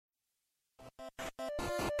You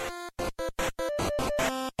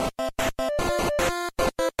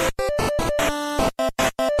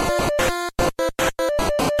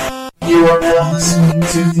are now listening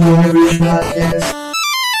to the Average Podcast.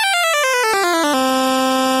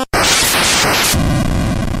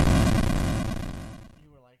 You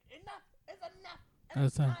were like, enough is enough.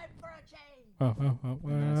 It's time for a change.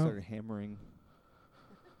 And I started hammering.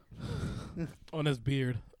 On his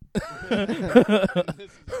beard. This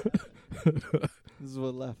is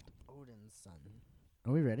what left. Odin's son.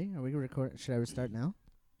 Are we ready? Are we recording? Should I start now?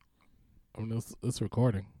 I mean, it's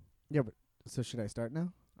recording. Yeah, but so should I start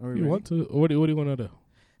now? Are we You ready? want to? What do you want to do?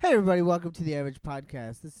 Hey everybody, welcome to the Average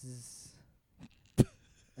Podcast.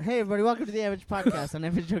 Hey everybody, welcome to the Average Podcast on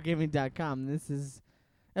AverageJoeGaming.com. This is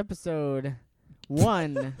episode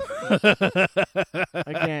 1.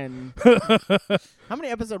 Again. How many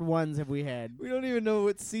episode 1s have we had? We don't even know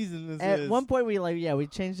what season this At is. one point we we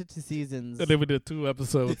changed it to seasons. And then we did 2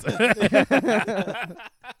 episodes.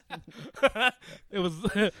 It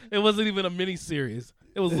wasn't even a mini series.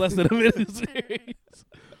 It was less than a mini series.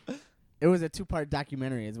 It was a 2-part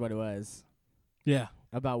documentary is what it was. Yeah.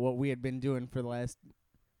 About what we had been doing for the last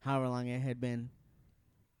however long it had been.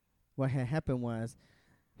 What had happened was.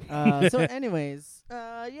 So anyways,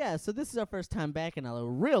 so this is our first time back in a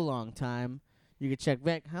real long time. You can check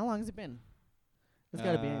back. How long has it been? It's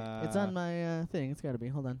got to be. It's on my thing. It's got to be.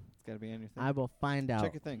 Hold on. It's got to be on your thing. I will find out.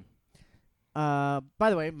 Check your thing. By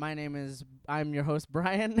the way, I'm your host,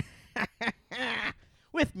 Brian.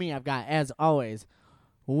 With me, I've got, as always,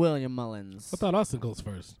 William Mullins. I thought Austin goes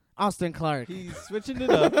first. Austin Clark. He's switching it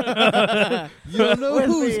up. You don't know With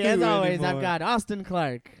who's me, as who always, anymore. I've got Austin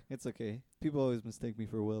Clark. It's okay. People always mistake me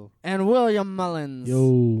for Will. And William Mullins.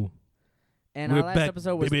 Yo. And We're our last back,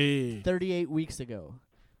 episode was baby. 38 weeks ago.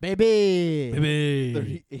 Baby. Baby.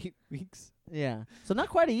 38 weeks. Yeah. So not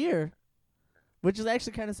quite a year, which is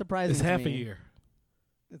actually kind of surprising It's to half me. a year.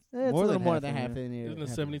 It's a little more than half a year. Isn't it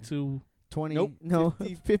 72? 20. Nope. No,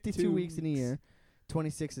 52 52 weeks in a year.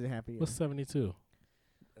 26 is a half a year. What's 72?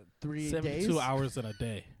 3 72 days? hours in a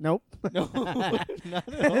day. Nope. No, not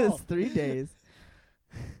at all. It's 3 days.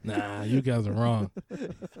 Nah, you guys are wrong.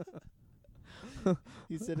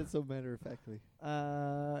 You said it so matter-of-factly.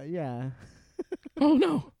 Yeah. Oh,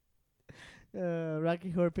 no.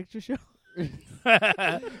 Rocky Horror Picture Show.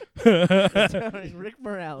 Starring Rick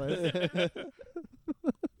Morales.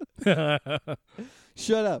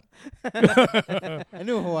 Shut up. I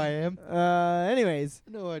know who I am. Anyways,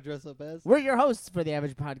 I know who I dress up as. we're your hosts for the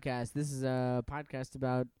Average Podcast. This is a podcast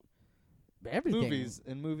about everything. Movies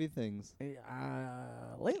and movie things.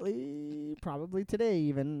 Lately, probably today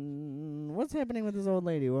even. What's happening with this old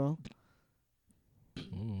lady? Well,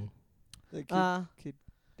 Mm. The kid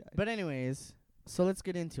died. but anyways, so let's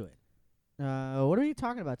get into it. What are we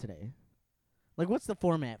talking about today? Like, what's the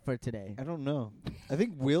format for today? I don't know. I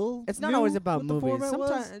think Will. It's not knew always about what the movies. format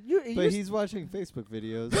was, Sometimes but he's watching Facebook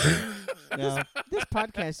videos. now. this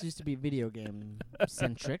podcast used to be video game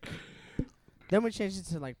centric. Then we changed it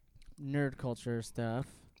to like nerd culture stuff.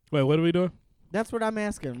 Wait, what are we doing? That's what I'm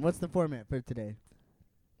asking. What's the format for today?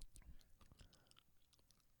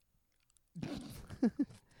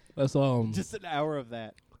 Let's Just an hour of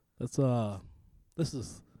that. let's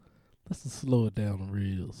slow it down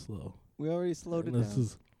real slow. We already slowed it This down.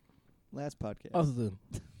 is Last podcast. Austin.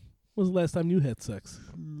 When's the last time you had sex?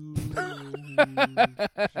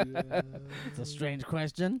 It's a strange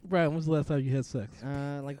question. Brian, when's the last time you had sex?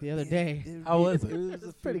 Like the other day. How was it? It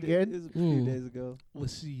was pretty good. It was a few Mm. days ago.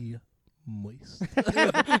 Was she moist?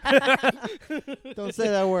 Don't say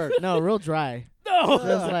that word. No, real dry. No.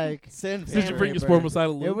 Just like Sandpaper. Did you bring your Sandpaper. spermicide it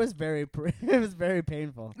lube? was very it was very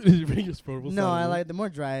painful. Did you bring your spermicide No, I lube? like the more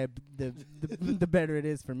dry the better it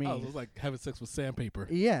is for me. Oh, it was like having sex with sandpaper.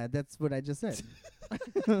 Yeah, that's what I just said.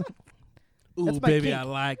 Ooh, That's my baby, kink. I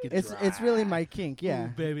like it It's dry. it's really my kink, yeah. Ooh,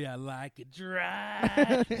 baby, I like it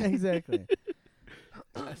dry. Exactly.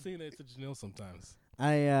 I seen it to Janelle sometimes.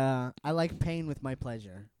 I like pain with my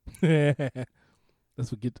pleasure.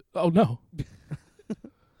 That's what get. Oh no! Stop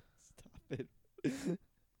it.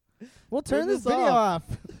 Well, turn Turn this this video off.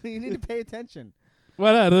 off. You need to pay attention.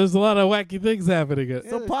 Why not? There's a lot of wacky things happening. Yeah,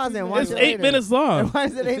 So there's pause too it and many watch It's it 8 later. minutes long. Why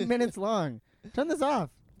is it 8 minutes long? Turn this off.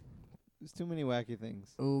 There's too many wacky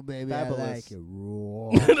things. Oh, baby, Fabulous. I like it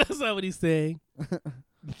raw. That's not what he's saying.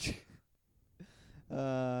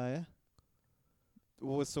 Yeah.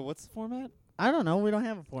 Well, so what's the format? I don't know. We don't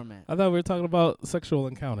have a format. I thought we were talking about sexual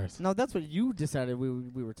encounters. No, that's what you decided we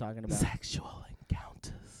were talking about. Sexual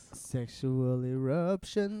encounters. Sexual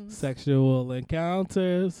eruptions. Sexual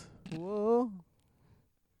encounters. Whoa.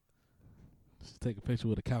 Just take a picture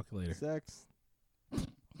with a calculator. Sex.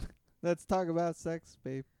 Let's talk about sex,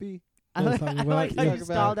 baby. I Let's like, talk I like about how Talk you about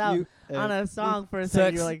stalled out you on and a song for a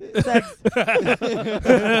Sex. second. You're like, sex.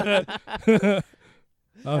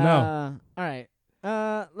 Oh no. All right.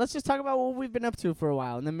 Let's just talk about what we've been up to for a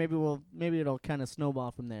while, and then maybe it'll kind of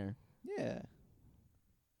snowball from there. Yeah.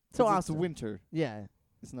 So 'Cause awesome. It's winter. Yeah,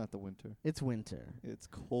 It's not the winter. it's winter, It's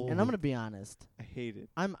cold. and I'm gonna be honest. I hate it.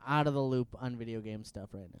 I'm out of the loop on video game stuff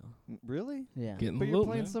right now. Really? Yeah, Getting But the you're loop,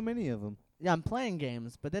 playing man. so many of them. yeah. I'm playing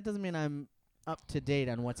games, but that doesn't mean I'm up to date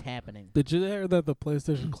on what's happening. Did you hear that the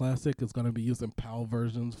PlayStation Classic is going to be using PAL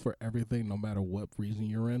versions for everything, no matter what region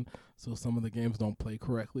you're in? So some of the games don't play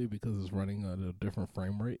correctly because it's running at a different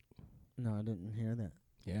frame rate. No, I didn't hear that.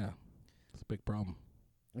 Yeah, it's a big problem.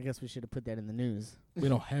 I guess we should have put that in the news. We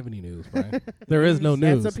don't have any news, Brian. There is no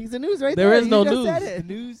news. That's a piece of news right There there. is You no just news. said The it.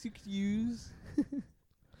 news you could use.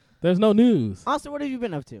 There's no news. Austin, what have you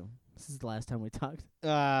been up to? This is the last time we talked.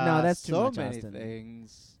 No, that's too so much, many Austin.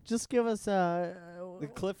 things. Just give us The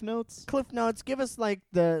Cliff Notes. Cliff Notes. Give us like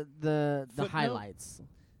the Footnote? highlights.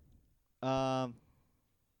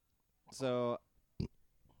 So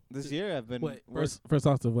this year I've been Wait, first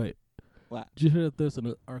off, wait. What? Did you hear that there's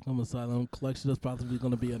an Arkham Asylum collection that's probably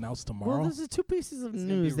going to be announced tomorrow? Well, this is two pieces of It's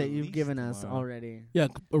gonna be news that you've released given us tomorrow. already. Yeah,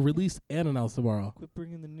 a release and announced tomorrow. Quit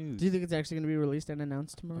bringing the news. Do you think it's actually going to be released and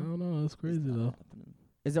announced I tomorrow? don't know. It's crazy, It's not though. happening.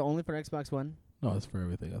 Is it only for Xbox One? No, it's for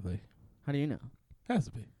everything, I think. How do you know? Has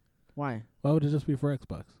to be. Why? Why would it just be for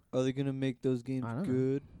Xbox? Are they gonna make those games I don't know.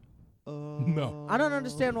 good? No. I don't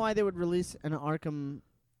understand why they would release an Arkham.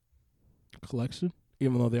 Collection?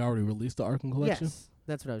 Even though they already released the Arkham collection? Yes,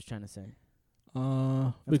 that's what I was trying to say.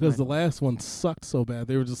 Because my the last one sucked so bad.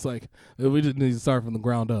 They were just like, we just need to start from the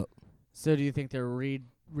ground up. So do you think they're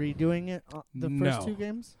redoing it, the first No. two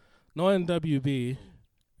games? Knowing WB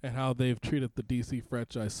and how they've treated the DC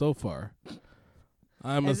franchise so far,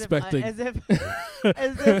 I'm expecting. As if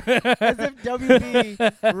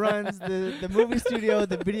WB runs the movie studio,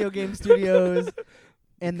 the video game studios,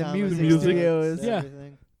 and the Comic music music. studios. Yeah.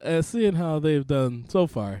 everything. Seeing how they've done so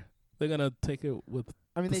far, they're going to take it with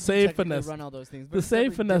I mean, The they same do technically finesse- run all those things. But the it's same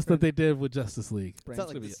definitely finesse that different they did with Justice League. It's not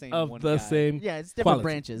branches. like the same Of one the guy. same Yeah, it's different quality.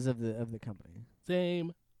 branches of the company.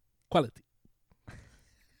 Same quality.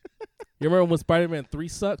 You remember when Spider-Man 3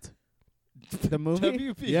 sucked? The movie?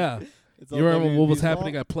 WB. Yeah. It's You all remember what was WB's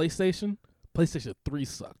happening fault? at PlayStation? PlayStation 3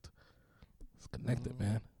 sucked. It's connected,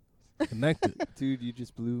 man. It's connected. Dude, you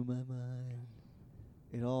just blew my mind.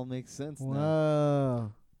 It all makes sense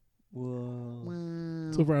now. Whoa.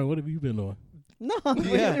 Whoa. So, Brian, what have you been doing? No,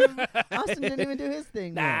 Yeah. Austin didn't even do his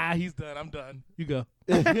thing. yet. Nah, he's done. I'm done. You go.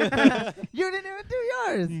 You didn't even do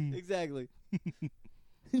yours. Exactly.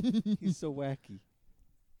 He's so wacky.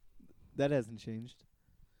 That hasn't changed.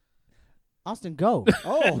 Austin, go.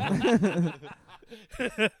 Oh.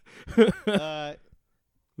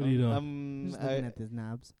 What are you doing? I'm just looking at these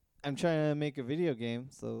knobs. I'm trying to make a video game,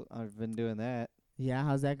 so I've been doing that. Yeah,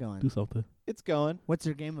 how's that going? Do something. It's going. What's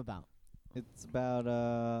your game about? It's about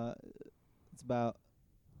a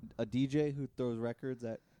DJ who throws records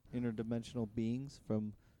at interdimensional beings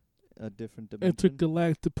from a different dimension.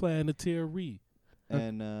 Intergalactic planetary.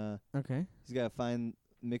 And Okay. he's got to find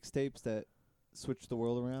mixtapes that switch the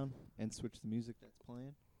world around and switch the music that's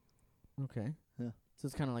playing. Okay. Yeah. So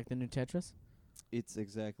it's kind of like the new Tetris? It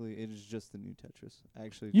is just the new Tetris.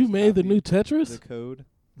 Actually, You just made the copied new the Tetris? code.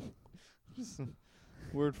 Just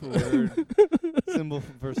word for word, symbol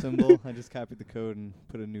for symbol. I just copied the code and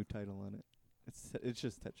put a new title on it. It's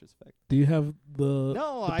just Tetris Effect. Do you have the,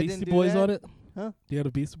 No, the I Beastie didn't do Boys that. on it? Huh? Do you have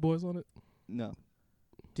the Beastie Boys on it? No,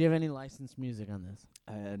 Do you have any licensed music on this?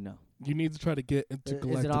 no, You need to try to get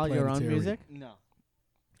Intergalactic Is it all your own Planetary. music? no.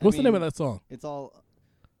 What's the name of that song? It's all.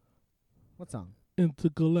 What song?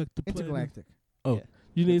 Intergalactic. Intergalactic. Oh, yeah,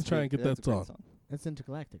 You need that's to try great- and get that's that a great song. It's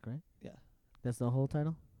Intergalactic, right? Yeah. That's the whole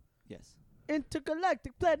title? Yes.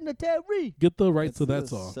 Intergalactic Planetary. Get the rights to That's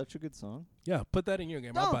that song. Such a good song. Yeah, put that in your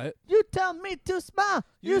game. I'll No. buy it. You tell me to smile.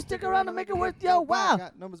 You stick around and make it worth your while.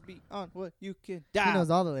 Got numbers beat on what you can. He knows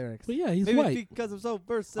all the lyrics. But yeah, he's Maybe white. because I'm so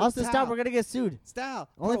versatile. Austin, stop. We're going to get sued. Style.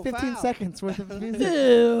 Only 15 profile. seconds worth of music.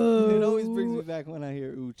 It always brings me back when I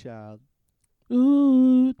hear "Ooh, child."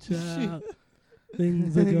 Ooh, child.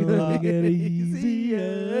 Things are gonna get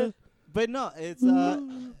easier. But no,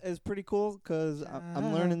 it's pretty cool because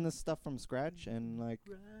I'm learning this stuff from scratch, and like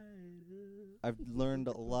I've learned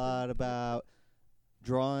a lot about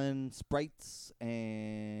drawing sprites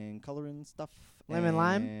and coloring stuff. Lemon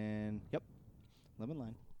lime? And yep, lemon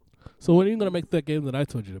lime. So when are you gonna make that game that I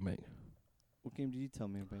told you to make? What game did you tell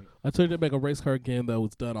me about? I told you to make a race car game that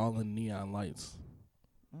was done all in neon lights.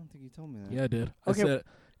 I don't think you told me that. Yeah, I did. Okay. I said,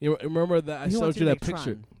 you remember that I He showed wants you you to that make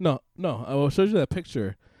picture? Tron. No, I showed you that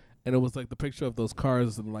picture, and it was like the picture of those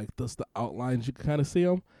cars and like just the outlines. You could kind of see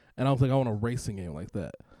them, and I was like, I want a racing game like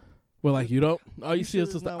that. Where like you don't, all you see sure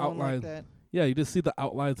is just there's the not one like outline. that? Yeah, you just see the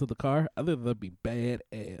outlines of the car. I think that'd be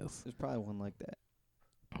badass. There's probably one like that.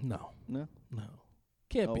 No, No?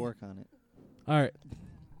 can't I'll be. work on it. All right,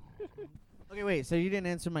 Okay, wait. So you didn't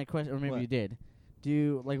answer my question, or maybe What? you did. Do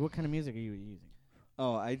you like what kind of music are you using?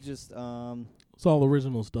 Oh, I just it's all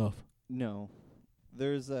original stuff. no.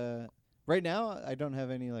 There's right now I don't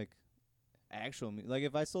have any like actual like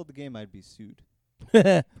if I sold the game I'd be sued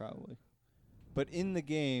probably. But in the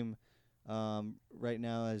game right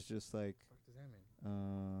now is just like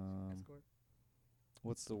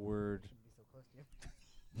what's the word?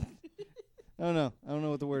 I don't know. I don't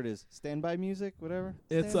know what the word is. Standby music, whatever.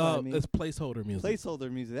 It's Standby it's placeholder music.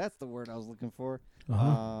 placeholder music. That's the word I was looking for. Uh-huh.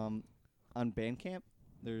 On Bandcamp,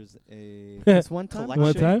 there's a This one time. Collection.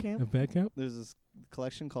 One time Camp? at Bandcamp. there's this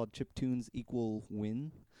collection called Chiptunes Equal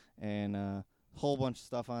Win, and a whole bunch of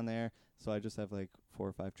stuff on there. So I just have like 4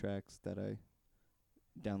 or 5 tracks that I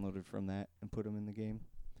downloaded from that and put them in the game.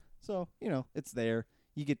 So it's there.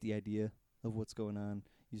 You get the idea of what's going on.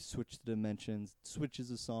 You switch the dimensions,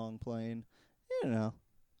 switches a song playing. It's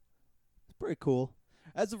pretty cool.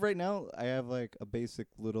 As of right now, I have like a basic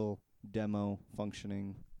little demo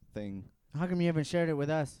functioning thing How come you haven't shared it with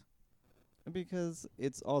us? because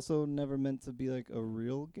it's also never meant to be like a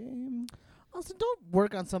real game. Also, don't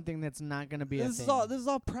work on something that's not going to be a This thing. is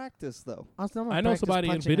all practice though. Also, I'm gonna I know practice somebody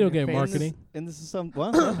in punching video on your game face. marketing. And this is some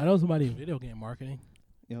what? I know somebody in video game marketing.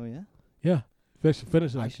 Oh yeah. Yeah, finish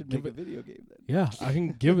it. I can should give make a it. video game then. Yeah, I can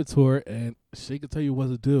give it to her, and she can tell you what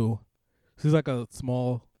to do. She's like a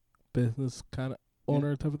small business kind of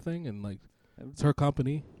owner type of thing, and like it's her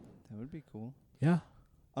company. That would be cool. Yeah,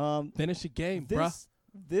 Um, finish your game, bruh.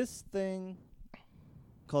 this thing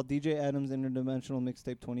called DJ Adams Interdimensional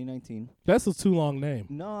Mixtape 2019. That's a too long name.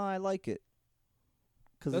 No, I like it.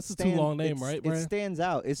 Cause That's a too long name, right, It Brian? stands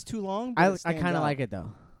out. It's too long. But I it stands kind of out. like it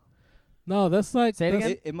though. No, that's like Say it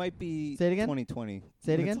that's- again? It might be Say it again? 2020.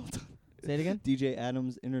 Say it That's again? all time. Say it again. DJ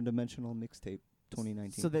Adams Interdimensional Mixtape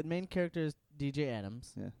 2019. So the main character is DJ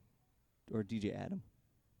Adams. or DJ Adam.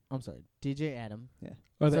 I'm sorry, DJ Adam.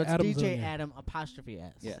 Or So the it's Adams in DJ there. Adam apostrophe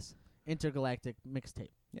S. Yes. Intergalactic mixtape.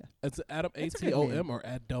 It's Adam That's a good ATOM or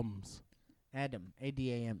Adams. Adam.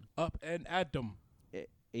 ADAM. Up and Adam.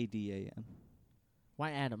 ADAM.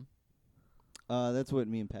 Why Adam? That's what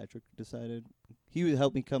me and Patrick decided. He would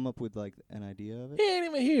help me come up with like an idea of it. He ain't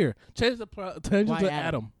even here. Change it Why to Adam?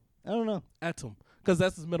 Adam. I don't know. Atom, because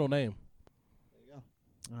that's his middle name.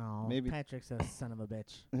 There Oh, Maybe. Patrick's a son of a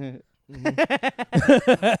bitch. you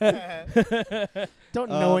go. Don't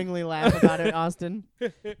knowingly laugh about it, Austin.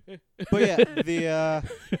 But yeah, the I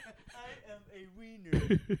am a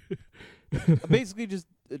wiener. basically just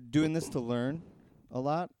doing this to learn a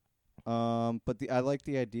lot. But I like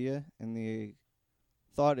the idea, and the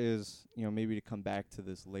thought is, maybe to come back to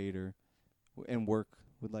this later and work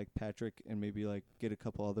with like Patrick and maybe like get a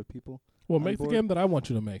couple other people. Well, On make the board. game that I want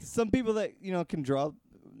you to make. Some people that can draw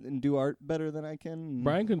and do art better than I can. And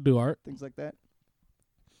Brian can do art, things like that.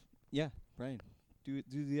 Yeah, Brian, do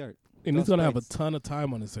the art. and Draw he's gonna have a sprites. ton of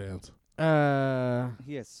time on his hands.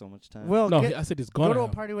 He has so much time. Well, No, get- I said he's go gonna. to a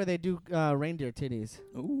have. party where they do reindeer titties.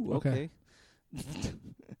 Ooh, Okay.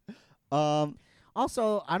 okay.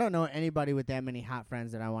 Also, I don't know anybody with that many hot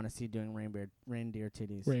friends that I want to see doing reindeer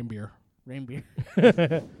titties. Reindeer. Reindeer.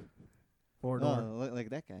 Four Oh, door. like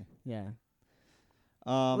that guy. Yeah.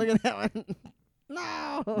 Um, Look at that one.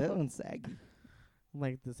 No. that one's saggy.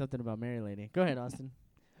 Like there's something about Mary Lady. Go ahead, Austin.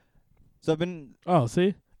 So I've been Oh,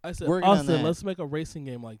 see, I said, Working on Austin, that. let's make a racing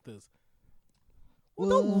game like this. Well,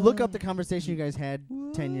 don't look up the conversation you guys had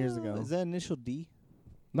 10 years ago. Is that initial D?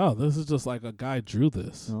 No, this is just like a guy drew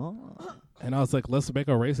this, Oh. and I was like, let's make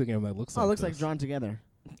a racing game that looks Oh, like it looks this. like Drawn Together.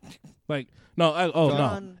 Like no, no,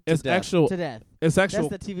 Drawn it's death. actual. to death. It's actual.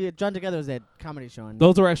 That's the TV. Drawn Together is that comedy show. On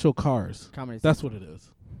Those are actual cars. comedy. That's Central. what it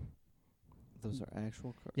is. Those are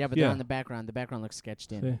actual cars. Yeah, but Yeah. they're on the background. The background looks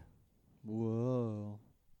sketched in. See? Whoa.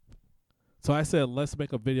 So I said, let's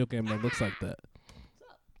make a video game that looks like that.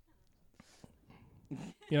 You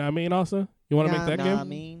know what I mean, Austin? You want to make that game? I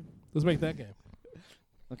mean. Let's make that game.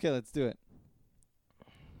 Okay, let's do it.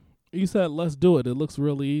 You said, let's do it. It looks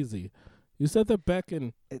really easy. You said that back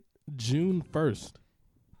in It- June 1st.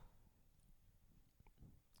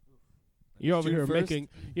 You're over June here 1st? making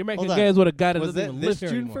Hold on. games with a guy that Was doesn't that even this live here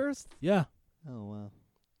June anymore. 1st? Yeah. Oh, wow.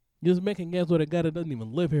 You're just making games with a guy that doesn't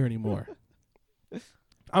even live here anymore.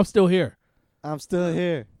 I'm still here. I'm still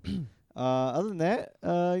here. Other than that,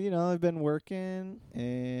 I've been working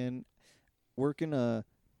a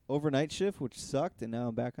overnight shift, which sucked, and now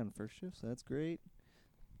I'm back on first shift, so that's great.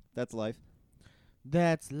 That's life.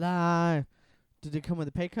 That's live. Did it come with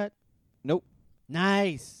a pay cut? Nope.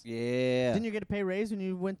 Nice. Yeah. Didn't you get a pay raise when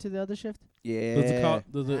you went to the other shift? Yeah. Does it call,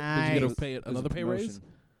 did you get Nice. a pay It was another a pay raise?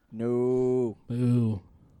 promotion. No. Ooh,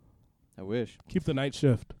 I wish. keep the night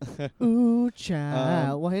shift. Ooh,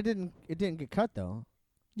 child. Well, it didn't get cut though.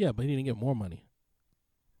 Yeah, but he didn't get more money.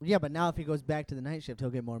 Yeah, but now if he goes back to the night shift, he'll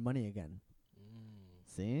get more money again.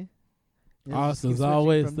 See? You know, just keep Austin's switching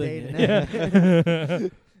always from day to thinking. night. Yeah.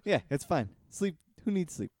 Yeah, it's fine. Sleep. Who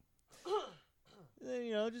needs sleep?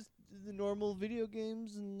 You know, just the normal video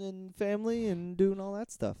games and family and doing all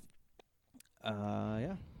that stuff.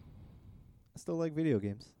 Yeah. I still like video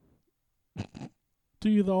games. Do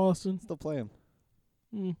you though, Austin? Still play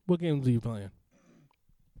them. What games are you playing?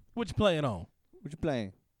 What you playing on? What you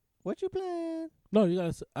playing? What you playing? No, you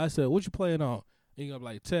gotta. I said, what you playing on? And you gotta be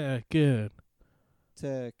like Tekken,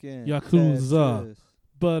 Tekken. Yakuza. Tetris.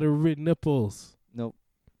 Buttery Nipples, Nope.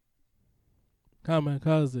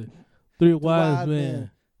 Kamikaze, Three Wise Wise Men.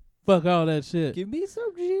 Men. Fuck all that shit. Give me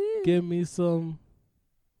some gin. Give me some.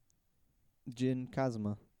 Jin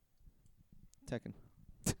Kazuma. Tekken.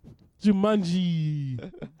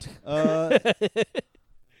 Jumanji.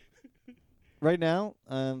 Right now,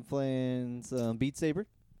 I'm playing some Beat Saber.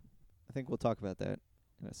 I think we'll talk about that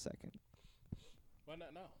in a second. Why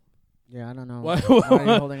not now? Yeah, I don't know. Why? Why are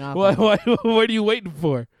you holding off? Why? on- What are you waiting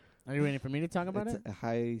for? Are you waiting for me to talk about It's it? a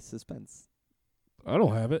high suspense. I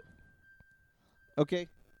don't have it. Okay.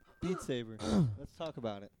 Beat Saber. Let's talk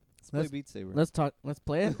about it. Let's play Let's- Beat Saber. Let's talk. Let's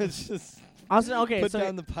play it. Let's just Austin, okay, put so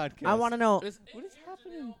down the podcast. I want to know. What is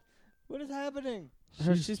happening? What is happening?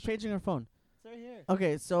 She's paging her phone. It's right here.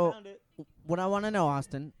 Okay, so Found it. what I want to know,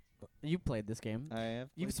 Austin, you played this game. I have.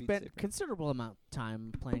 You've played Beat spent Saber. considerable amount of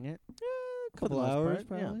time playing it. a for the couple most hours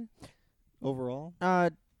part, yeah. probably. Overall,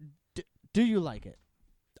 Do you like it?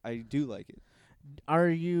 I do like it. Are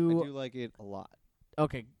I you do like it a lot.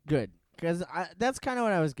 okay? Good, because that's kind of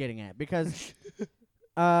what I was getting at. Because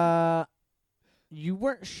you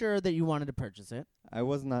weren't sure that you wanted to purchase it, I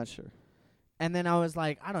was not sure. and then I was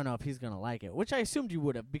like, I don't know if he's gonna like it, which I assumed you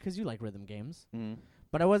would have because you like rhythm games. Mm.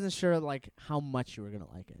 But I wasn't sure like how much you were gonna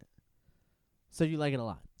like it. So you like it a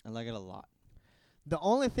lot. I like it a lot. The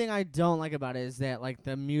only thing I don't like about it is that like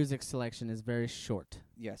the music selection is very short.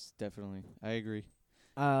 Yes, definitely. I agree.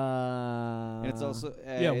 And And it's also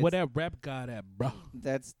Yeah, it's, where that rap god at, bro?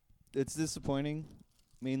 it's disappointing,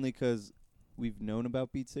 mainly 'cause we've known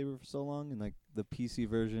about Beat Saber for so long, and like the PC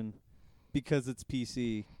version, because it's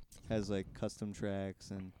PC, has like custom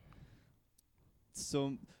tracks and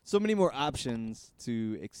so many more options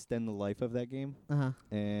to extend the life of that game. Uh-huh.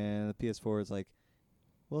 And the PS4 is like,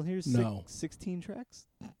 well, here's No. 16 tracks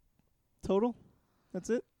total. That's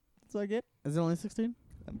it. That's all I get. Is it only 16?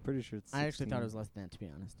 I'm pretty sure it's 16. I actually thought it was less than that, to be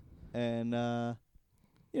honest. And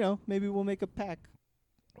maybe we'll make a pack.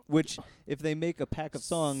 Which, if they make a pack of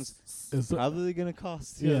songs, Is it- probably gonna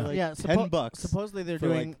cost Yeah. like Yeah, $10 Supposedly they're for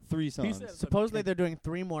doing like 3 songs. said- supposedly they're doing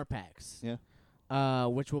 3 more packs. Yeah.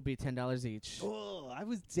 Which will be $10 each. Oh, I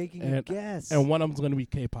was taking a And- guess. and one of them's gonna be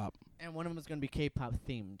K-pop. And one of them is going to be K-pop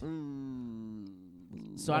themed.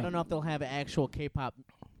 Mm. So I don't know if they'll have actual K-pop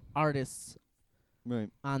artists Right.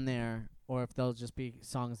 on there or if they'll just be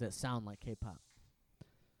songs that sound like K-pop.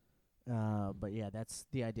 But yeah, that's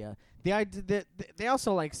the idea. The idea that they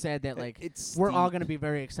also like said that like it's we're all going to be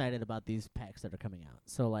very excited about these packs that are coming out.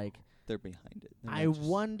 So like they're behind it. They're I not just-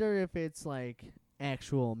 wonder if it's like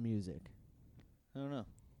actual music. I don't know.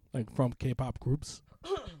 Like from K-pop groups.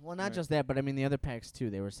 Well, not Right. just that, but I mean the other packs too.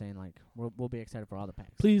 They were saying like we'll be excited for all the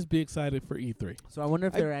packs. Please be excited for E E3. So I wonder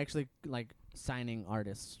if I- they're actually like signing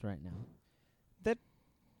artists right now.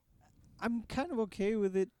 I'm kind of okay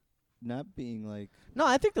with it not being like No,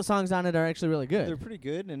 I think the songs on it are actually really good. they're pretty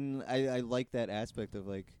good, and I like that aspect of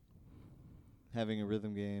like having a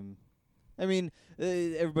rhythm game. I mean,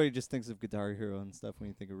 everybody just thinks of Guitar Hero and stuff when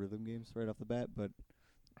you think of rhythm games right off the bat, but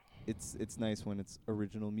it's nice when it's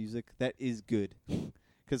original music that is good.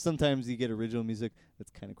 'Cause sometimes you get original music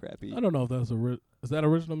that's kind of crappy. I don't know if that's is that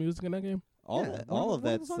original music in that game? All Yeah, all of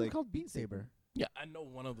one that's the songs like called Beat Saber. Yeah, I know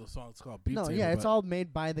one of the songs called Beat No, Saber, yeah, it's but- all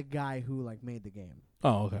made by the guy who like made the game.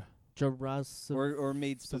 Oh, okay. Jarus. or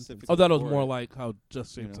made something. specifically. Oh, that was for more it. like how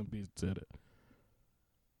Just You Shapes know. and Beats did it.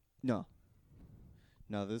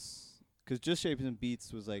 No, this because Just Shapes and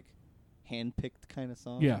Beats was like hand-picked kind of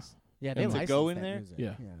songs. Yeah. Yeah, And they to licensed go in that there? music.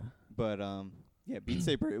 Yeah. But yeah, Beat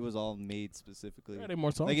Saber, it was all made specifically. There are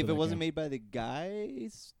more songs Like in if it that wasn't game. made by the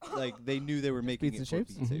guys, like they knew they were making Beats it and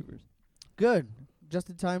for Shapes? Beat Mhm. Sabers. Good. Just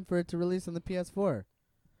in time for it to release on the PS4.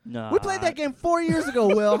 No, We played that game 4 years ago,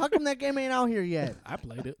 Will. How come that game ain't out here yet? I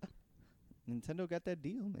played it. Nintendo got that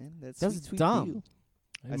deal, man. That's That's sweet, sweet dumb. deal.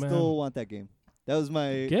 Hey, I man, still want that game. That was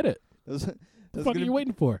my. get it. That was, that The was fuck are gonna you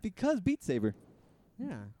waiting for? Because Beat Saber.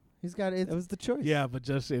 Yeah, he's got it. That was the choice. Yeah, but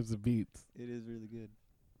Just Shapes of Beats. It is really good.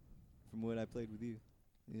 From what I played with you.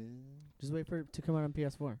 Yeah. Just wait for it to come out on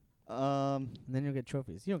PS4, Um. and then you'll get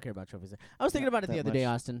trophies. You don't care about trophies. I was thinking Not about it the that other day,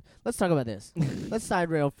 much. Austin. Let's talk about this. Let's side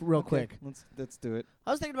rail real okay, quick. Let's do it.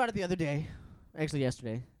 I was thinking about it the other day. Actually,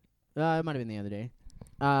 yesterday. It might have been the other day.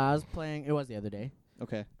 I was playing. It was the other day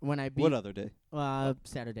Okay. when I beat. What other day?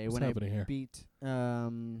 Saturday What's when I happening here? beat.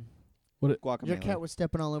 Guacamole. Your cat was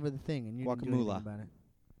stepping all over the thing, and you didn't do anything Guacamole. about it.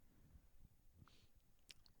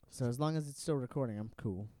 So as long as it's still recording, I'm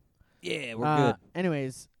cool. Yeah, we're good.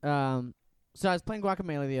 Anyways, so I was playing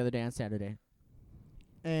Guacamelee the other day on Saturday,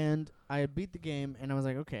 and I beat the game, and I was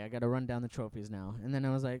like, okay, I got to run down the trophies now. And then I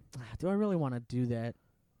was like, do I really want to do that?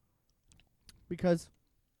 Because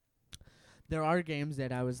there are games that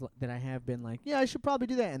that I have been like, yeah, I should probably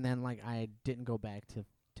do that, and then like I didn't go back to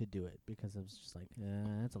do it because I was just like,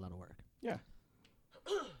 that's a lot of work. Yeah.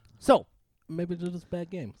 So Maybe they're just bad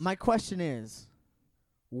games. my question is,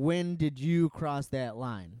 when did you cross that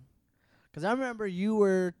line? Because I remember you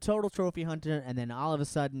were total trophy hunter, and then all of a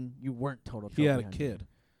sudden you weren't total trophy He had a hunter. kid.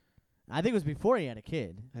 I think it was before he had a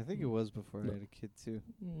kid. I think it was before I had a kid too.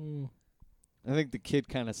 Mm. I think the kid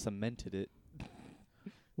kind of cemented it.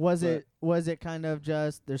 Was But- it kind of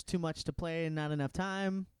just there's too much to play and not enough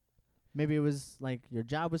time? Maybe it was like your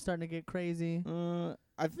job was starting to get crazy.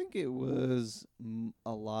 I think it was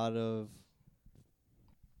a lot of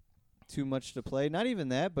too much to play. Not even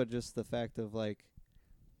that, but just the fact of like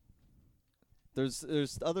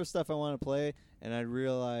there's other stuff I want to play, and I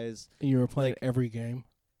realized And you were playing Like- every game.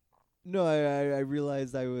 no, I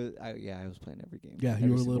realized I was playing every game. Yeah, every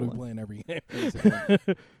you were single literally one. playing every game. Every single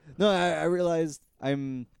one. No, I realized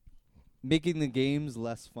I'm making the games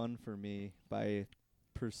less fun for me by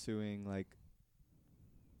pursuing like,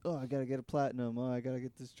 oh, I gotta get a platinum. Oh, I gotta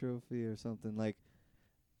get this trophy or something. Like,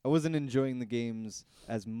 I wasn't enjoying the games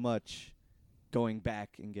as much going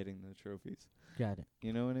back and getting the trophies. Got it.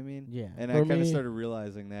 You know what I mean? Yeah. And For I kind of me- started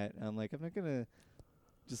realizing that. I'm like, I'm not gonna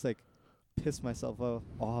just like piss myself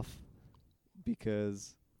off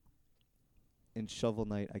because in Shovel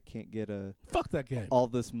Knight I can't get Fuck that game. all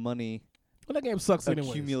this money Well, that game sucks anyways.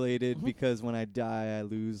 accumulated Mhm. because when I die I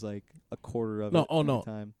lose like a quarter of No, it oh, every no.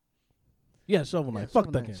 time. Yeah, Shovel Knight.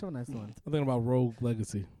 Fuck that game. Shovel Knight's the one. Mm-hmm. I'm thinking about Rogue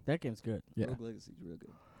Legacy. That game's good. Yeah. Rogue Legacy's real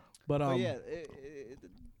good. But But yeah,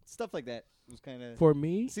 stuff like that was kind of for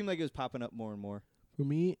me, seemed like it was popping up more and more. I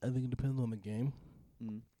think it depends on the game.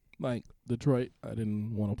 Mm. Like Detroit, I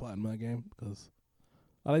didn't want to platinum that game because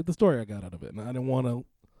I like the story I got out of it, and I didn't want to go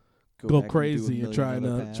back and do a crazy and million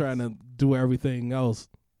other paths. trying to do everything else.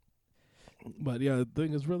 But yeah, the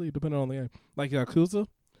thing is really dependent on the game. Like Yakuza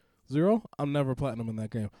 0, I'm never platinum in that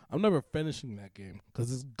game. I'm never finishing that game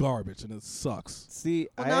because it's garbage and it sucks. See,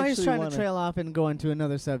 Well, I now he's actually trying wanna, to trail off and go into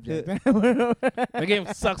another subject. That game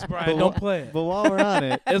sucks, Brian. Don't play it. But while we're on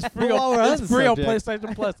it, It's free. but while we're on It's the free on subject-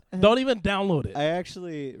 PlayStation Plus. Don't even download it. I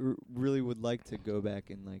actually really would like to go back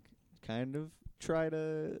and like kind of try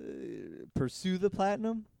to pursue the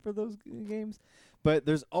platinum for those games. But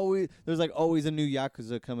there's always a new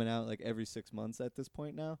Yakuza coming out like every 6 months at this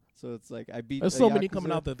point now. So it's like I beat. There's a so many Yakuza,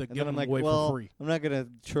 coming out that they're and then giving I'm like, away well, for free. I'm not gonna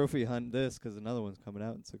trophy hunt this because another one's coming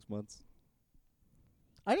out in 6 months.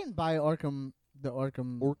 I didn't buy the Arkham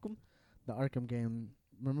Orcum? game.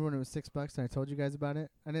 Remember when it was $6 and I told you guys about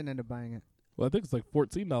it? I didn't end up buying it. Well, I think it's like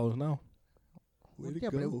 $14 now. Well, yeah,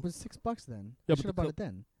 but it was $6 then. Yeah, I but should have the bought it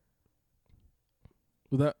then.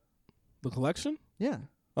 Was that the collection? Yeah,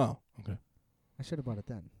 Oh, okay. I should have bought it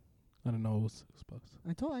then. I didn't know it was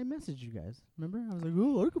 $6. I messaged you guys. Remember? I was like,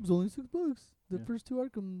 "Oh, Arkham's only $6. The Yeah. first two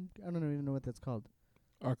Arkham. I don't even know what that's called.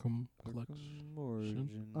 Arkham Arkham Collection.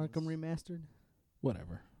 Origins. Arkham Remastered.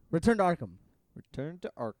 Whatever. Return to Arkham. Return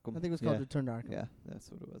to Arkham. I think it was yeah. called Return to Arkham. Yeah, that's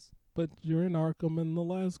what it was. But you're in Arkham in the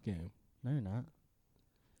last game. No, you're not.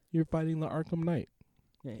 You're fighting the Arkham Knight.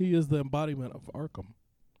 Yeah. He is the embodiment of Arkham.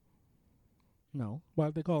 No, Why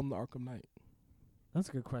do they call him the Arkham Knight? that's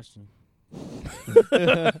a good question.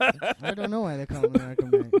 I don't know why they call him the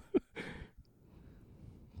Arkham Knight.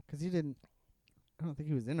 Because he didn't. I don't think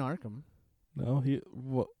he was in Arkham. No,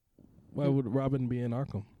 why would Robin be in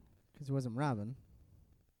Arkham? Because he wasn't Robin.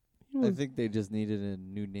 He I was- think they just needed a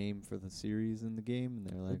new name for the series in the game, and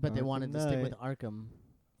they're like, but they Arkham wanted to stick Knight. with Arkham.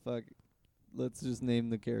 Fuck, let's just name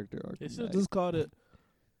the character Arkham. They should have Knight. just called it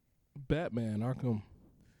Batman Arkham.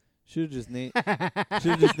 Should have just named. Should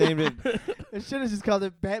have just named it. They should have just called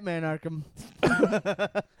it Batman Arkham. Should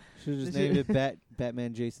have just They named should- it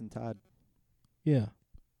Batman Jason Todd. Yeah.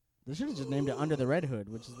 They should have just named it Under the Red Hood,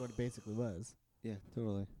 which is what it basically was. Yeah,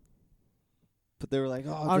 totally. but they were like,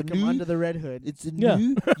 "Oh, Arkham Under the Red Hood. it's a Yeah.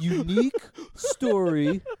 new, unique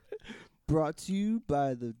story brought to you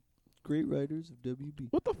by the great writers of WB."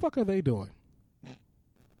 What the fuck are they doing?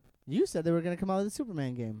 You said they were going to come out with a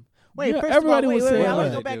Superman game. Wait, Yeah, first everybody of all, was wait, saying I want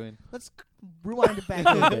that. to go back. Let's rewind it back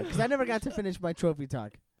a little bit because I never got to finish my trophy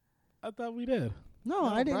talk. I thought we did. No, No,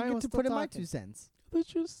 I didn't Brian get was to still put in my talking. 2 cents. That's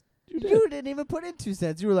just you did. You didn't even put in 2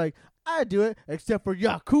 cents. You were like, I do it, except for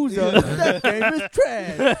Yakuza. That game is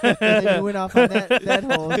trash. And then you went off on that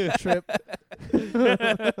whole trip.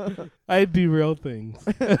 I derail things.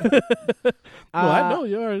 Well, I know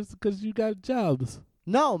yours because you got jobs.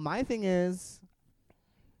 No, my thing is.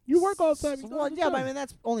 You work all the time. Well, yeah, but I mean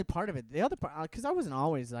that's only part of it. The other part, because I wasn't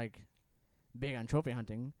always like big on trophy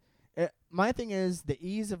hunting. My thing is the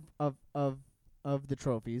ease of the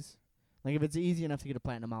trophies. Like if it's easy enough to get a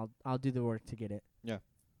platinum, I'll do the work to get it. Yeah.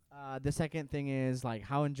 The second thing is like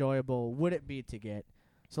how enjoyable would it be to get?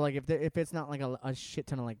 So like if it's not like a shit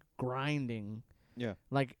ton of like grinding. Yeah.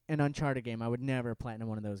 Like an Uncharted game, I would never platinum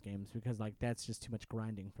one of those games because like that's just too much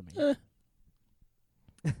grinding for me.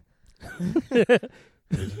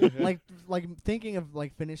 like thinking of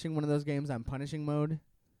like finishing one of those games on punishing mode,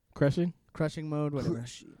 Crushing. crushing mode, whatever.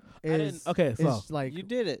 I didn't. Okay, so Is like You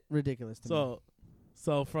did it. ridiculous to me.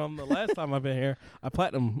 so from the last time I've been here, I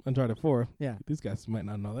platinum Uncharted 4. Yeah. These guys might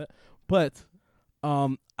not know that, but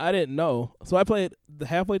I didn't know. So I played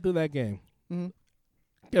halfway through that game. Mm-hmm.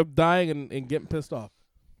 Kept dying and getting pissed off.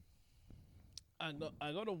 I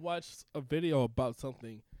go to watch a video about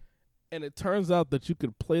something, and it turns out that you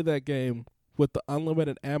could play that game with the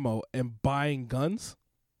unlimited ammo and buying guns.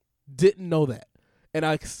 Didn't know that, and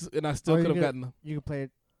I still you could have could- gotten You could play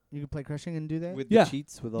it. You could play crushing and do that. With Yeah. the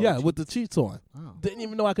cheats, with all yeah the with the cheats on. Oh. Didn't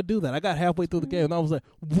even know I could do that. I got halfway through the game and I was like,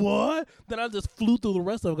 "What?" Then I just flew through the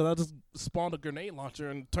rest of it because I just spawned a grenade launcher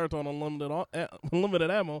and turned on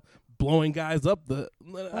unlimited ammo, blowing guys up. Oh,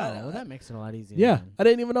 well, that makes it a lot easier. yeah, then. I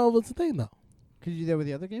didn't even know it was a thing though. Could you do that with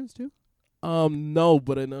the other games too? No,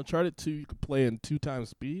 but in Uncharted 2, you could play in 2 times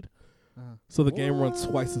speed, so the game runs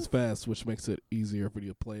twice as fast, which makes it easier for you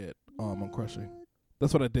to play it on crushing.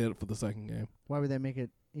 That's what I did for the second game. Why would that make it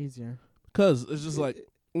easier? Cause it's just like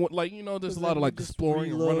there's a lot of like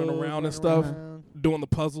exploring and running around and stuff. Doing the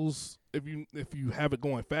puzzles, if you have it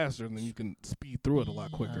going faster, then you can speed through it a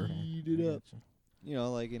lot quicker. Speed it up. You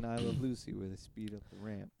know, like in I Love Lucy, where they speed up the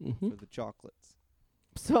ramp for the chocolates.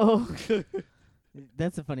 So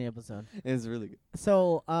that's a funny episode. It's really good.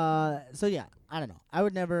 So yeah, I don't know. I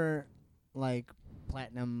would never like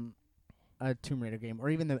platinum a Tomb Raider game or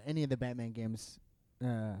even any of the Batman games,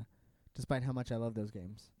 despite how much I love those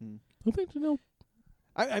games. I think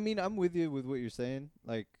I mean, I'm with you with what you're saying.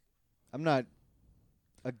 Like, I'm not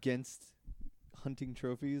against hunting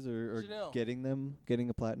trophies or Janelle. getting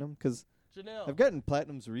a platinum, because Janelle. I've gotten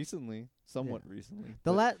platinums recently, somewhat recently.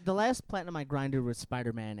 The last platinum I grinded was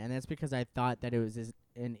Spider-Man, and that's because I thought that it was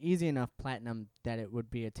an easy enough platinum that it would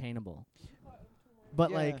be attainable.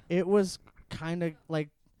 But Yeah. like it was kind of like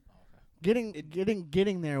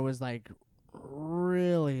getting there was like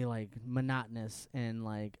really like monotonous, and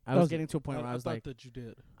like I was getting to a point where I was thought like that you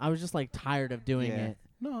did. I was just like tired of doing Yeah. it.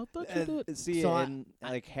 No, I thought you did. See, So and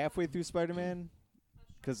like halfway through Spider-Man,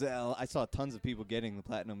 because I saw tons of people getting the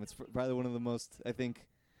platinum. It's probably one of the most, I think,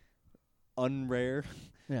 unrare,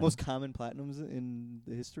 Yeah. most common platinums in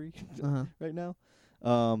the history Uh-huh. right now.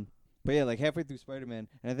 But yeah, like halfway through Spider-Man,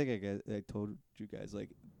 and I think I told you guys, like,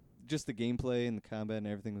 just the gameplay and the combat and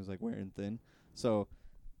everything was like wearing thin. So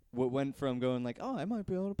what went from going like, oh, I might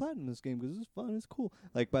be able to platinum this game because it's fun, it's cool.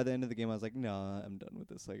 Like by the end of the game, I was like, no, I'm done with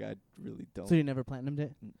this. Like I really don't. So you never platinumed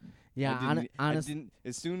it? Mm-mm. Yeah, I honestly, didn't.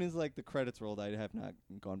 As soon as like the credits rolled, I have not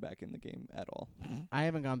gone back in the game at all. I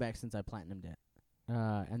haven't gone back since I platinumed it.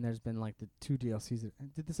 And there's been like the 2 DLCs.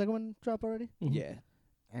 Did the second one drop already? Mhm. Yeah.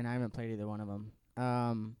 And I haven't played either one of them.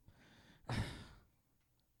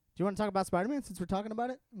 Do you want to talk about Spider-Man since we're talking about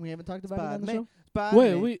it? We haven't talked about it on the Spider-Man.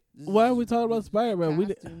 show. Wait, why are we talking about Spider-Man? We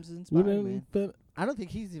Costumes in we Spider-Man. didn't. Fin- I don't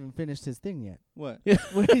think he's even finished his thing yet. What?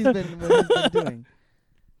 what he's been doing.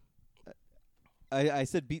 I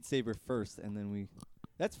said Beat Saber first, and then we.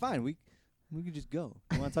 That's fine. We can just go.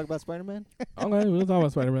 You want to talk about Spider-Man? Okay, we'll talk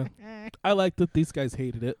about Spider-Man. I like that these guys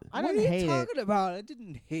hated it. I didn't hate it. about? I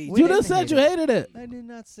didn't hate We You didn't just said hate you it. hated it. I did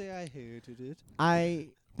not say I hated it.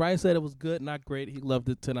 Brian said it was good, not great. He loved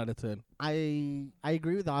it. 10 out of 10. I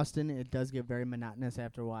agree with Austin. It does get very monotonous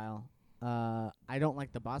after a while. I don't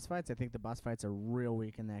like the boss fights. I think the boss fights are real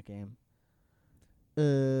weak in that game.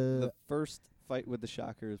 The first fight with the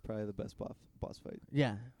Shocker is probably the best boss fight.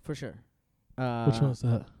 Yeah, for sure. Which one's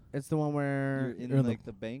that? It's the one where You're in You're like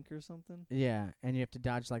the bank or something. yeah, and you have to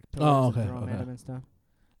dodge like pillars Oh, and okay, throw 'em at okay. him and stuff.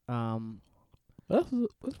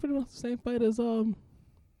 That's pretty much the same fight as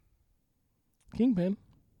Kingpin.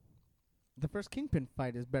 The first Kingpin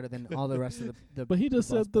fight is better than all the rest of the But he just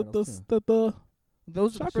boss said that battles, the too.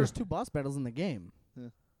 Those are the Shocker. first 2 boss battles in the game.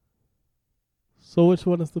 So which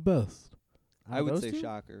one is the best? I would Those say two?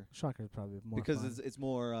 Shocker Shocker is probably more because fun. it's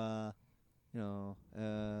more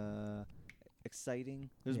exciting.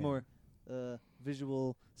 There's Yeah. more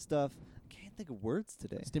visual stuff. Can't think of words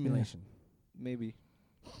today. Stimulation. Maybe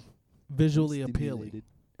Visually appealing.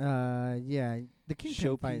 Stimulated. Yeah, the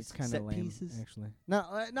Kingpin fight is Showpiece, kind set of lame, pieces. actually.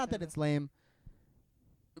 No, not that it's lame.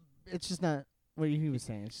 It's just not what he was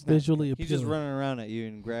saying. It's just Visually He's appealing. just running around at you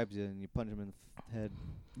and grabs you and you punch him in the head.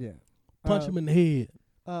 Not, yeah. Punch him in the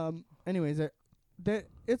head. Anyways,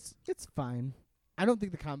 it's fine. I don't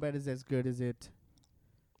think the combat is as good as it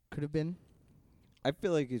could have been. I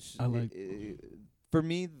feel like it's I like- for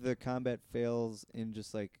me the combat fails in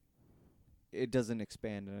just like it doesn't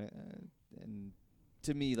expand and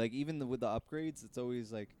to me like even with the upgrades it's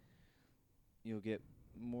always like you'll get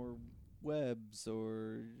more webs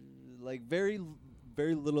or like very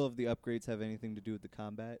little of the upgrades have anything to do with the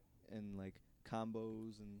combat and like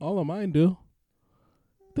combos and All of mine do.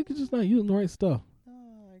 I think you're just not using the right stuff.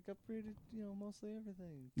 I upgraded mostly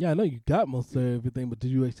everything. Yeah, I know you got most of everything, but did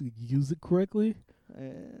you actually use it correctly?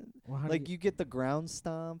 Well, how do Like you get the ground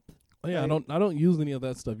stomp. Oh, yeah, Right. I don't use any of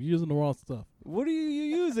that stuff. You're using the wrong stuff. What are you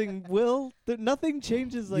using, Will? Nothing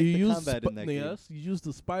changes like you the use combat in that game. yes, you use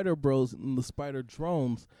the spider bros and the spider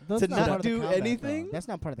drones. That's to not not part of the do combat, though. anything? That's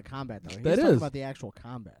not part of the combat, though. He's That talking is. about the actual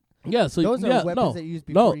combat. Yeah, so Those yeah, are weapons that you use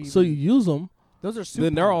no, before so you use them, Those are super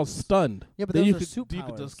then they're all stunned. Yeah, but then those you are could, super you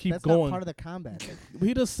powers. could just keep That's going. not part of the combat.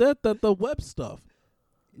 He just said that the web stuff.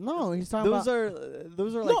 No, he's talking Those about...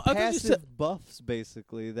 are No, like I thought you said- passive buffs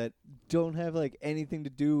basically that don't have like anything to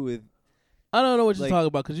do with. I don't know what you're Like- talking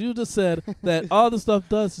about because you just said that all the stuff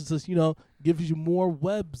does is just gives you more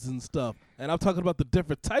webs and stuff. And I'm talking about the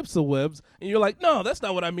different types of webs, and you're like, no, that's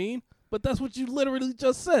not what I mean. But that's what you literally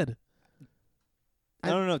just said. I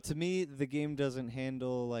don't know. To me, the game doesn't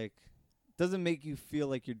handle doesn't make you feel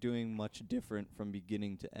like you're doing much different from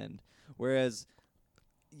beginning to end. Whereas,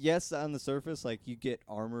 yes, on the surface, like you get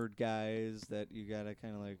armored guys that you gotta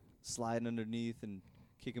kind of like slide underneath and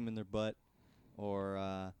kick them in their butt, or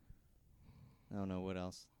I don't know what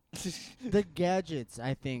else. The gadgets,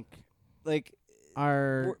 I think, Like,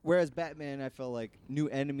 are... whereas Batman, I felt like new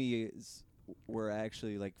enemies were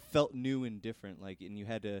actually like felt new and different. Like, and you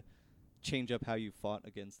had to change up how you fought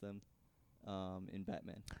against them in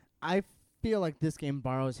Batman. I feel like this game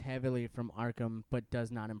borrows heavily from Arkham, but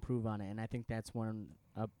does not improve on it, and I think that's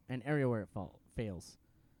an area where it fails.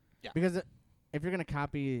 Yeah. Because if you're gonna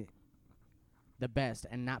copy the best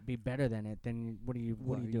and not be better than it, then what are you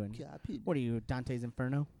doing? What are you, Dante's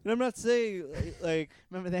Inferno? And I'm not saying like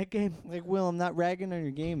Remember that game? Will, I'm not ragging on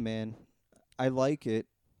your game, man. I like it.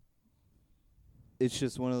 It's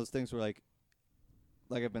just one of those things where like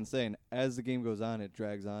I've been saying, as the game goes on, it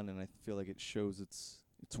drags on, and I feel like it shows its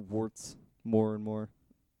warts more and more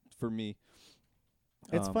for me.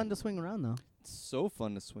 It's fun to swing around, though. It's so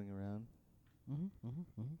fun to swing around.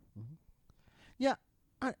 Yeah,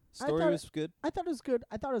 Story thought was good. I thought it was good.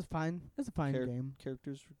 I thought it was fine. It's a fine game.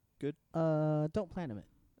 Characters were good. Don't platinum it.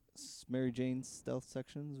 Mary Jane's stealth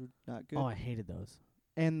sections were not good. Oh, I hated those.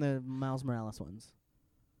 And the Miles Morales ones.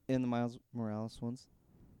 And the Miles Morales ones.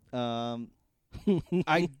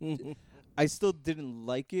 I still didn't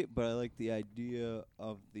like it, but I like the idea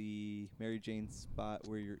of the Mary Jane spot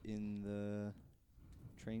where you're in the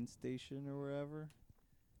train station or wherever,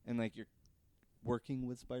 and like you're working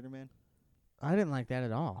with Spider-Man. I didn't like that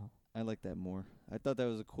at all. I like that more. I thought that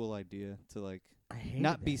was a cool idea to like I hated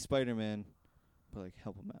not be that. Spider-Man, but like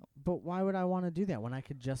help him out. But why would I want to do that when I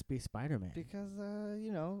could just be Spider-Man? Because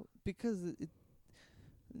because it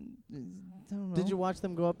I don't know. Did you watch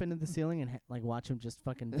them go up into the ceiling and watch him just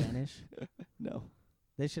fucking vanish? No.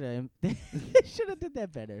 They should have. They should have did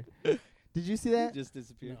that better. Did you see that? It just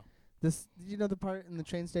disappeared. This, the part in the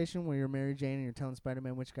train station where you're Mary Jane and you're telling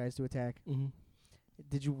Spider-Man which guys to attack. Mm-hmm.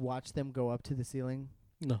 Did you watch them go up to the ceiling?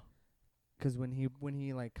 No. 'Cause when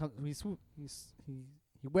he like comes, he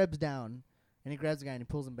webs down and he grabs the guy and he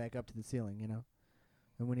pulls him back up to the ceiling,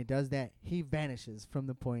 And when he does that, he vanishes from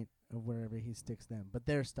the point of wherever he sticks them, but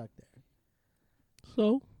they're stuck there.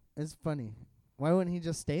 So It's funny. Why wouldn't he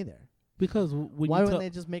just stay there? because when Why you wouldn't they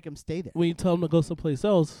just make him stay there? when you tell him to go someplace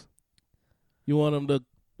else, you want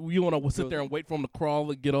to sit there and wait for him to crawl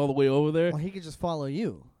and get all the way over there. Well, he could just follow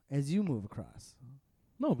you as you move across.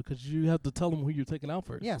 No, because you have to tell him who you're taking out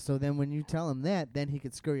first. Yeah, so then when you tell him that, then he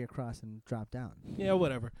could scurry across and drop down. Yeah,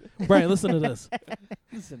 whatever. Brian, listen to this.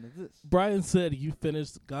 Listen to this. Brian said you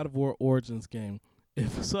finished God of War Origins game.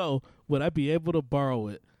 If so, would I be able to borrow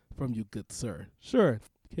it from you, good sir? Sure.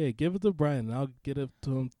 Okay, give it to Brian, and I'll get it to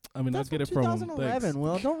him. I mean, That's I'll get it from from him. 2011. Thanks.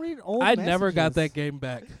 Well, don't read old I never got that messages. game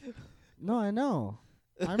back. No, I know.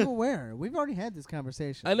 I'm aware. We've already had this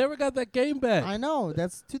conversation. I never got that game back. I know.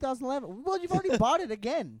 That's 2011. Well, you've already bought it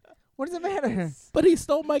again. What does it matter? But he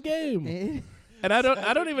stole my game. Eh, And I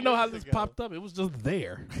don't even know how years this ago. popped up. It was just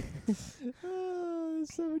there.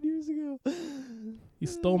 7 years ago. He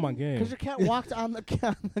stole my 'Cause game. your cat walked on the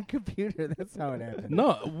computer. That's how it happened.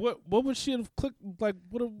 No, what would she have clicked? Like,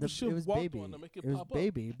 what would she It have was walked baby. on to make it, It was pop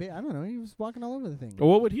baby. I don't know. He was walking all over the thing. up? Or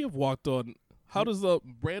what would he have walked on? How does a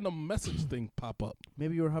random message thing pop up?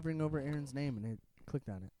 Maybe you were hovering over Aaron's name and it clicked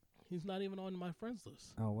on it. He's not even on my friends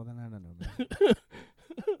list. Oh, well, then I don't know, man.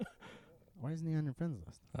 Why isn't he on your friends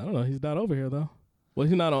list? I don't know. He's not over here though. Well,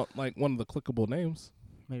 he's not on like one of the clickable names.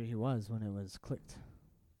 Maybe he was when it was clicked.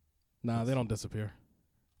 Nah, they don't disappear.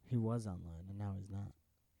 He was online, and now he's not.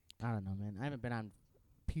 I don't know, man. I haven't been on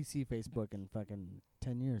PC Facebook in fucking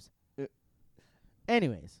 10 years.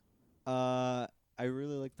 Anyways. I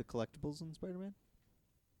really like the collectibles in Spider-Man.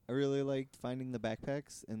 I really liked finding the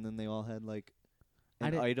backpacks, and then they all had like I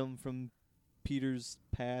an did- item from Peter's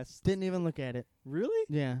past. Didn't even look at it. Really?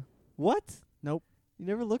 Yeah. What? Nope. You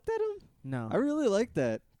never looked at them? No. I really like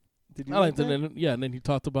that. Did you? I liked like it. that? And yeah, and then he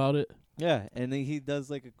talked about it. Yeah, and then he does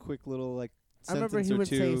like a quick little like I sentence remember he or would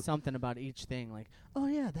say two. something about each thing, like, "Oh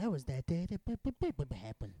yeah, that was that day that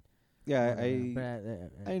happened." Yeah,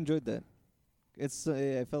 But, I enjoyed that. It's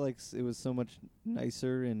I felt like it was so much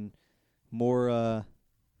nicer and more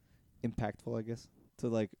impactful, I guess, to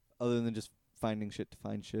like other than just finding shit to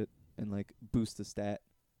find shit and like boost the stat.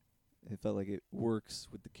 It felt like it works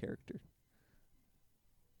with the character.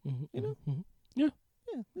 Mm-hmm, You know? mm-hmm. Yeah,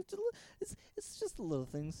 it's just the little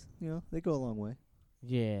things, you know. They go a long way.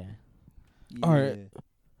 yeah. All right. Yeah.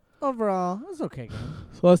 Overall, it was okay game.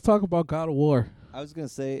 So let's talk about God of War. I was gonna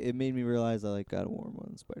say it made me realize I like God of War more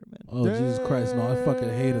than Spider-Man. Oh Jesus Christ! No, I fucking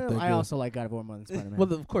hated that Damn. I game. also like God of War more than Spider-Man.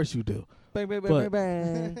 Well, of course you do. Bang, bang, But-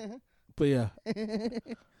 bang. But yeah,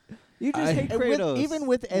 You just I- hate And with- Kratos. even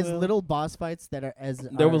with as Well, little boss fights that are as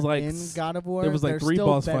There was are like in God of War, there was like they're 3 still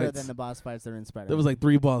boss better fights. than the boss fights that are in Spider-Man. there was like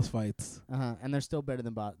 3 boss fights. and they're still better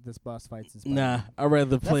than this boss fights in Nah, Spider-Man. I'd rather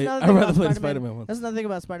That's play. another I'd thing rather about play the Spider-Man. Spider-Man one. That's another thing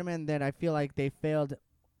about Spider-Man that I feel like they failed.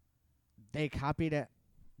 They copied it.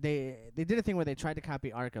 They did a thing where they tried to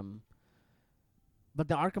copy Arkham, but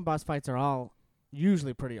the Arkham boss fights are all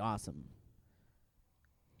usually pretty awesome,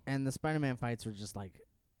 and the Spider-Man fights were just like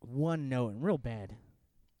one note and real bad.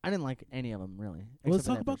 I didn't like any of them really. Let's except for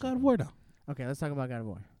talk that about version. God of War now. Okay, let's talk about God of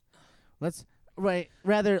War. Let's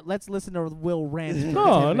let's listen to Will rant. for No, 10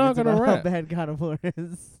 I'm not minutes gonna about rant. How bad God of War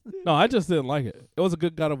is. No, I just didn't like it. It was a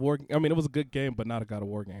good God of War. I mean, it was a good game, but not a God of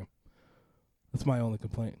War game. That's my only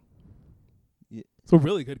complaint. Yeah. It's a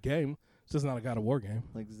really good game. It's just not a God of War game.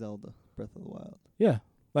 like Zelda, Breath of the Wild.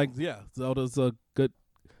 Yeah, Zelda's a good.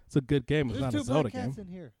 It's a good game. It's There's not 2 a Zelda black game. cats in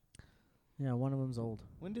here. Yeah, one of them's old.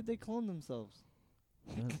 When did they clone themselves?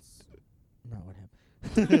 That's not what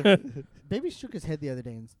happened. Baby shook his head the other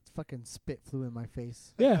day and fucking spit flew in my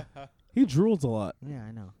face. Yeah, he drools a lot. Yeah,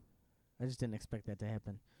 I know. I just didn't expect that to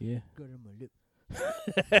happen. Yeah, Got on my lip.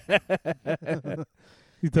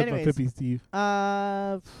 he's talking about Anyways. Pippy Steve.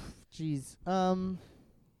 Jeez.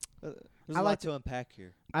 There's I a like lot to unpack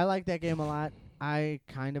here. I like that game a lot. I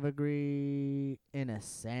kind of agree in a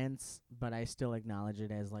sense, but I still acknowledge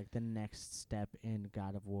it as like the next step in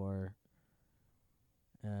God of War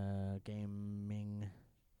gaming.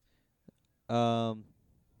 Um,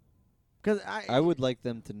 'Cause I would like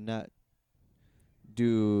them to not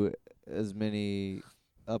do as many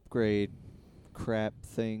upgrade crap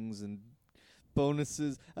things and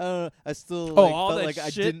bonuses. I don't know. I still all felt that like I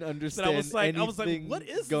shit didn't understand I was like, anything what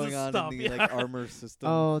is going this on stuff? in the Yeah. like armor system.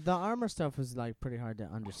 Oh, the armor stuff was like pretty hard to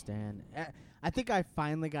understand. I think I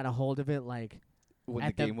finally got a hold of it like when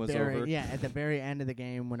at the game was very, over. Yeah, at the very end of the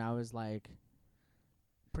game when I was like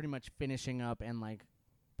pretty much finishing up and like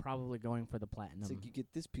probably going for the platinum. It's like you get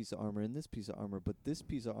this piece of armor and this piece of armor, but this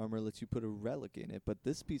piece of armor lets you put a relic in it, but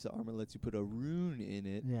this piece of armor lets you put a rune in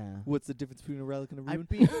it. Yeah. What's the difference between a relic and a I rune?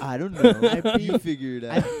 beat I don't know. I You beat- figure it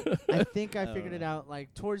out. I think I I don't figured it know. out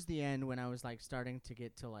like towards the end when I was like starting to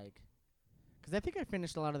get to like, because I think I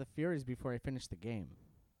finished a lot of the Furies before I finished the game.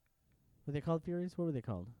 Were they called Furies? What were they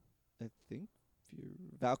called? I think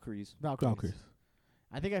Valkyries. Valkyries.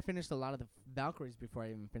 I think I finished a lot of the Valkyries before I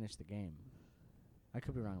even finished the game. I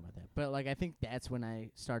could be wrong about that, but like I think that's when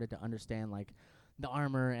I started to understand like the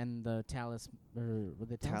armor and the were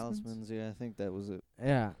they talismans? Talismans, yeah, I think that was it.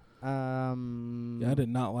 Yeah. Yeah, I did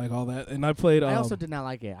not like all that, and I played. I also did not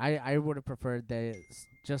like it. I would have preferred that it's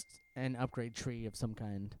just an upgrade tree of some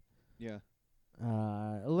kind. Yeah.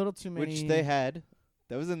 A little too many. Which they had.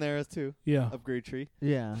 That was in there as too. Yeah. Upgrade tree.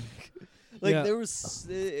 Yeah. Like Yeah. there was,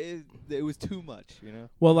 it was too much, you know.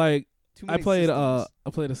 Well, like Too I many played systems. I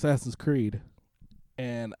played Assassin's Creed,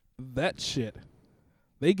 and that shit,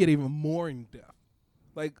 they get even more in depth.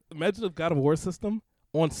 Like imagine a God of War system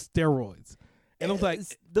on steroids, and I was like,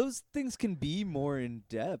 those things can be more in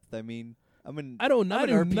depth. I mean, I don't I'm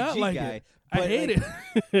know, an RPG not like guy. it. I but, hate like,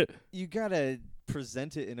 it. You gotta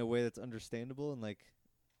present it in a way that's understandable and like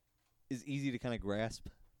is easy to kind of grasp.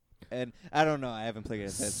 And I don't know. I haven't played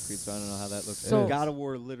Assassin's Creed, so I don't know how that looks. So- God of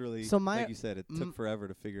War, literally, so my- like you said, it took forever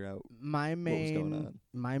to figure out. My was going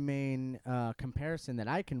on? main comparison that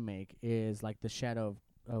I can make is like the Shadow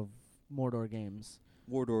of Mordor games.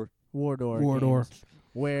 Wardor. Mordor. Games,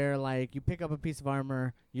 where like you pick up a piece of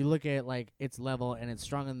armor, you look at like its level and it's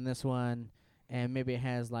stronger than this one, and maybe it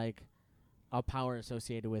has like a power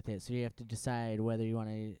associated with it. So you have to decide whether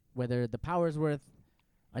the power is worth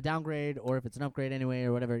a downgrade or if it's an upgrade anyway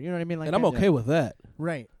or whatever. You know what I mean? Like And I'm that. okay with that.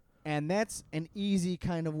 Right. And that's an easy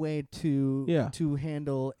kind of way to Yeah.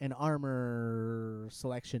 handle an armor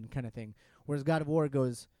selection kind of thing. Whereas God of War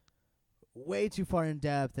goes way too far in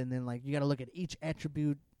depth, and then like you got to look at each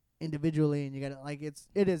attribute individually, and you got to like it's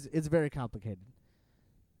very complicated.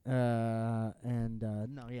 No,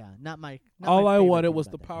 yeah, not my. Not All my I favorite wanted thing was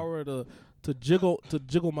about the that game. power to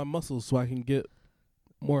jiggle my muscles so I can get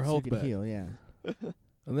more So health you can back, heal, yeah.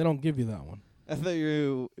 and they don't give you that one. I thought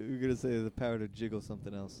you were gonna say the power to jiggle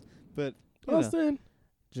something else, but you know, Austin,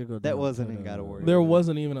 Jiggle that down, wasn't in jiggle God of down. War. there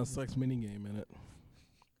wasn't even a sex mini game in it.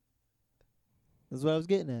 That's what I was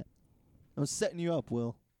getting at. I was setting you up,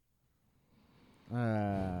 Will.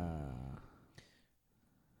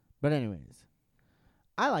 But anyways,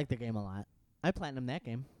 I like the game a lot. I platinumed that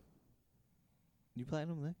game. You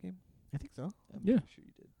platinum that game? I think so. I'm Yeah. pretty sure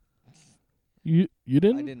you did. You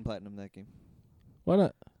didn't? I didn't platinum that game. Why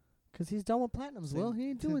not? 'Cause he's done with platinums, Same. Will. He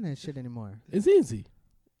ain't doing that shit anymore. It's easy.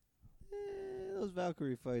 Those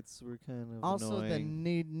Valkyrie fights were kind of Also, annoying.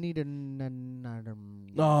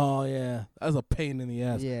 Oh yeah, that's a pain in the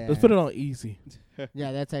ass. Yeah. Let's put it on easy.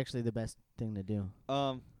 Yeah, that's actually the best thing to do.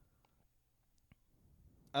 I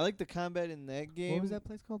like the combat in that game. What was that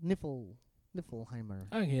place called? Niflheimer.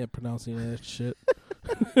 I can't pronounce any of that shit.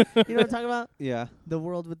 You know what I'm talking about? Yeah, The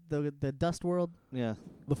world with the dust world. yeah,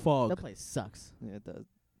 The fog. That place sucks. yeah. It does.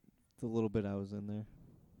 The little bit I was in there,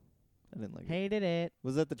 I didn't like it. Hated it.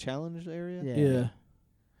 Was that the challenge area? Yeah. Yeah.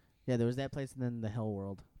 Yeah, there was that place and then the Hell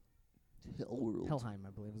World. Hell world. Hellheim, I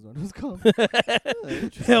believe is what it was called.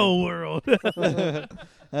 Hell world.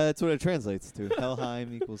 That's what it translates to.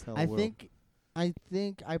 Hellheim equals hell world. I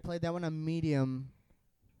think I played that one on medium,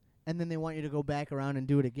 and then they want you to go back around and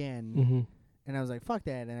do it again. Mm-hmm. And I was like, fuck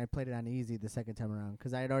that. And I played it on easy the second time around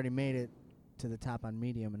because I had already made it to the top on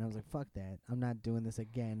medium. And I was like, fuck that. I'm not doing this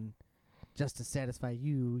again just to satisfy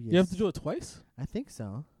you. You have to do it twice? I think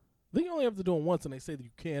so. I think you only have to do it once, and they say that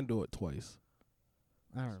you can do it twice.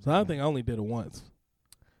 I don't remember. So I think I only did it once.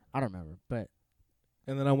 I don't remember. But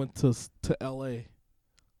And then I went to L.A.,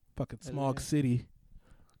 fucking Smog LA. City.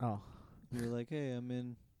 oh, You were like, hey, I'm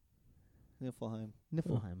in Niflheim.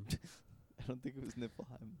 Niflheim. I don't think it was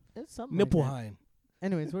Niflheim. It's something like that. Nipplheim.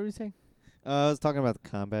 Anyways, what were you saying? I was talking about the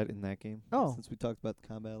combat in that game. Oh. Since we talked about the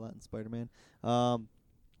combat a lot in Spider-Man.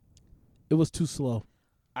 It was too slow.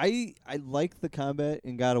 I like the combat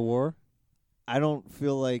in God of War. I don't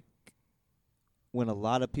feel like when a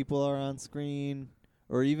lot of people are on screen,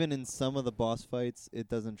 or even in some of the boss fights, it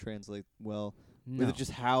doesn't translate well No. with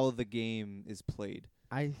just how the game is played.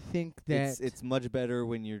 I think that It's much better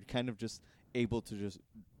when you're kind of just able to just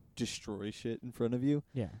destroy shit in front of you.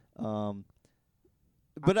 yeah.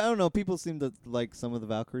 But I don't know. People seem to like some of the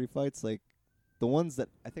Valkyrie fights, like the ones that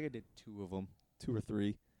I think I did 2 of them, 2 or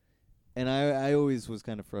 3. And I always was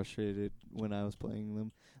kind of frustrated when I was playing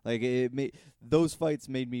them. Like those fights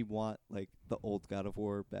made me want like the old God of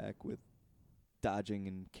War back with dodging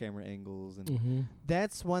and camera angles and Mm-hmm.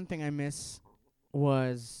 That's one thing I miss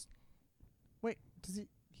was wait, does he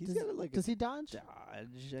he's does, got like does he dodge?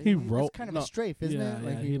 dodge. He It's wrote kind of no, a strafe, isn't yeah, it? Yeah,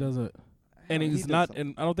 Like he does it. And he's not,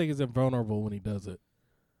 and I don't think he's invulnerable when he does it.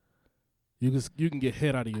 You can get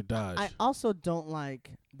hit out of your dodge. I also don't like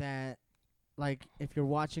that. Like if you're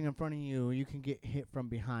watching in front of you, you can get hit from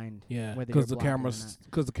behind. yeah, whether because you're the blocking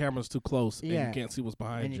or camera's too close, and Yeah. you can't see what's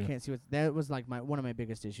behind and you you. can't see what. That was like one of my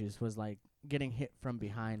biggest issues was like getting hit from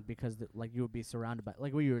behind because like you would be surrounded by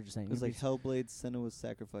like what you were just saying. It was you'd like be Hellblade Senua's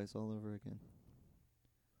Sacrifice all over again.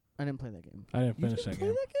 I didn't play that game. I didn't You finish didn't that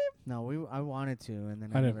game. No, I wanted to, and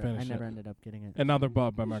then I I didn't never, finish it. ended up getting it. And now they're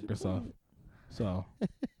bought by Microsoft. So,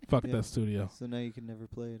 fuck Yeah. that studio. So now you can never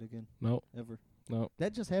play it again, Nope. ever. Nope.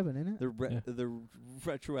 That just happened, isn't it? They're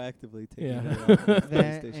retroactively taking Yeah. it off of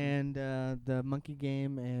That PlayStation. and the monkey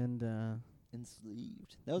game and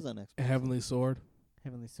Enslaved. That was on Xbox. Heavenly Sword.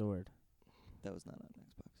 Heavenly Sword. That was not on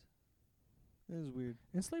Xbox. That was weird.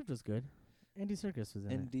 Enslaved was good. Andy Serkis was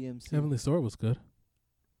in And it. DMC. Heavenly Sword was good.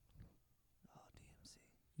 Oh, DMC.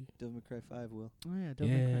 Devil May Cry 5 will. Oh yeah, Devil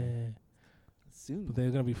May Cry. Yeah. Soon. But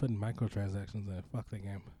they're going to be putting microtransactions in it. Fuck that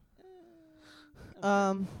game.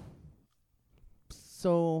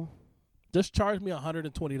 So Just charge me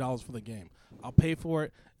 $120 for the game. I'll pay for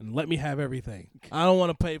it and let me have everything. I don't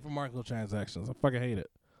want to pay for microtransactions. I fucking hate it.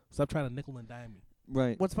 Stop trying to nickel and dime me.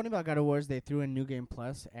 Right. what's funny about God of War is they threw in New Game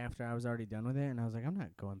Plus after I was already done with it, and I was like, I'm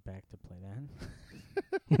not going back to play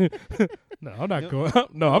that. No, I'm not Yep. going.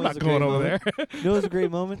 No, I'm That not was a going great over moment. there. You know, it was a great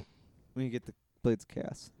moment when you get the Blades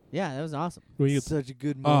cast. Yeah, that was awesome. When you- Such a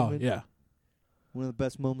good oh moment. yeah. One of the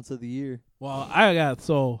best moments of the year. Well, I got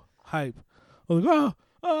so hype. I was like,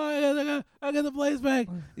 I got the Blaze back,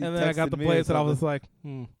 He and then I got texted the me or Blaze, and I was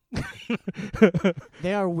something. like,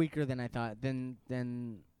 They are weaker than I thought. Than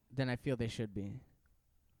I feel they should be.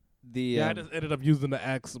 yeah. I just ended up using the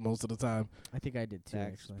axe most of the time. I think I did too.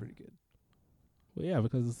 Dax is Actually, pretty good. Well, yeah,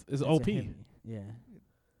 because it's It's a OP. heavy. Yeah.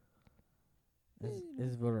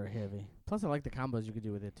 It's very heavy. Plus, I like the combos you could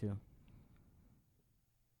do with it too.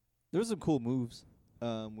 There were some cool moves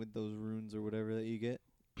with those runes or whatever that you get.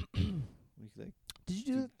 You could, like, Did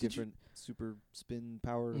you do different super spin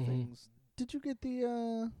power Mhm. things Did you get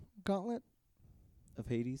the gauntlet? of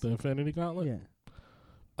Hades. The Infinity Gauntlet. Yeah.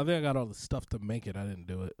 I think I got all the stuff to make it. I didn't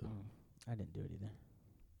do it. I didn't do it either.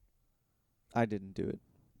 I didn't do it.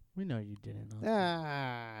 We know you didn't.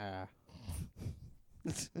 Ah.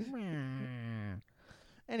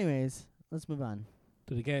 Anyways, let's move on.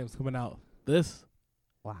 To the game's coming out. This.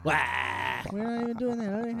 Wow. We're not even doing that.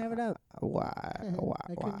 I don't even have it up. Why?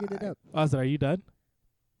 I couldn't get it up. Ozzy, are you done?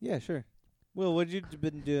 Yeah, sure. Will, what you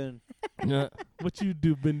been doing? Yeah. What you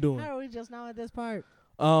been doing? How are we just now at this part?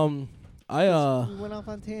 We went off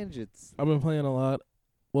on tangents. I've been playing a lot.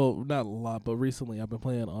 Well, not a lot, but recently I've been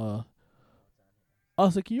playing.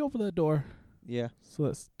 Ozzy, can you open that door Yeah. so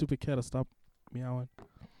that stupid cat will stop meowing?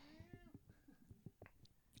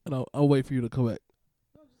 And I'll wait for you to come back.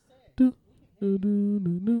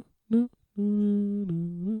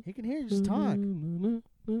 He can hear you. Just talk.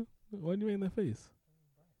 Why do you make that face?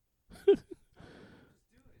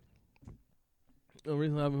 The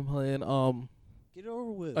reason I've been playing Get it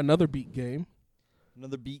over with. another beat game.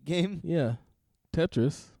 Another beat game? Yeah,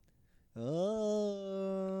 Tetris.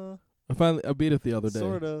 Oh. I beat it the other day.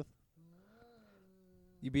 Sort of.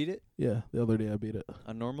 You beat it? Yeah, the other day I beat it.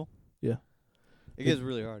 On normal? Yeah. It gets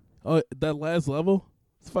really hard. Oh, that last level,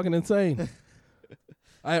 it's fucking insane.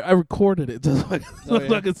 I recorded it just so Oh, so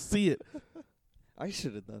yeah? I could see it. I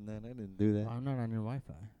should have done that. I didn't do that. I'm not on your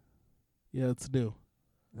Wi-Fi. Yeah, it's new.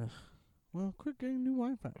 Well, quit getting new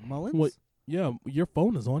Wi-Fi. Mullins? Wait. Yeah, your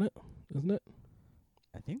phone is on it, isn't it?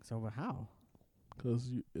 I think so, but how?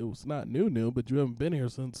 Because it was not new, but you haven't been here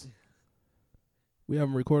since. We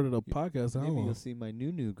haven't recorded a podcast. How Maybe long? you'll see my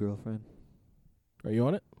new girlfriend. Are you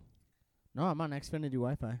on it? No, I'm on Xfinity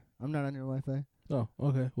Wi-Fi. I'm not on your Wi-Fi. Oh,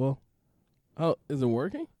 okay. Well, how is it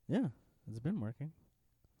working? Yeah, it's been working.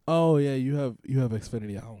 Oh yeah, you have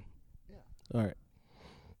Xfinity at home. Yeah. All right.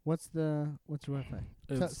 What's your Wi-Fi?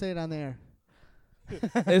 It's, Say it on the air.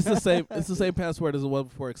 it's the same. It's the same password as it was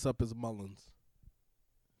before, except it's Mullins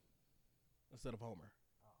instead of Homer.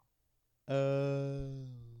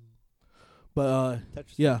 But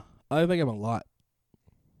Tetris. yeah, I think I'm a lot.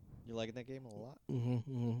 You liking that game a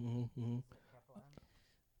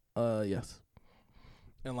lot? Yes.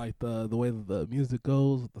 And like the way that the music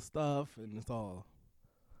goes with the stuff, and it's all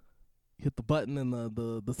hit the button and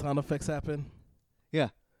the sound effects happen. Yeah.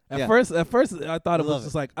 At first I thought it was Love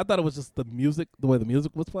just like I thought it was just the music, the way the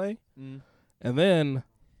music was playing, and then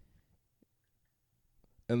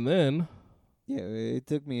Yeah, it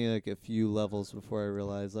took me like a few levels before I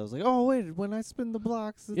realized. I was like, oh wait, when I spin the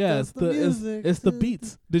blocks, it yeah, does it's the it's music. it's the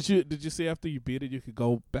beats. Did you see after you beat it, you could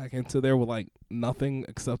go back into there with like nothing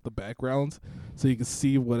except the backgrounds, so you could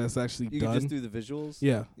see what it's actually You done. can just do the visuals.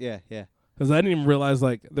 Yeah. Yeah, yeah. Because I didn't even realize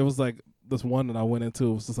like there was like this one that I went into.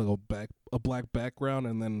 It was just like a black background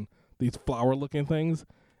and then these flower looking things,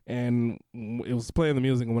 and it was playing the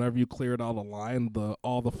music. And whenever you cleared out a line,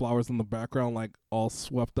 all the flowers in the background like all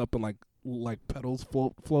swept up and like petals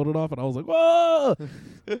floated off, and I was like, whoa!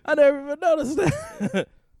 I never even noticed that.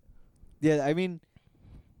 Yeah, I mean,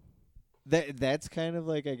 That's kind of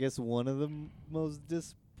like, I guess, one of the most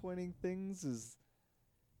disappointing things is,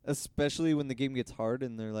 especially when the game gets hard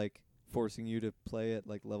and they're like forcing you to play at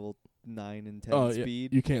like level 9 and 10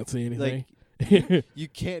 speed. You can't see anything. Like you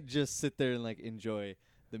can't just sit there and like enjoy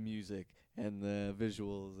the music and the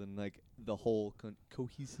visuals and like the whole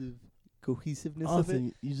cohesiveness of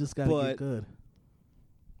it. You just gotta But- get good.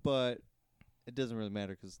 But it doesn't really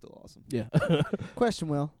matter because it's still awesome. Yeah. Question,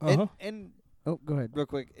 Will. And Oh, go ahead. real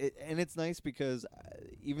quick, and it's nice because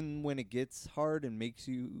even when it gets hard and makes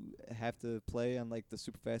you have to play on like the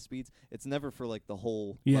super fast speeds, it's never for like the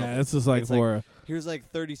whole. Yeah, level. it's just like It's for Here's like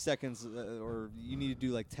 30 seconds, or you need to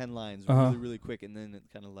do like 10 lines Uh-huh. really quick, and then it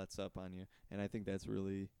kind of lets up on you. And I think that's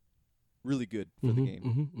really, really good for the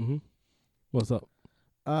game. Mm-hmm. What's up?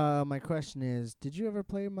 My question is, did you ever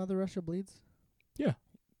play Mother Russia Bleeds?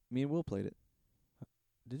 Me and Will played it.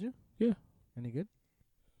 Did you? Yeah. Any good?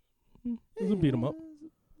 It was a beat 'em up.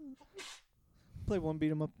 Play one,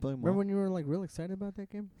 beat 'em up. Play Remember one. when you were like real excited about that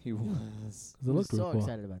game? He was. 'Cause it I was looked real so cool.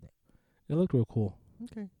 excited about that. It looked real cool.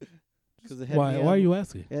 Okay. Because it had Why? neon- Why are you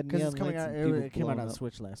asking? it had Because it's neon coming lights out. and people It came out blowing on up.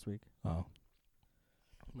 Switch last week. Oh,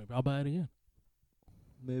 maybe I'll buy it again.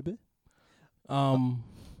 Maybe.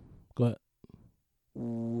 Go ahead.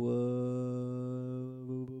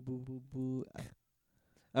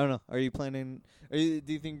 I don't know. Are you planning? Do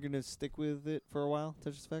you think you're gonna stick with it for a while,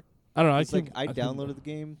 Tetris Effect? I don't know. It's like I can- downloaded the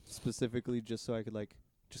game specifically just so I could like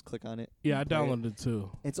just click on it. Yeah, I and play it. downloaded it too.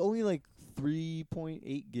 It's only like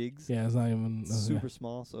 3.8 gigs. Yeah, it's not even It's super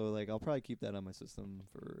small, so like I'll probably keep that on my system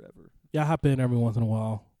forever. Yeah, I hop in every once in a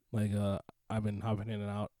while. Like I've been hopping in and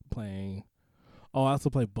out playing. Oh, I also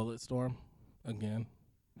play Bulletstorm again.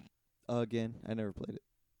 Again, I never played it.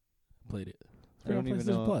 Played it. I don't even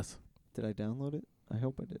know. Plus. Did I download it? I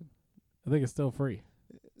hope I did. I think it's still free.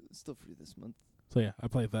 It's still free this month. So yeah, I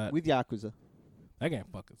played that. With Yakuza. That game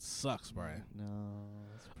fucking sucks, Brian.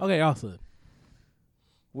 No. Okay, Austin.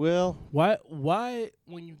 Well, Why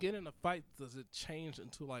when you get in a fight does it change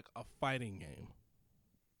into like a fighting game?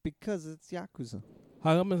 because it's Yakuza.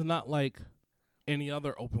 How come it's not like any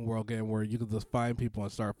other open world game where you can just find people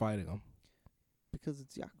and start fighting them? Because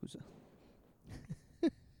it's Yakuza.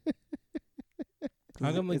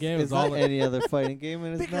 How come the It's- game it's is all not in- any other fighting game,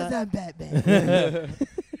 and it's Because not. I'm Batman.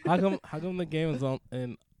 How come the game is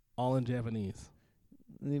all in Japanese?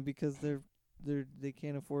 Because they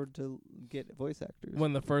can't afford to get voice actors.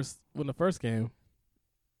 When the first game,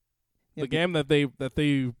 Yeah, the game that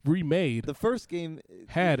they remade the first game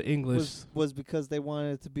had English. was because they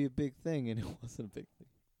wanted it to be a big thing, and it wasn't a big thing.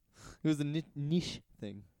 It was a niche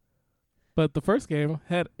thing. But the first game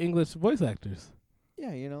had English voice actors.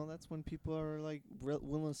 Yeah, that's when people are like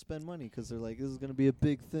willing to spend money because they're like, this is gonna be a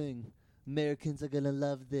big thing. Americans are gonna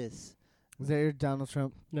love this. Was that your Donald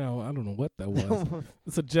Trump? No, I don't know what that was.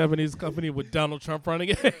 It's a Japanese company with Donald Trump running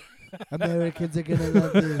it. Americans are gonna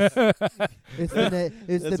love this. It's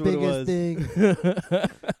it's That's the what it biggest was.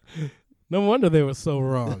 thing. No wonder they were so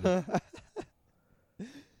wrong.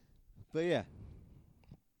 But yeah,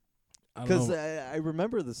 I don't because know. I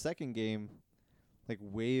remember the second game, like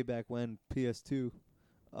way back when PS2,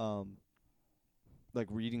 like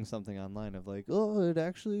reading something online of like, oh, it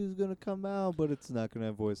actually is gonna come out, but it's not gonna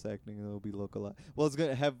have voice acting. It'll be localized. Well, it's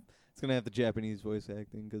gonna have the Japanese voice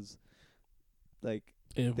acting because, like,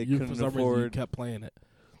 If they you, couldn't for some reason, you afford- kept playing it.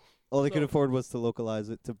 all they could So- afford was to localize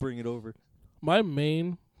it to bring it over. My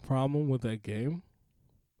main problem with that game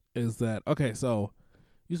is that, okay, so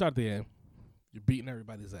you start the game, you're beating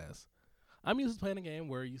everybody's ass. I'm used to playing a game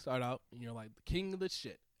where you start out and you're like the king of the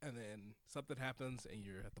shit, and then something happens and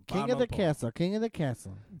you're at the bottom King of the pole. castle. King of the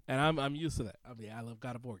castle. And I'm used to that. I mean, I love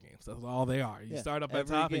God of War games. That's all they are. You Yeah, start up at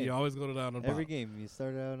every top and game. you always go down on the Every bottom. game, you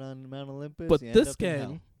start out on Mount Olympus. But you end this up in hell.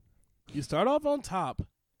 game, you start off on top,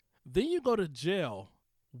 then you go to jail,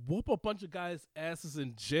 whoop a bunch of guys' asses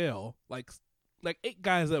in jail, like 8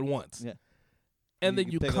 guys at once. Yeah. And then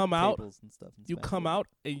you pick up come out, tables and stuff and you smash come them. out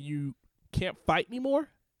and you can't fight anymore?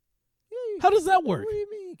 Yeah, you How does that work? What do you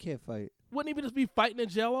mean you can't fight? Wouldn't he just be fighting in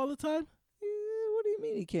jail all the time? What do you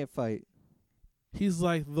mean you can't fight? He's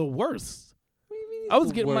like the worst. What do you mean I was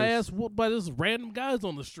the getting my worst? ass whooped by just random guys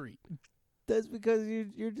on the street. That's because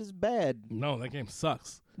you're just bad. No, that game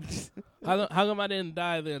sucks. How come I didn't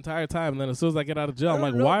die the entire time? And then as soon as I get out of jail, I I'm don't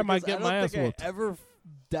like, know, why am I because getting don't my ass think whooped? I ever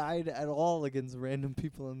died at all against random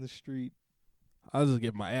people on the street. I was just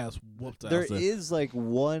getting my ass whooped. There outside. is like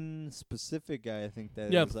one specific guy I think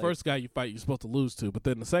that Yeah, is the like, first guy you fight, you're supposed to lose to. But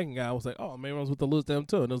then the second guy, I was like, oh, maybe I was supposed to lose to him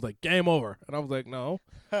too. And it was like, game over. And I was like, no.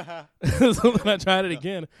 So then I tried it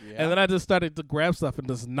again. And then I just started to grab stuff and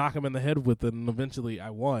just knock him in the head with it. And eventually I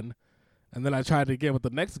won. And then I tried it again with the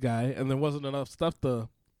next guy. And there wasn't enough stuff to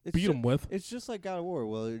It's beat ju- them with. It's just like God of War.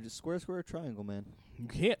 Well, it's square, square, triangle, man. You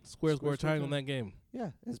can't square, Square, triangle in square. that game. Yeah,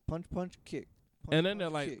 it's punch, punch, kick. Punch, And then they're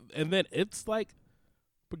punch, like, kick. and then it's like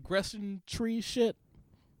progression tree shit.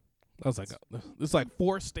 I was like, it's like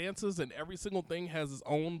 4 stances, and every single thing has its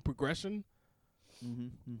own progression. I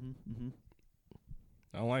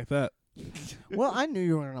don't like that. Well, I knew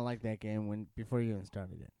you were gonna like that game before you even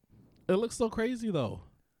started it. It looks so crazy though.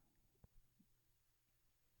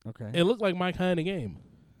 Okay. It looked like my kind of game.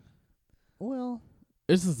 Well,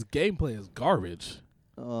 It's just gameplay is garbage.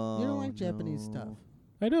 Oh, you don't like Japanese no. stuff.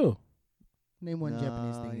 I do. Name one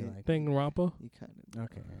Japanese Nah, thing you yeah. like. Danganronpa, You kind of.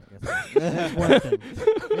 Okay, I guess that's one thing.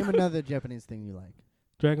 Name another Japanese thing you like.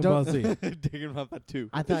 Dragon Ball Z. Danganronpa 2.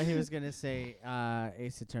 I thought he was gonna say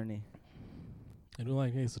Ace Attorney. I do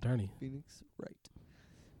like Ace Attorney. Phoenix Wright.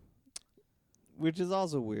 Which is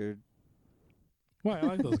also weird. Why? I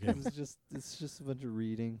like those games. It's just a bunch of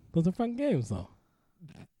reading. Those are fun games though.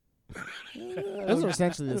 Those are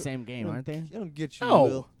essentially the same game, aren't they? I don't get you, No.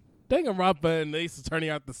 Will. Danganronpa and Ace Attorney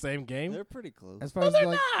aren't the same game. They're pretty close. As far as they're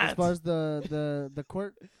like, as not. far as the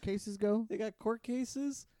court cases go, They got court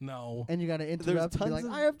cases. No. and you got to interrupt and be tons like,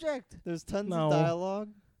 of- I object. There's tons No. of dialogue.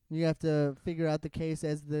 You have to figure out the case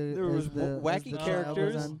as the There was as the, as wacky the trial goes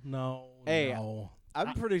characters. on. No. Hey, no.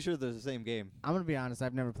 I'm pretty sure they're the same game. I'm gonna be honest.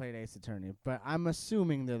 I've never played Ace Attorney, but I'm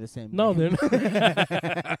assuming they're the same. No, game.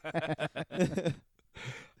 they're not.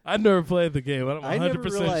 I never played the game. I'm I never 100%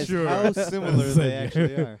 realized sure. how similar It's they like-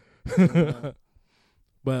 actually are. Yeah.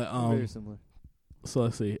 But Very similar. so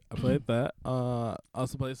let's see. I played that.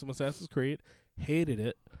 Also played some Assassin's Creed. Hated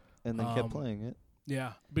it. And then kept um, playing it.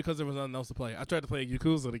 Yeah, because there was nothing else to play. I tried to play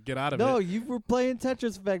Yakuza to get out of No, it. you were playing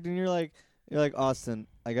Tetris Effect, and you're like, Austin,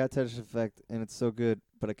 I got Tetris Effect, and it's so good,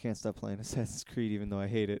 but I can't stop playing Assassin's Creed, even though I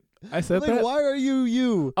hate it. I said Like, that. why are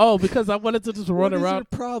you? Oh, because I wanted to just run What is around. your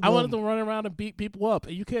problem? I wanted to run around and beat people up,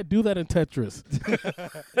 and you can't do that in Tetris.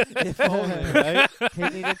 If only, right? he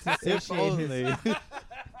needed to If satiate only. his.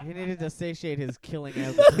 He needed to satiate his killing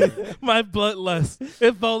appetite. My bloodlust.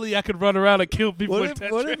 If only I could run around and kill people in What if,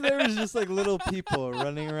 Tetris. what if there was just like little people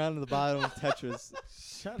running around at the bottom of Tetris,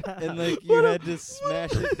 Shut up. and like you had to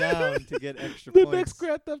smash it down to get extra the points? next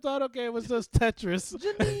Grand Theft Auto game was just Tetris.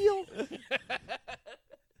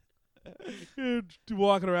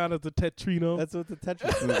 Walking around as a Tetrino. That's what the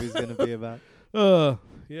Tetris movie's gonna be about.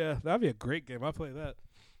 Yeah, that'd be a great game. I play that.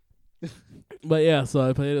 But yeah, so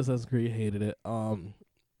I played Assassin's Creed, hated it. I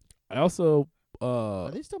also Are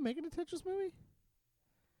they still making a Tetris movie?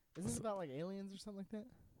 Isn't it about like aliens or something like that?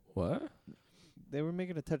 what? They were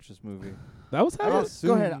making a Tetris movie. That was I how. Go ahead.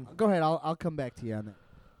 assume- Go ahead. I'll come back to you on that.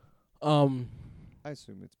 I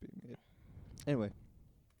assume it's being made. Anyway,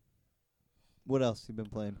 what else you been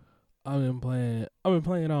playing? I've been playing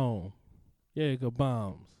on Jaeger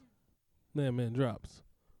bombs. Them in drops.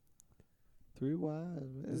 3 Wise.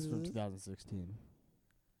 This is from 2016.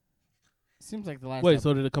 Seems like the last. Wait,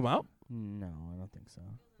 so did it come out? No, I don't think so.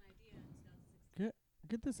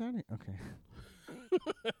 Get this out of here.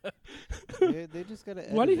 Okay. they just gotta.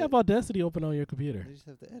 Why do you edit have Audacity open on your computer? They just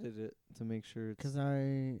have to edit it to make sure it's. Because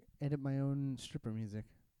I edit my own stripper music.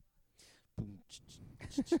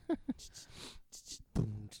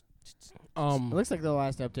 It looks like the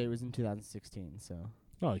last update was in 2016. So.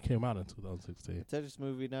 No, it came out in 2016. The Tetris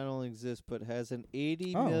movie not only exists but has an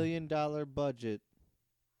 $80 Oh. million budget.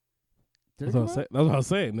 Did That's it what, come out? that's what I was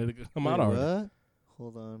saying. Did it come out Wait, already? what?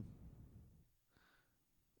 Hold on.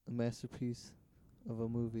 A masterpiece of a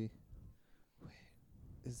movie. Wait,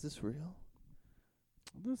 is this real?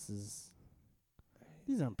 These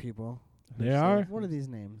aren't people. They are? What are these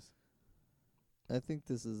names? I think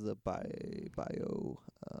this is a bio.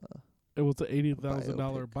 It was an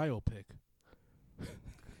 $80,000 biopic.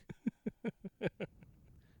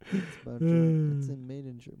 It's about Germany. It's made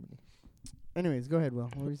in Germany. Anyways, go ahead, Will.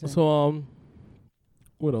 What were you saying? So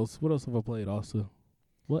what else? What else have I played, Austin?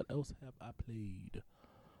 What else have I played?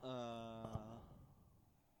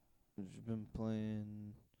 You've been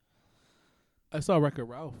playing. I saw Wreck-It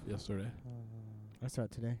Ralph yesterday. I saw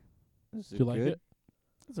it today. Is Did you like good? it?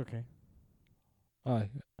 It's okay.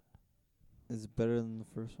 Is it better than the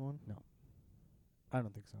first one? I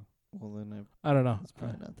don't think so. Well, then I don't know. it's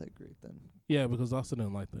probably not that great then. Yeah, because Austin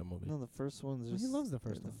didn't like that movie. No, the first one's Well, just. he loves the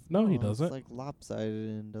first one. No, he doesn't. It's like lopsided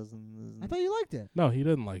and doesn't. I thought you liked it. No, he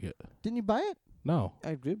didn't like it. Didn't you buy it? No.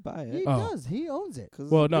 I did buy He it. Oh. does. He owns it. 'Cause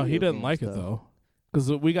Well, it's no, he video didn't game like it stuff. though. Because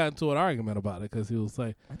we got into an argument about it because he was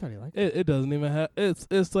like, I thought he liked it. it doesn't even have,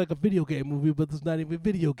 it's like a video game movie, but there's not even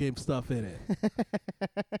video game stuff in it.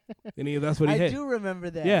 And that's what he I hated. do remember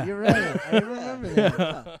that. Yeah. You're right. I remember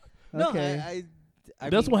that. No, Okay. I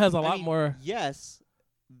This mean- one has a I lot mean, more. Yes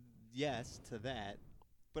to that.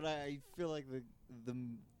 But I feel like the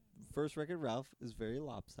first Wreck-It Ralph is very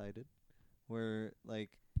lopsided, where like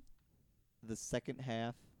the second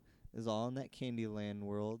half is all in that Candyland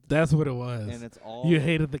world, That's what it was. and it's all You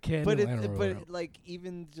hated the candy. But Land it, World. but like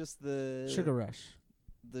even just the Sugar Rush.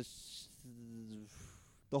 the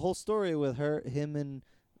the whole story with him and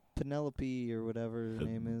Penelope or whatever her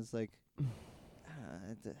name is, like I'm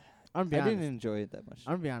I be didn't honest. enjoy it that much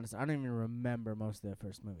I'm gonna be honest. I don't even remember most of that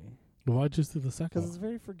first movie Why'd you do the second because one? it's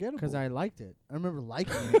very forgettable. because I liked it. I remember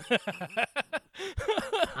liking it.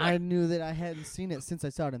 I knew that I hadn't seen it since I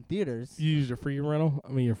saw it in theaters. You use your free rental? I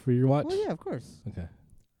mean, your free watch? Well, yeah, of course. Okay.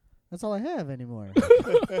 That's all I have anymore.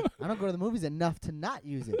 I don't go to the movies enough to not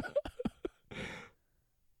use it.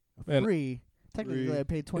 Man. Free. Technically, Free. I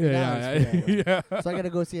paid $20 for that. Yeah. So I got to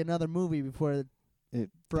go see another movie before it pays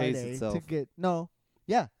Friday itself. to get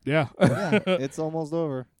yeah Yeah. It's almost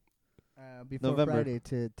over. before November. Friday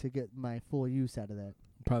to get my full use out of that.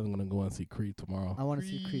 Probably gonna go and see Creed tomorrow. I want to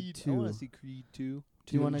see Creed 2. I want to see Creed 2.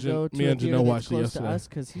 Do you want to Jan- go to me a and theater Janelle that's watched it close to yesterday. us?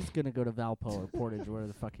 Because he's gonna go to Valpo or Portage, wherever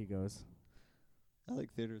the fuck he goes. I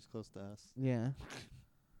like theaters close to us. Yeah,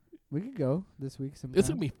 we could go this week sometime. It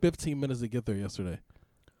took me 15 minutes to get there yesterday.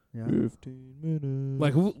 Yeah. 15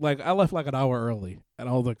 minutes. Like I left like an hour early, and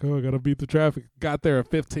I was like, "Oh, I gotta beat the traffic." Got there in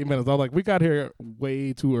 15 minutes. I was like, "We got here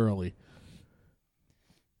way too early."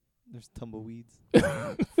 There's tumbleweeds.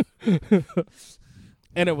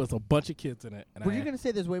 And it was a bunch of kids in it. And Were you gonna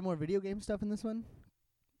say there's way more video game stuff in this one?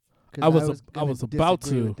 'Cause I was gonna about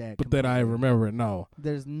disagree to, with that but then I completely. remember no.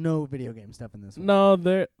 There's no video game stuff in this one. No,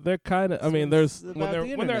 they're kind of. I mean, there's It's when about they're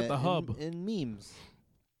the at the internet hub. and memes.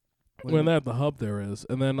 When they're at the hub, there is,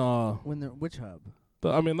 and then When they're which hub?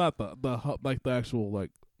 I mean, not the hub, like the actual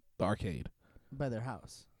like the arcade. By their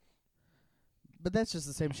house. But that's just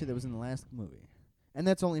the same shit that was in the last movie, and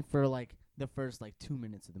that's only for like the first like 2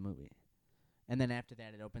 minutes of the movie, and then after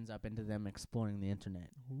that it opens up into them exploring the internet.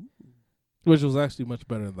 Which was actually much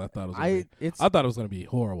better than I thought it was. Gonna be. I thought it was gonna be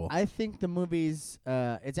horrible. I think the movie's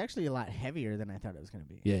it's actually a lot heavier than I thought it was gonna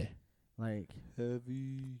be. Yeah. Like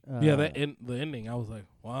Heavy. Yeah, the ending, I was like,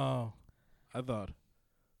 wow. I thought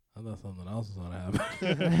something else was gonna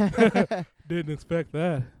happen. Didn't expect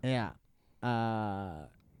that. Yeah.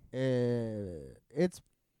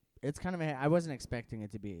 It's kind of I wasn't expecting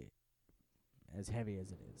it to be as heavy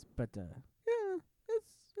as it is, but yeah,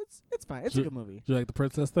 it's fine. It's a Ju- good movie. Did you like the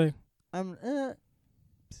princess thing? It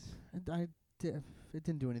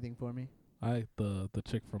didn't do anything for me. I like the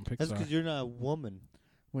chick from That's Pixar. because you're not a woman.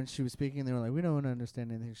 When she was speaking, they were like, "We don't understand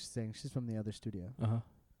anything she's saying. She's from the other studio." I like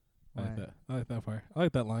Why? that. I like that part. I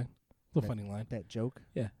like that line. It's a That- funny line. That joke,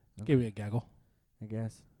 Give me a gaggle. I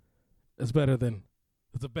guess. It's better than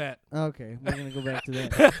it's a bat. Okay, we're gonna go back to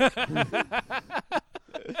that.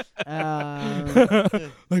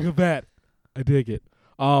 Like a bat. I dig it.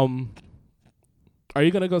 Are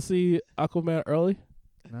you gonna go see Aquaman early?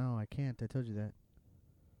 No, I can't. I told you that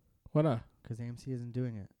Why not? 'cause AMC isn't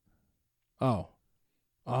doing it. Oh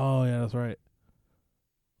yeah, that's right.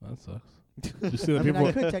 That sucks. You see the I mean, people?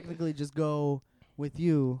 I could technically just go with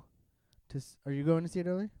you. Are you going to see it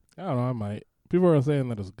early? I don't know. I might. People are saying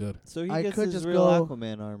that it's good. So he I gets could his just real go-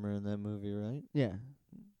 Aquaman armor in that movie, right? Yeah.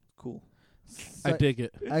 Cool. I dig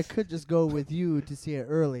it. I could just go with you to see it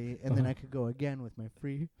early, and then Uh-huh. I could go again with my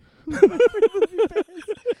free movie pass,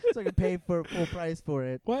 so I could pay for full price for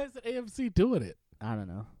it. Why is AMC doing it? I don't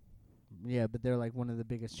know. Yeah, but they're like one of the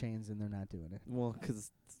biggest chains, and they're not doing it. Well,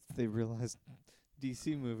 'cause they realized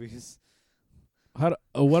DC movies. What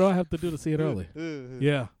do I have to do to see it early?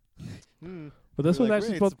 Yeah, but this was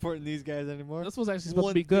actually supposed. supporting these guys anymore. This was actually supposed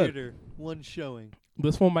One to be good. theater, one showing.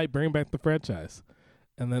 This one might bring back the franchise,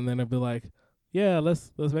 and then it'll be like, yeah,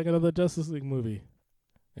 let's make another Justice League movie,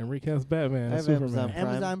 and recast Batman I and have Superman. Amazon Prime.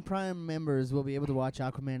 Amazon Prime members will be able to watch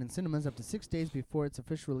Aquaman in cinemas up to 6 days before its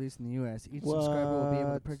official release in the U.S. Each subscriber will be able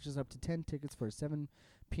to What? purchase up to 10 tickets for a 7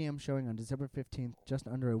 p.m. showing on December 15th, just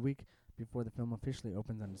under a week before the film officially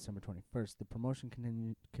opens on December 21st. The promotion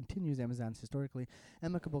continues Amazon's historically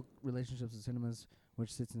amicable relationships with cinemas,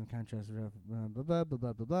 which sits in contrast to blah, blah, blah, blah,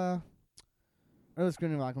 blah, blah, blah. Early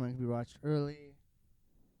screening of Aquaman can be watched early.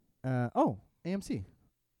 AMC.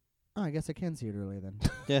 Oh, I guess I can see it early then.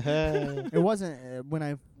 Yeah. It wasn't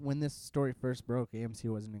when this story first broke. AMC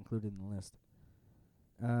wasn't included in the list.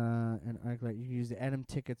 And ArcLight, you can use the Atom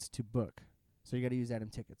tickets to book, so you got to use Atom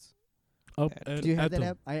tickets. Oh, Do you have that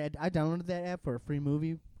app? I downloaded that app for a free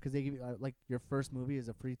movie because they give you like your first movie is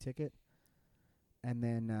a free ticket, and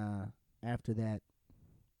then after that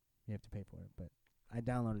you have to pay for it. But I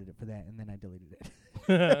downloaded it for that, and then I deleted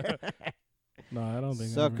it. No, I don't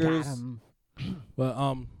think. Suckers. Got 'em.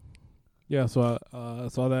 But yeah. So I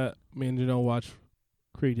saw that. Me and Janelle watched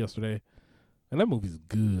Creed yesterday, and that movie's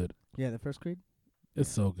good. Yeah, the first Creed. It's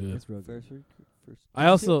so good. It's real good. First I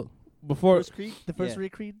also before First Creed? The first Yeah.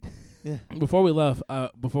 Creed. Yeah. before we left,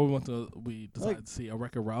 before we decided to see a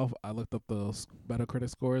Wreck-It Ralph. I looked up the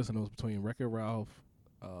Metacritic scores, and it was between Wreck-It Ralph,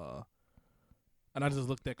 and I just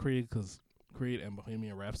looked at Creed because Creed and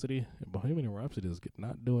Bohemian Rhapsody. And Bohemian Rhapsody is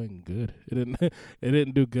not doing good. It didn't it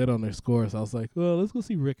didn't do good on their scores. I was like, well, let's go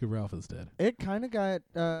see Wreck-It Ralph instead. It kind of got.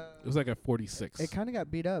 It was like at 46. It kind of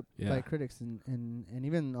got beat up Yeah. by critics and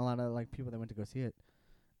even a lot of like people that went to go see it.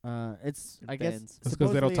 It's And I guess bands. That's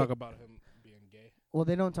because they don't supposedly- talk about him being gay. Well,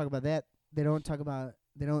 they don't talk about that. They don't talk about.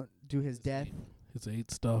 They don't do his death. His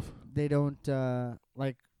hate stuff. They don't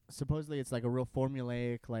like. Supposedly, it's like a real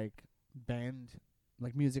formulaic like band,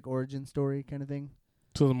 like music origin story kind of thing.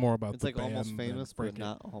 So it's more about It's the like band almost than famous, but breaking.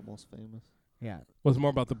 not almost famous. Yeah, Well, it's more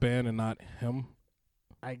about the band and not him.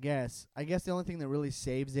 I guess. I guess the only thing that really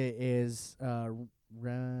saves it is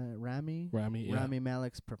Rami Rami.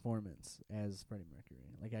 Malek's performance as Freddie Mercury.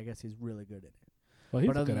 Like, I guess he's really good at it. Well, he's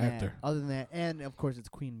but a other good than actor. That, other than that, and of course it's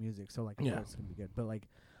Queen music, so like of Yeah. course it's gonna be good. But like,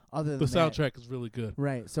 other than The that, soundtrack is really good.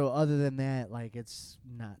 right? So other than that, like, it's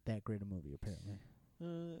not that great a movie apparently.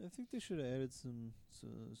 I think they should have added some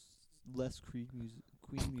less Queen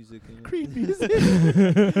music in it. Queen music. I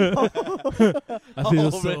feel Oh,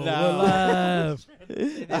 so but now- alive. But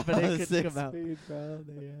they couldn't 6 come out. feet from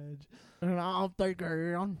the edge. And I'll take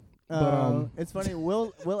her on. But, It's funny.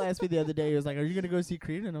 Will asked me the other day. He was like, "Are you gonna go see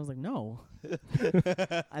Creed?" And I was like, "No."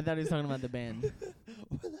 I thought he was talking about the band.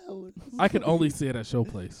 I can only see it at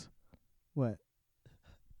Showplace. What?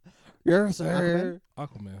 Yes, sir.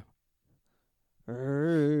 Aquaman.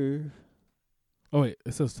 Go Oh wait,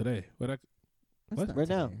 it says today. What? That's What? not Right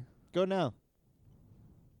now. today. now.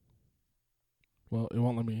 Well, it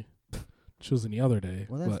won't let me choose any other day.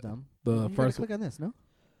 Well, that's but dumb. the You gotta first. click on this. No.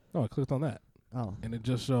 No, I clicked on that, Oh. and it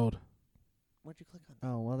just showed. Why'd you click on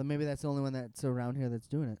Oh well, then maybe that's the only one that's around here that's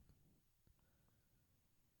doing it.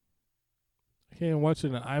 I can't even watch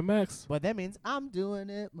it in IMAX. But that means I'm doing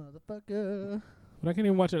it, motherfucker. But I can't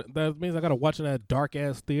even watch it. That means I gotta watch it at a dark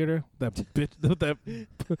ass theater. That bitch.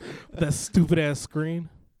 that stupid ass screen.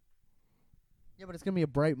 Yeah, but it's gonna be a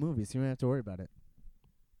bright movie, so you don't have to worry about it.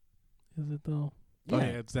 Is it though? Yeah. Oh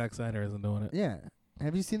yeah, Zack Snyder isn't doing it. Yeah.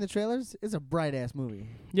 Have you seen the trailers? It's a bright ass movie.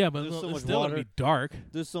 Yeah, but There's so it's much still gonna water. be dark.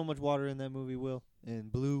 There's so much water in that movie, Will.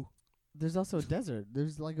 And blue. There's also a desert.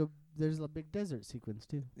 There's a big desert sequence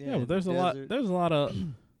too. Yeah, but there's a lot. There's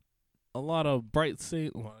a lot of bright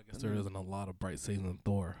scenes. Well, I guess there isn't a lot of bright scenes in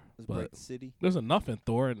Thor, There's but Bright City. there's enough in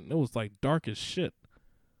Thor, and it was like dark as shit.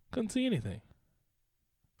 Couldn't see anything.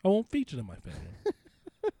 I won't feature in my family.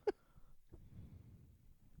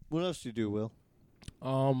 What else you do, Will?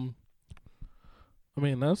 I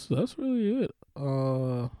mean that's really it.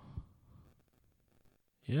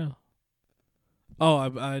 Yeah. Oh,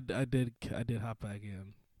 I did hop back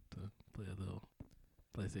in to play a little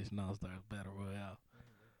PlayStation All Stars Battle Royale.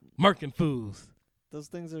 Merkin Fools. Those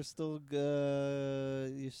things are still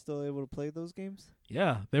you're still able to play those games?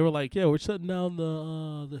 Yeah, they were like, yeah, we're shutting down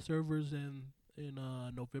the servers in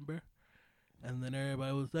November, and then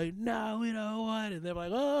everybody was like, no, we don't want it. They're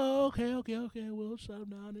like, oh, okay, we'll shut them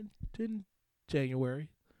down in January.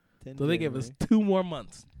 10 So they gave us January. 2 more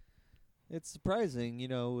months. It's surprising,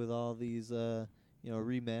 with all these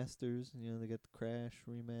remasters. They got the Crash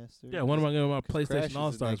remaster. Yeah, when am I getting my 'cause Crash is PlayStation All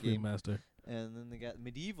in Stars that game. remaster? And then they got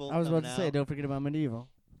Medieval. I was about coming to say, out. don't forget about Medieval.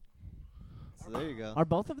 So there you go. Are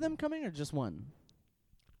both of them coming or just one?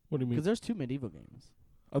 What do you mean? Because there's 2 Medieval games.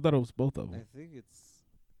 I thought it was both of I them. think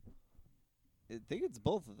it's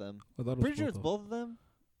both of them. I thought it was Pretty sure it's of both of them,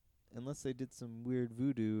 unless they did some weird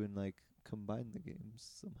voodoo and combined the games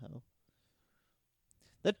somehow.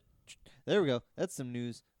 There we go. That's some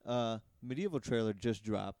news. Medieval trailer just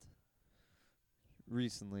dropped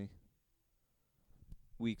recently,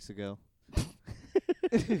 weeks ago.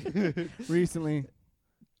 Recently,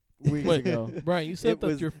 weeks Wait, ago. Brian, you said It that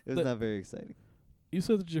was your not very exciting. you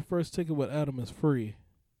said that your first ticket with Adam is free.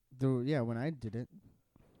 Yeah, when I did it.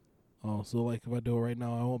 Oh, so if I do it right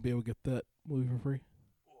now, I won't be able to get that movie for free.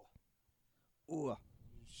 Ooh.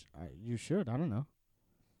 You should. I don't know.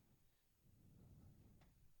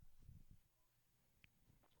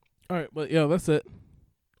 All right, but yeah, that's it.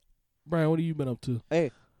 Brian, what have you been up to?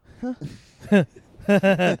 Hey. I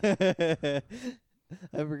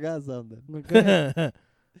forgot something. Go ahead.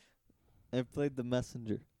 I played The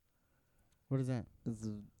Messenger. What is that? It's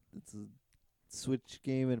a Switch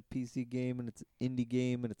game and a PC game, and it's an indie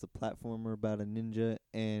game, and it's a platformer about a ninja,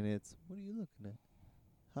 and it's... What are you looking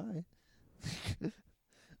at?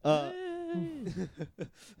 Hi.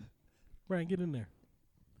 Brian, get in there.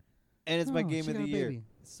 And it's my Oh, game she of got the a year. baby.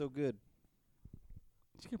 It's so good.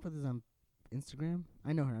 She can put this on Instagram.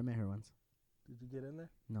 I know her. I met her once. Did you get in there?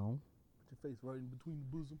 No. Put your face right in between the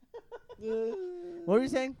bosom. What were you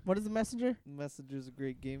saying? What is the Messenger? Messenger's a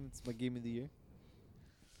great game. It's my game of the year.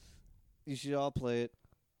 You should all play it.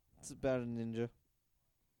 It's about a ninja.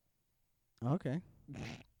 Okay.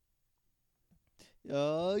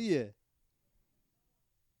 Oh yeah,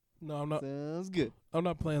 No, I'm not. sounds good. I'm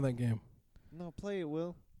not playing that game. No, play it,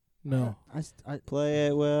 Will. No, Play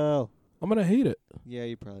it, Will. I'm gonna hate it. Yeah,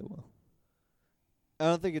 you probably will. I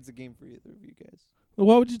don't think it's a game for either of you guys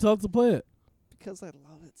Why would you tell us to play it? because I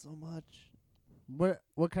love it so much.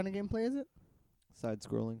 what kind of gameplay is it?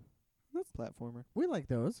 Side-scrolling That's- platformer. We like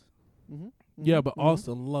those. Mm-hmm. Yeah, but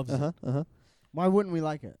Austin loves it. Uh huh. Why wouldn't we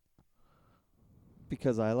like it?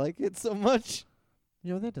 Because I like it so much.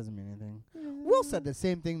 Yo, that doesn't mean anything. Will said the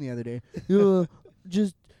same thing the other day.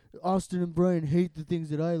 Just Austin and Brian hate the things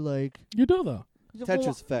that I like. You do though.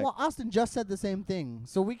 Tetris Effect. Well, Austin just said the same thing,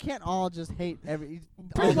 so we can't all just hate every.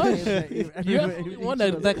 Pretty all the much. games that You have everybody- one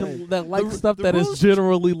each of that us like. that likes The stuff that is rules-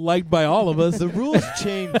 generally liked by all of us. The rules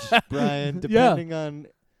change, Brian, depending on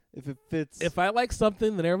if it fits. If I like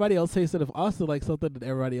something, then everybody else hates it. If Austin likes something, then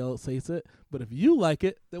everybody else hates it. But if you like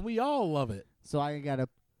it, then we all love it. So I gotta.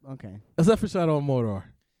 Okay. Except for Shadow of Mordor.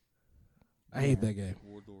 I hate Yeah. that game.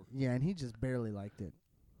 Yeah, and he just barely liked it.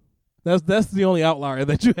 That's the only outlier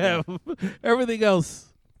that you have. Everything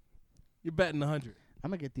else, you're betting 100. I'm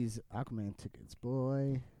gonna get these Aquaman tickets,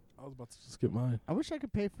 boy. I was about to just get mine. I wish I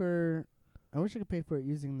could pay for. I wish I could pay for it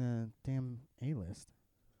using the damn A-list.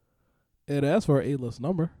 It asks for an A-list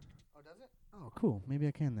number. Oh, does it? Oh, cool. Maybe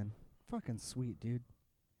I can then. Fucking sweet, dude.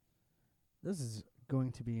 This is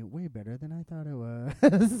going to be way better than I thought it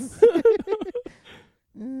was.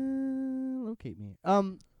 Locate me.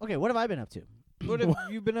 Okay, what have I been up to? what have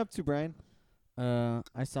you been up to, Brian?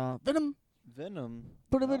 I saw Venom. Venom.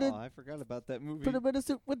 Put a bit Oh, of I forgot about that movie. put a bit of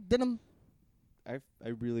suit with denim. I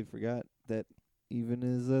really forgot that even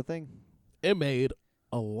is a thing. It made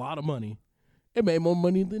a lot of money. It made more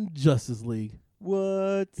money than Justice League.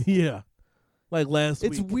 What? Yeah. Like last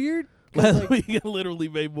It's week. weird. 'cause, Last like, week it literally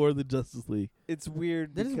made more than Justice League. it's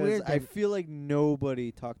weird That is because weird I that- feel like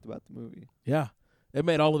nobody talked about the movie. Yeah. It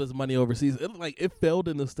made all of its money overseas. It failed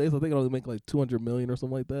in the States. I think it only made like $200 million or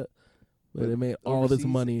something like that. But it made all of its Overseas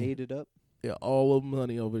money. ate it up. Yeah, all of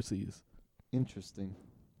money overseas. Interesting.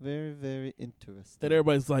 Very, very interesting. And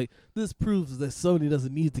everybody's like, this proves that Sony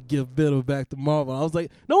doesn't need to give Venom back to Marvel. I was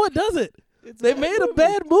like, no, it doesn't. It's They made a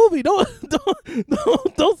bad movie.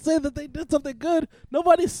 Don't say that they did something good.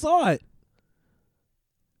 Nobody saw it.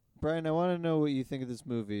 Brian, I want to know what you think of this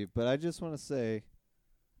movie, but I just want to say,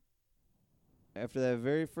 after that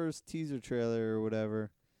very first teaser trailer or whatever,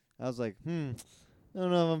 I was like, I don't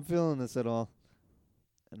know if I'm feeling this at all.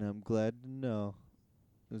 And I'm glad to know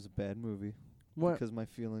it was a bad movie What? because my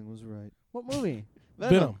feeling was right. What movie?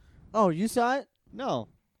 Venom. Oh, you saw it? No.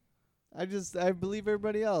 I believe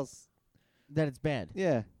everybody else. That it's bad.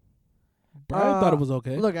 Yeah. Brian thought it was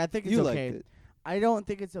okay. Look, I think it's You okay. liked it. I don't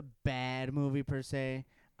think it's a bad movie per se.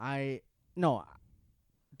 No,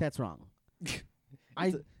 that's wrong.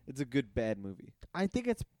 It's a good bad movie. I think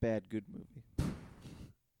it's Bad good movie.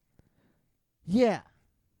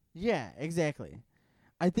 yeah, exactly.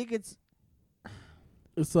 I think it's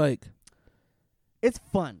It's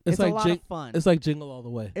fun. It's a like lot of fun. like Jingle All the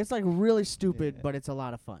Way. It's like really stupid, Yeah. but it's a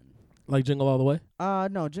lot of fun. Like Jingle All the Way?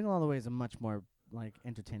 No, Jingle All the Way is a much more like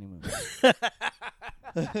entertaining movie.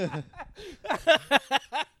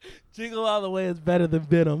 Jingle All the Way is better than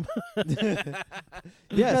Venom. Yes,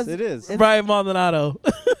 Because it is. Brian Maldonado.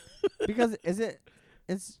 because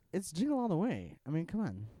it's Jingle All the Way. I mean, come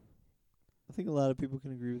on. I think a lot of people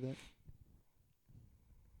can agree with that.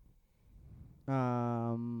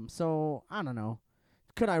 So I don't know.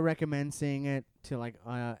 Could I recommend seeing it to like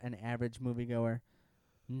an average moviegoer?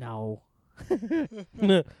 No.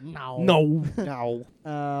 No. No.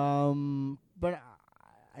 No. But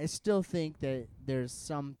I still think that there's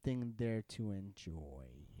something there to enjoy,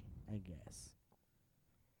 I guess.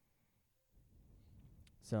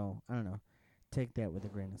 So, I don't know. Take that with a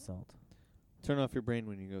grain of salt. Turn off your brain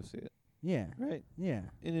when you go see it. Yeah. Right. Yeah.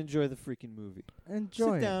 And enjoy the freaking movie.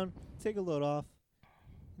 Enjoy Sit it. down, take a load off,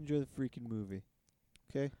 enjoy the freaking movie.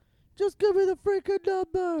 Okay? Just give me the freaking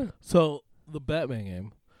number. So, the Batman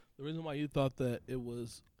game, the reason why you thought that it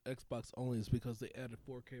was Xbox only is because they added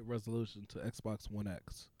 4K resolution to Xbox One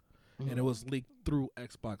X. And it was leaked through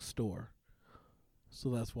Xbox Store. So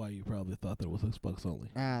that's why you probably thought that it was Xbox only.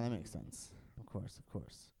 That makes sense. Of course.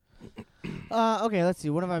 Okay, let's see.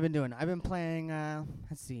 What have I been doing? I've been playing.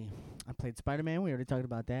 Let's see. I played Spider-Man. We already talked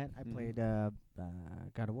about that. I Mhm. played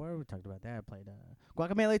God of War. We talked about that. I played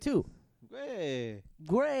Guacamelee 2. Hey.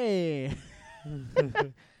 Gray.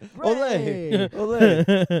 Ole.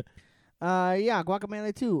 Ole. Yeah,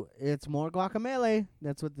 Guacamelee 2. It's more Guacamelee.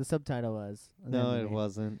 That's what the subtitle was. No, it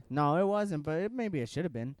wasn't. No, it wasn't, but maybe it should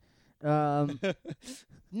have been.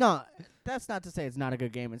 No, that's not to say it's not a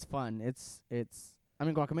good game. It's fun. I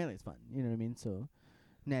mean, Guacamelee is fun. You know what I mean? So,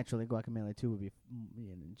 naturally, Guacamelee 2 would be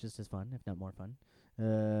just as fun, if not more fun.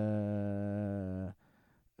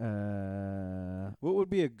 What would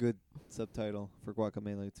be a good subtitle for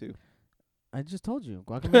Guacamelee 2? I just told you.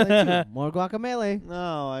 Guacamelee 2. More Guacamelee.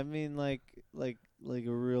 No, I mean like a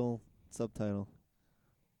real subtitle.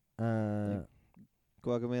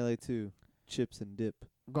 Guacamelee 2, chips and dip.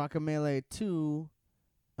 Guacamelee 2,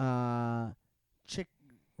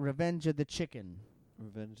 Revenge of the Chicken.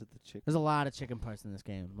 Revenge of the Chicken. There's a lot of chicken parts in this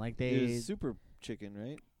game. Like There's super chicken,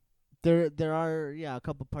 right? there are a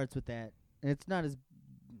couple parts with that. And it's not as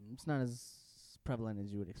prevalent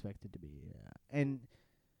as you would expect it to be. And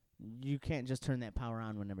you can't just turn that power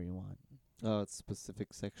on whenever you want. Oh, it's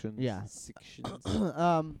specific sections. Yeah. Sections.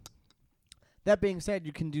 That being said,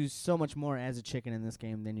 you can do so much more as a chicken in this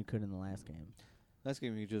game than you could in the last game. Last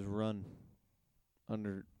game you just run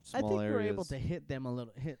under I small think areas. you were able to hit them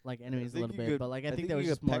hit like enemies a think little you bit, could- but like I I think think that was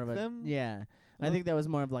you just could more peck of a them? yeah. I No? think that was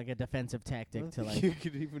more of like a defensive I tactic don't to think like you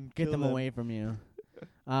could even get kill them away from you.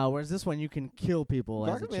 Whereas this one you can kill people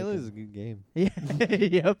as a Guacamelee is a chicken. good game. Yeah.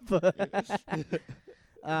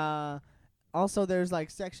 Yep. Also, there's like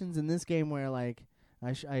sections in this game where like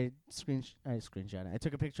I screenshot it. I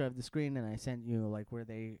took a picture of the screen and I sent you like where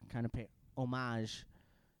they kind of pay homage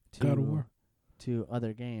God of War. to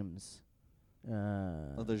other games.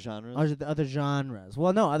 Other genres. the other genres.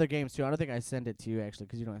 Well, no, other games too. I don't think I sent it to you actually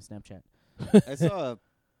because you don't have Snapchat. I saw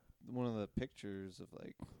one of the pictures of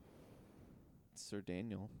like Sir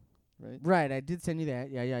Daniel, right? Right, I did send you that.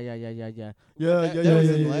 Yeah. That was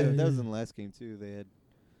in that was in the last game too. They had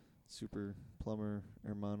Super Plumber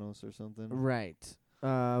Hermanos or something. Right. But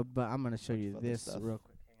I'm gonna show Bunch you of other this stuff. real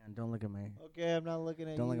quick. Hang on, don't look at my Okay, I'm not looking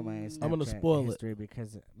at don't look at my Snapchat I'm gonna spoil it. history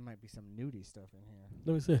because it might be some nudie stuff in here.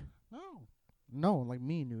 Let me see. No, like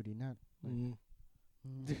me nudie, not Mm.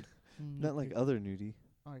 Not like other nudie.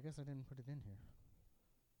 Oh, I guess I didn't put it in here.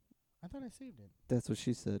 I thought I saved it. That's what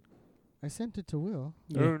she said. I sent it to Will.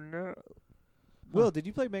 Yeah. no. Will, did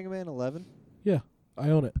you play Mega Man 11? I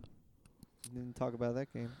own it. Didn't talk about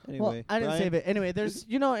that game. Anyway, Well, I didn't Brian, save it. Anyway, there's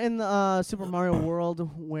in the Super Mario World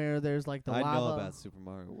where there's like the I lava. know about Super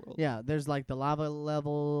Mario World. Yeah, there's like the lava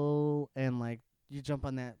level and like you jump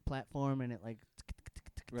on that platform and it like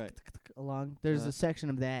Right. along. There's Uh-huh. a section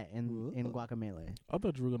of that in Whoa. Guacamelee. I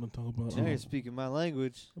thought you were gonna talk about Now you're speaking my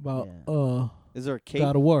language. Yeah. Is there a cape?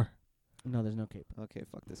 God of War, No, there's no cape. Okay,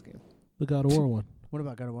 fuck this game. the God of War one, What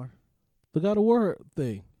about God of War? the God of War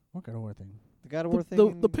thing. What God of War thing? The God of The- War thing. the-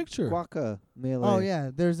 in the picture. Guaca Melee. Oh yeah,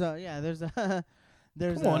 there's a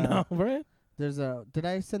there's Come on a now, right? there's a. Did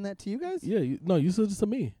I send that to you guys? Yeah, you said it to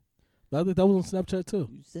me. I think that was on Snapchat too.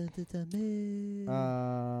 You sent it to me.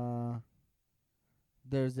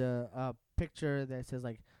 There's a picture that says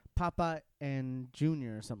like Papa and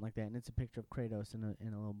Junior or something like that, and it's a picture of Kratos and a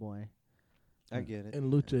little boy I get it.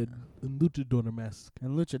 And Luchador mask.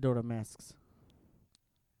 and luchador masks.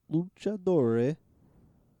 Luchadore.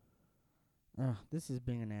 This is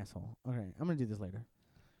being an asshole. Okay, I'm gonna do this later.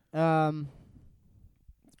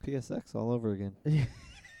 PSX all over again.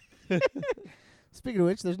 Speaking of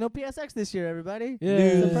which, there's no PSX this year, everybody.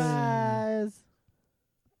 Yeah. Surprise!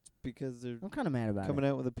 Because they're I'm kind of mad about coming it.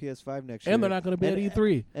 out with a PS5 next year. And they're not gonna be at And-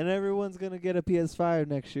 E3. And everyone's going to get a PS5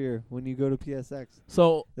 next year when you go to PSX.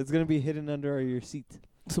 So It's going to be hidden under your seat.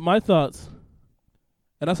 my thoughts,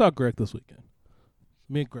 and I saw Greg this weekend.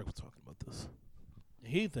 Me and Greg were talking about this.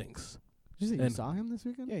 He thinks Did you say you and- saw him this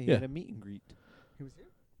weekend? Yeah, he Yeah. had a meet and greet. He was here.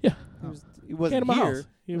 Yeah. He came wasn't to my here. house.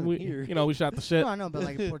 He wasn't We, here. you know, we shot the shit. No, I know, but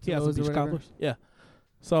like He had some Portillo's or beach whatever. cobblers. Yeah.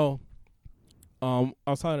 So, I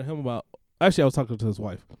was talking to him about. Actually, I was talking to his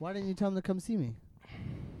wife. Why didn't you tell him to come see me?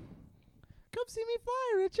 Come see me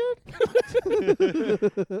fly, Richard.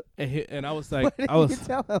 And I was Why like, didn't I was. you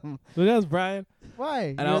tell him? Look, that's Brian. Why? You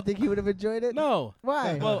And don't think he would have enjoyed it? No.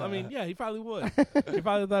 Why? Well, I mean, yeah, he probably would. He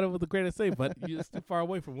probably thought it was the greatest thing, but it's too far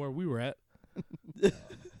away from where we were at.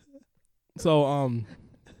 So,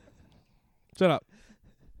 shut up.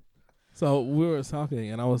 So we were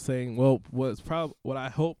talking, and I was saying, well, what I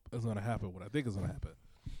hope is going to happen, what I think is going to happen.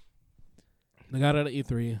 They got out of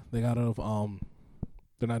E3. They got out of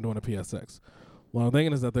they're not doing a PSX. What I'm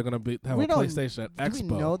thinking is that they're gonna have We a don't- PlayStation Do Expo.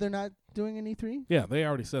 we know they're not doing an E3? Yeah, they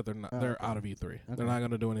already said they're not. Oh, They're okay. out of E3. Okay. They're not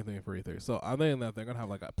gonna do anything for E3. So I'm thinking that they're gonna have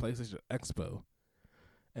like a PlayStation Expo,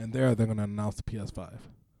 and they're gonna announce the PS5.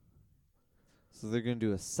 So they're gonna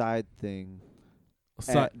do a side thing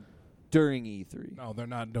So, during E3. no, they're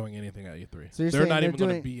not doing anything at E3. So you're they're saying not they're even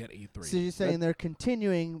gonna doing- be at E3. So you're saying they're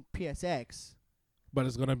continuing PSX? But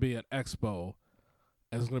it's gonna be an expo.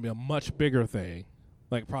 And it's gonna be a much bigger thing,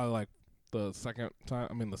 like probably like the second time.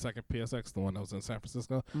 I mean, the second PSX, the one that was in San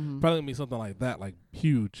Francisco. Mm-hmm. Probably gonna be something like that, like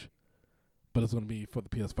huge. But it's gonna be for the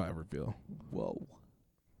PS5 reveal. Whoa.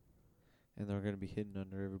 And they're gonna be hidden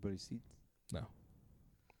under everybody's seats.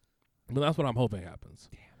 But that's what I'm hoping happens.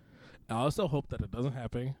 I also hope that it doesn't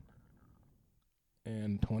happen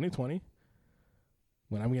in 2020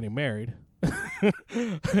 when I'm getting married.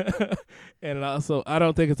 And also, I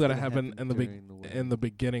don't think it's gonna happen in the in the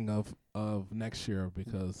beginning of next year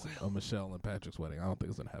because of Michelle and Patrick's wedding. I don't think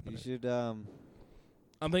it's gonna happen. You should I'm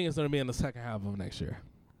thinking it's gonna be in the second half of next year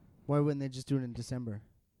Why wouldn't they just do it in December,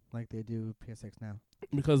 like they do PSX now?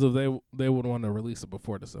 because if they would want to release it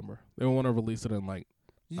before December. They would want to release it in like.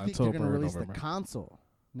 You think they're October gonna or release November. the console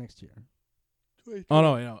next year? Oh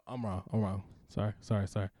no, I'm wrong. Sorry.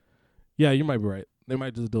 Yeah, you might be right. They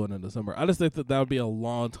might just do it in December. I just think that would be a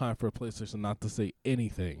long time for PlayStation not to say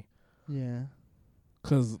anything. Yeah.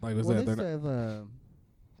 Because, like I Well, said, they still have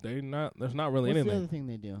they're not. There's not really what's the anything. other thing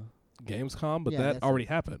they do? Gamescom, but Yeah, that that's already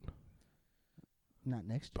happened. Not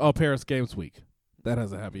next year. Oh, Paris Games Week. That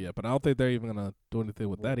hasn't happened yet, but I don't think they're even gonna do anything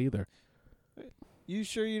with that either. You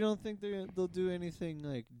sure you don't think they'll do anything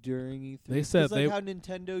like during E3? They said 'Cause, like they- how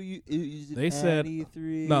Nintendo is they at said-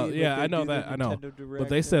 E3. No, like yeah, they I know do the that, I know. Nintendo Direct But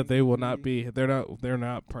they said at they will E3. not be. They're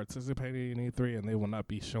not participating in E3, and they will not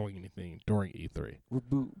be showing anything during E3. We're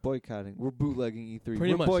boycotting. We're bootlegging E3.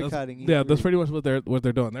 Pretty We're much. That's- boycotting E3. Yeah, that's pretty much what they're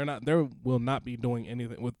doing. They will not be doing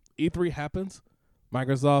anything. With E3 happens,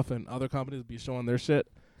 Microsoft and other companies be showing their shit.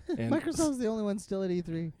 And Microsoft's the only one still at E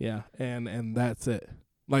E3. Yeah, and that's it.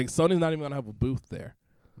 Like Sony's not even gonna have a booth there,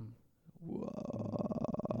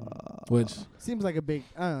 which Seems like a big.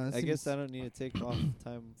 I don't know. I guess I don't need to take off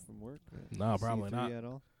time from work. no, probably C3 not. at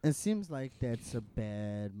all. It seems like that's a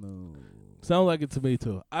bad move. Sounds like it to me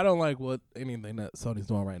too. I don't like anything that Sony's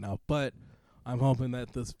doing right now, but I'm hoping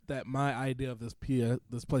that my idea of this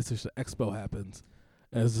PlayStation Expo happens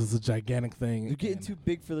as just a gigantic thing. They're getting and too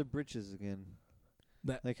big for their britches again.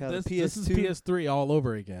 that like how this, the this is PS2 PS3 all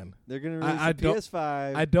over again. They're gonna I release a don't-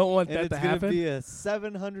 PS5. I don't want and that it's to gonna happen. be a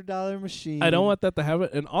 $700 machine. I don't want that to happen.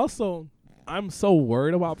 And also, I'm so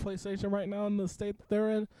worried about PlayStation right now in the state that they're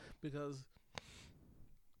in because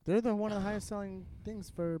They're one of the highest selling things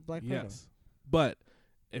for Black Friday. yes, but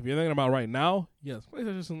if you're thinking about right now, yes,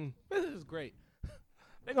 PlayStation is great.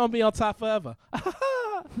 They're gonna be on top forever.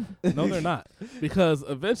 No, they're not, because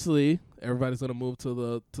eventually everybody's gonna move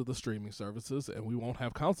to the streaming services, and we won't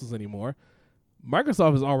have consoles anymore.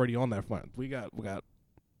 Microsoft is already on that front. We got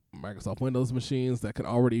Microsoft Windows machines that can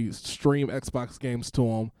already stream Xbox games to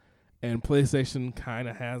them, and PlayStation kind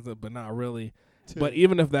of has it, but not really. But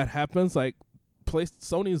even if that happens, like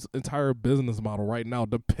Sony's entire business model right now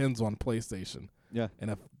depends on PlayStation. Yeah.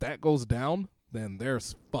 And if that goes down, then they're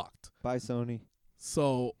fucked. Bye, Sony.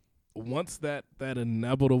 So once that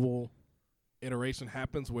inevitable iteration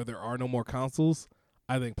happens where there are no more consoles,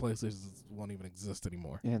 I think PlayStation won't even exist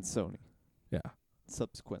anymore. And Sony. Yeah.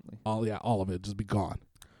 Subsequently. All of it just be gone.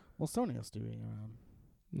 Well, Sony will still be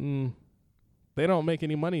around. They don't make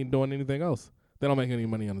any money doing anything else. They don't make any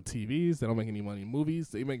money on the TVs. They don't make any money in movies.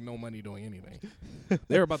 They make no money doing anything.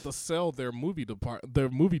 They're about to sell their movie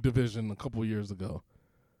division a couple years ago.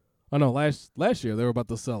 Oh no, last year they were about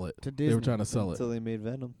to sell it. To They were Disney. trying to sell it. Until they made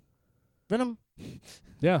Venom. Venom.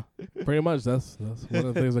 Yeah, pretty much. That's one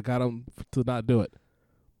of the things that got them to not do it.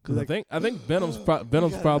 Because I think Venom's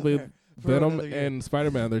probably Venom and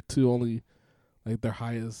Spider-Man. They're two only, like their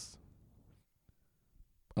highest.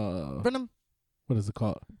 Venom. What is it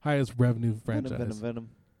called? Highest revenue franchise. Venom.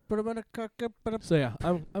 So yeah,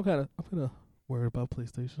 I'm kind of worried about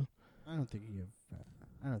PlayStation. I don't think you.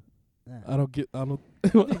 I don't. I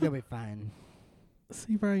think they'll be fine.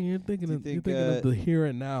 See, Brian, you're thinking Do you of think, the here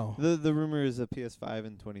and now. The rumor is a PS5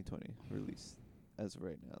 in 2020 release as of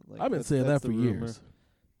right now. Like, I've been saying that that's for the rumor. years.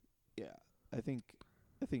 Yeah, I think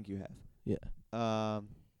you have. Yeah.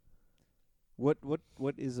 What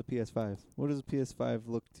is a PS5? What does a PS5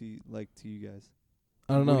 look to you guys?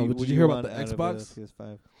 I don't know. What But do did you hear want about the out of a Xbox?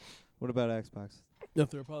 PS5. What about Xbox? If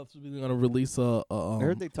they're possibly going to release a I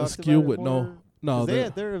heard they a talked SKU about it with more, no. 'cause they they-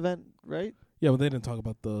 had their event, right? Yeah, but they didn't talk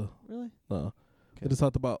about the. Really? They just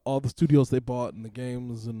talked about all the studios they bought and the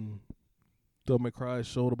games, and Devil May Cry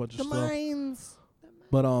showed a bunch of The stuff. mines.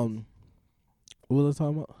 But what was I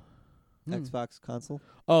talking about? Xbox console.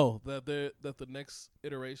 Oh, that the next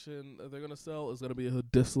iteration that they're gonna sell is gonna be a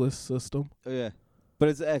diskless system. Oh yeah, but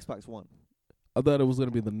it's the Xbox One. I thought it was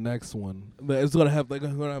gonna be the next one. It's gonna have like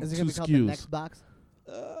gonna have Is it two gonna be called SKUs. the Next Box?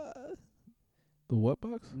 The what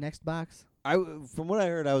box? Next Box? From what I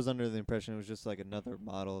heard, I was under the impression it was just like another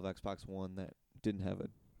model of Xbox One that didn't have a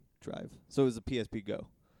drive. So it was a PSP Go.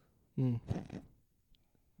 Mm.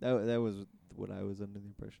 That was what I was under the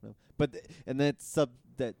impression of. But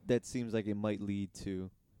that seems like it might lead to,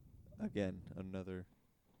 again,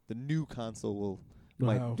 the new console will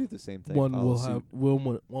might Wow. do the same thing. One follow will suit. have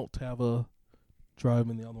won't have a drive,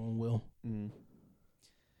 and the other one will. Mm.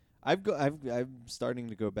 I'm starting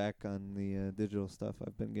to go back on the digital stuff.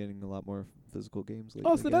 I've been getting a lot more physical games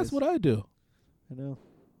lately. Oh, so that's what I do. I know.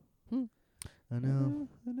 I know.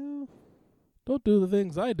 I know. Don't do the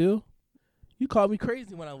things I do. You called me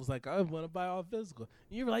crazy when I was like, I want to buy all physical.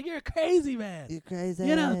 You were like, you're crazy, man. You're crazy.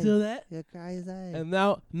 You don't do that. You're crazy. And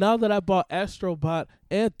now that I bought Astrobot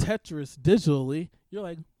and Tetris digitally, you're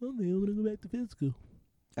like, well, then I'm gonna go back to physical.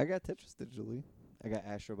 I got Tetris digitally. I got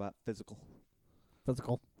Astrobot physical.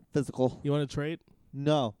 Physical. You want to trade?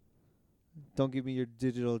 No. Don't give me your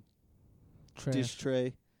digital Trash. dish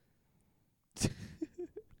tray.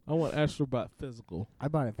 I want Astrobot physical. I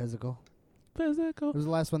bought it physical. Physical. It was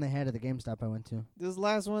the last one they had at the GameStop I went to. This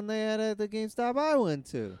last one they had at the GameStop I went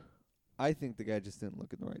to. I think the guy just didn't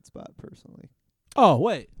look in the right spot, personally. Oh,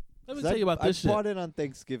 wait. Let me 'Cause tell you about this I shit. bought it on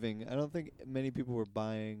Thanksgiving. I don't think many people were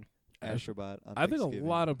buying Astrobot on I think Thanksgiving. a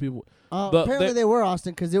lot of people. Apparently they were,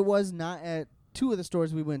 Austin, because it was not at two of the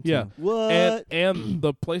stores we went to. Yeah. What? And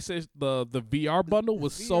the PlayStation, the VR bundle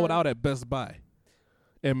was sold VR? out at Best Buy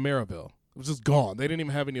in Maryville. It was just gone. They didn't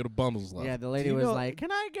even have any of the bundles left. Yeah, the lady you was know- like, "Can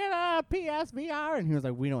I get a PSVR?" And he was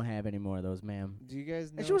like, "We don't have any more of those, ma'am." Do you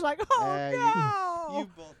guys know? And she was like, "Oh no!" You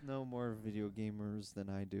both know more video gamers than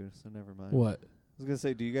I do, so never mind. What? I was gonna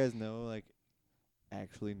say, do you guys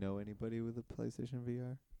actually know anybody with a PlayStation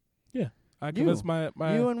VR? I convinced my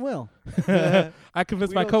You and Will, I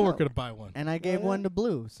convinced We my don't coworker count. to buy one. and I gave Yeah. one to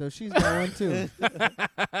Blue, so she's got one too.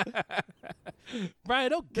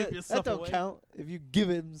 Brian, don't give That yourself don't away. count. If you give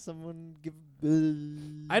it to someone, give.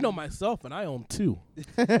 I know myself, and I own 2.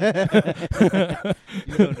 You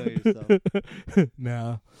don't know yourself.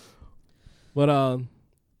 Nah. But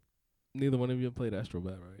neither one of you played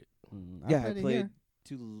Astrobot, right? Yeah, I it played here.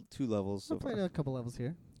 two levels I so played far. a couple levels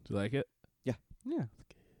here. Do you like it? Yeah.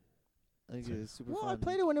 I think it's super Well, fun. I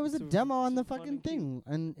played it when it was a Super- demo on the super fun fucking and cute.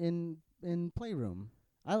 thing in Playroom.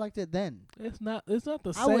 I liked it then. It's not the I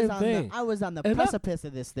was same on thing. I was on the It's not- precipice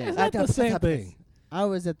of this thing. It's not the same thing. I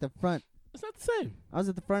was at the front. It's not the same. I was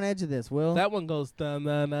at the front edge of this. Will That one goes da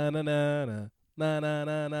na na na na na na na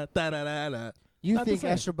na na da da da da. you not the think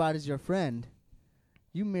same. Astrobot is your friend?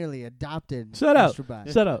 You merely adopted Shut up.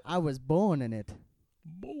 Astrobot. Shut up. I was born in it.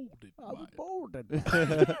 Molded I was by it. born in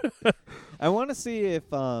it. I want to see if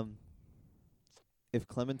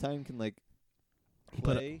Clementine can But,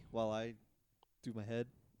 play while I do my head,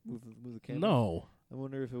 move the camera. No. I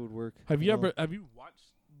wonder if it would work. Have you at all. ever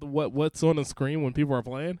watched what's on the screen when people are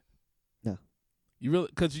playing? No. You really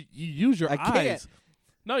because you use your I eyes. can't.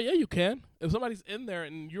 No, yeah, you can. If somebody's in there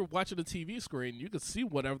and you're watching the TV screen, you can see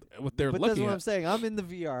what they're But that's looking what at. I'm saying. I'm in the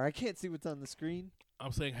VR. I can't see what's on the screen.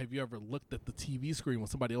 I'm saying, have you ever looked at the TV screen when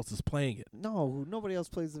somebody else is playing it? No, nobody else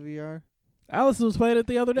plays the VR. Allison was playing it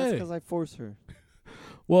the other That's day. because I force her.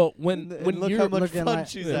 Well, when And when look you're how much looking fun like-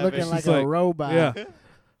 she's yeah, having. Looking like She's a like- robot. yeah,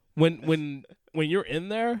 when you're in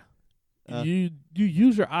there, you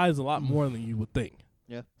use your eyes a lot more than you would think.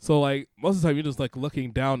 Yeah. So most of the time you're just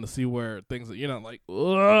looking down to see where things are. You're not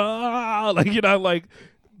you're not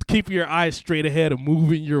keeping your eyes straight ahead and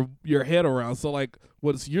moving your head around. So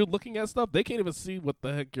once you're looking at stuff, they can't even see what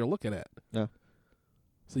the heck you're looking at. Yeah.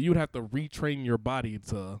 So you would have to retrain your body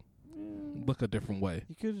to look a different way.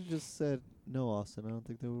 You could have just said no, Austin. I don't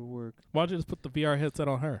think that would work. Why don't you just put the VR headset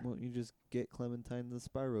on her? Why don't you just get Clementine the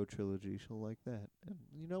Spyro trilogy? She'll like that. And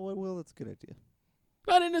you know what, Will? That's a good idea.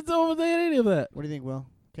 I didn't say any of that. What do you think, Will?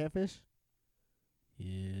 Catfish?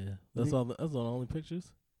 Yeah, that's all. That's all the only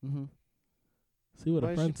pictures. Mm-hmm. See what Why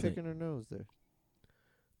a is she friend think. picking her nose there?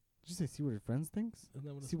 Did you say see what her friends thinks? Isn't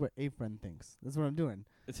that what See what a friend thinks. That's what I'm doing.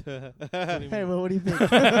 do you Hey, mean? Will, what do you think?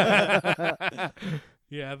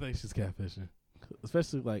 Yeah, I think she's catfishing,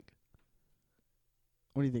 especially What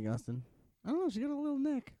do you think, Austin? I don't know. She got a little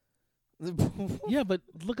neck. yeah, but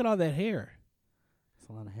look at all that hair. It's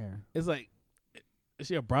a lot of hair. It's is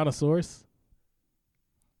she a brontosaurus?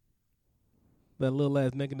 That little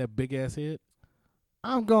ass neck and that big ass head.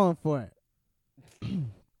 I'm going for it.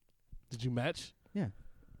 Did you match? Yeah.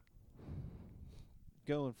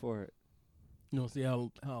 going for it. You want to see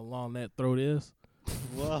how long that throat is?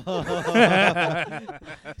 Whoa.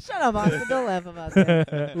 Shut up, Austin. Don't laugh about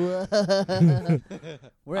that.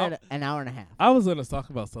 We're at an hour and a half. I was going to talk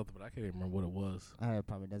about something, but I can't even remember what it was. It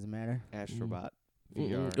probably doesn't matter. Astrobot Mm-mm.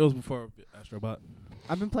 VR. It was before Astrobot.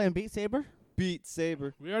 I've been playing Beat Saber. Beat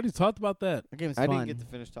Saber. We already talked about that. That game's I fun. didn't get to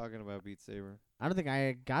finish talking about Beat Saber. I don't think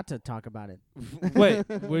I got to talk about it. Wait,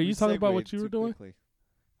 were you We talking about what segued you were too doing? quickly.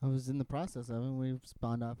 I was in the process of it. We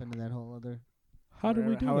spawned off into that whole other. How did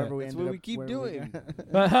we do however that? we That's ended what up we keep wherever we doing.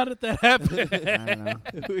 got. But how did that happen? I don't know.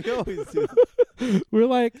 We always do. we're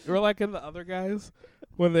like in the other guys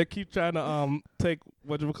when they keep trying to take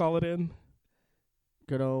whatchamacallit in.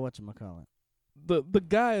 Good old whatchamacallit. The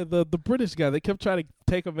guy, the British guy, they kept trying to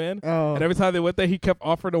take him in. Oh. And every time they went there, he kept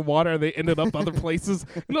offering them water, and they ended up other places.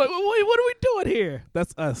 And they're like, wait, what are we doing here?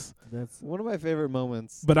 That's us. That's One of my favorite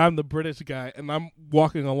moments. But I'm the British guy, and I'm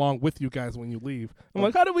walking along with you guys when you leave. I'm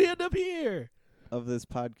like, how did we end up here? Of this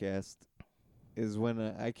podcast is when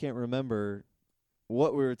I can't remember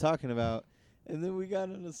what we were talking about, and then we got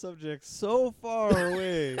on a subject so far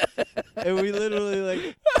away, and we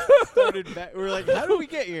literally started back. We were like, "How did we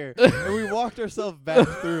get here?" And we walked ourselves back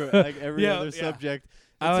through it, like every Yeah, other yeah. subject,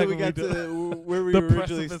 I until like we when got we to where we The originally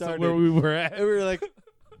precipice of started. where we were at. And we were like,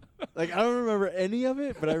 I don't remember any of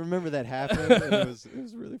it, but I remember that happened, and it was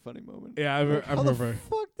a really funny moment. Yeah, I Like, how the remember.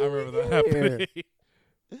 fuck I did remember we that get here? happening.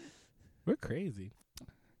 We're crazy.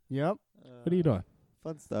 Yep. What are you doing?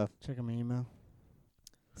 Fun stuff. Checking my email.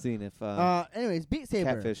 Seeing if Anyways, Beat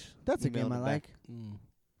Saber. Catfish. That's a emailed game I it like. back.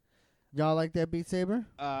 Y'all like that Beat Saber?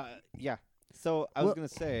 Yeah. So I was Well- gonna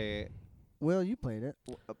say, Will, you played it.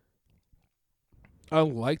 I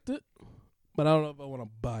liked it, but I don't know if I want to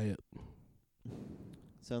buy it.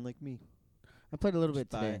 sound like me. I played a little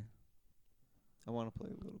Just bit buy today. it. I want to play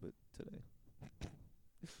a little bit today.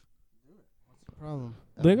 Problem.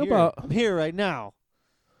 Thing about- I'm here right now.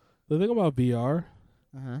 The thing about VR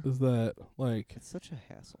Uh-huh. is that, like, It's such a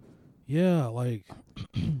hassle. yeah, like,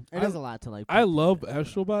 It is a lot to like. I play. love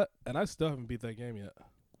Astrobot, and I still haven't beat that game yet.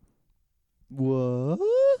 What?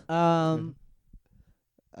 I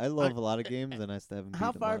love a lot of games, and I still haven't.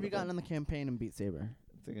 How beat a far lot have you of gotten them. on the campaign in Beat Saber?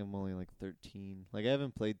 I think I'm only like 13. Like I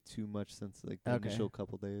haven't played too much since like the Okay. initial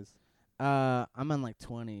couple days. I'm on like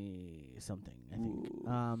 20 something, I think.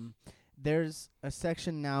 Ooh. There's a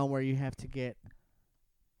section now where you have to keep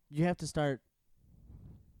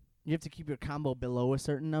your combo below a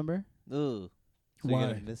certain number. Ugh. So Why? you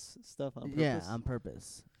gotta miss stuff on purpose? Yeah, on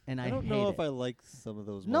purpose. And I don't hate know it. if I like some of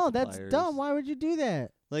those. No, that's multipliers. dumb. Why would you do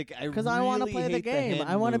that? Like I Because really I want to play the hate game. hand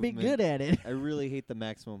I want to be movement. good at it. I really hate the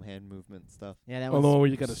maximum hand movement stuff. Yeah, that Oh, the was one where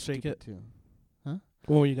you gotta shake stupid it? too. The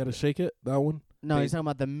one where you got to shake it? That one? No, Bas- he's talking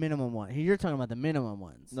about the minimum one. You're talking about the minimum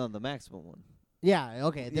ones. No, the maximum one. Yeah,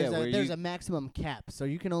 okay. Yeah, where There's you- a maximum cap, so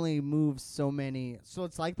you can only move so many. So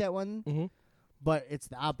it's like that one, Mm-hmm. but it's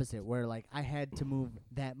the opposite, where like I had to move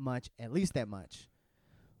that much, at least that much.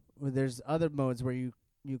 Where there's other modes where you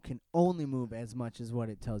can only move as much as what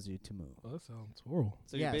it tells you to move. Oh, that sounds horrible.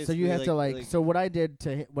 So you're Yeah, so you have basically to like. So what I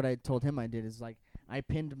did what I told him I did is like I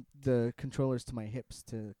pinned the controllers to my hips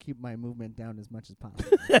to keep my movement down as much as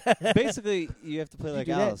possible. basically you have to play You like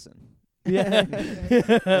do that? Allison, Yeah.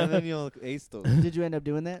 and then you'll ace those. Did you end up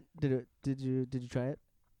doing that? Did you try it?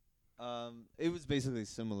 It was basically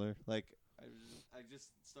similar. Like I just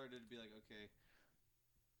started to be like, okay.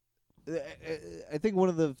 I think one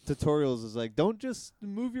of the tutorials is like, don't just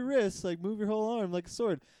move your wrists, like move your whole arm like a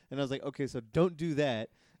sword. And I was like, okay, so don't do that,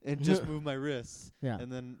 and just move my wrists. Yeah.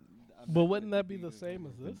 And then. But wouldn't that be the same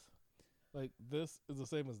as this? Like, this is the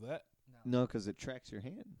same as that? No, because it tracks your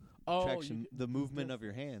hand. Oh, Tracks you the movement this- of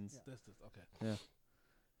your hands. This, okay.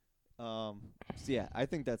 So yeah, I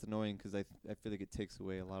think that's annoying because I feel like it takes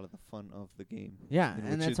away a lot of the fun of the game. Yeah, in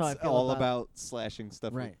and which that's how I it's feel all about about slashing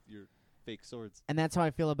stuff Right. with your fake swords. And that's how I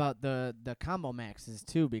feel about the combo maxes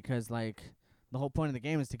too, because like the whole point of the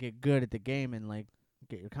game is to get good at the game and like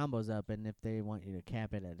get your combos up. And if they want you to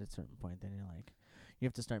cap it at a certain point, then you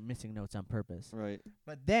have to start missing notes on purpose. Right.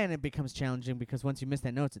 But then it becomes challenging because once you miss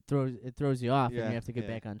that notes, it throws you off, Yeah, and you have to get yeah.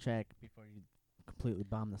 back on track before you completely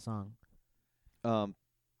bomb the song.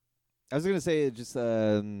 I was gonna say just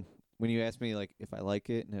when you asked me like if I like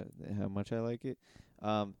it and how much I like it, it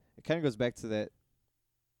kind of goes back to that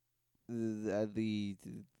the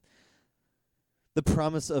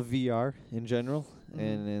promise of VR in general,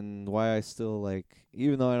 and why I still like,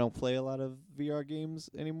 even though I don't play a lot of VR games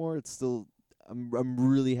anymore, it's still I'm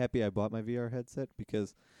really happy I bought my VR headset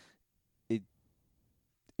because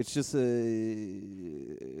it's just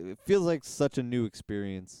it feels like such a new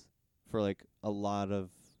experience for like a lot of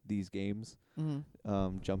these games.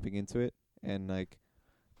 Mm-hmm. Jumping into it, and like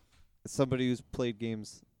somebody who's played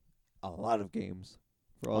games, a lot of games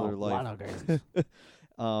for all their life. A lot of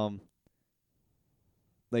games.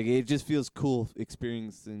 Like it just feels cool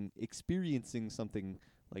experiencing something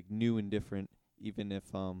like new and different, even if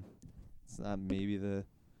it's not maybe the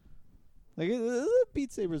like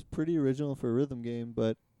Beat Saber's pretty original for a rhythm game,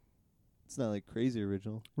 but it's not like crazy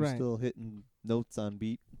original. You're Right. still hitting notes on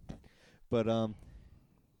beat. But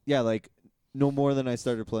yeah, like no more than I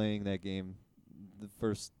started playing that game, the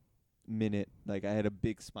first minute, like I had a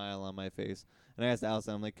big smile on my face. And I asked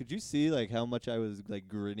Allison, I'm like, could you see like how much I was like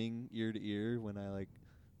grinning ear to ear when I like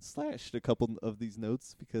slashed a couple of these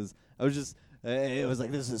notes, because I was just it was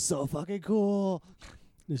like, this is so fucking cool.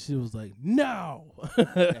 And she was like, "No,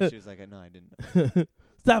 And she was like, no, I didn't.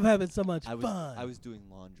 stop having so much I fun. was doing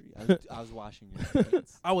laundry. I was washing your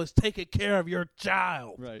pants. I was taking care of your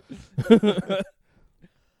child." Right.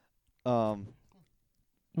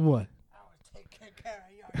 What?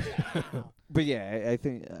 But yeah, I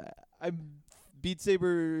think Beat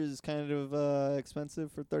Saber is kind of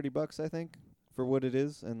expensive for $30, I think, for what it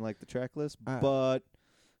is and like the track list. But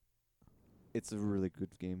it's a really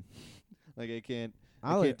good game. Like I can't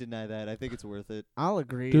deny that. I think it's worth it. I'll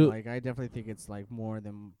agree. Dude. Like I definitely think it's like more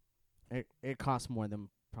than it costs more than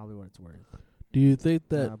probably what it's worth. Do you think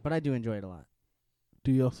that? But I do enjoy it a lot.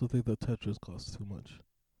 Do you also think that Tetris costs too much?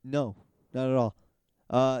 No, not at all.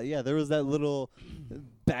 Yeah, there was that little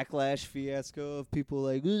backlash fiasco of people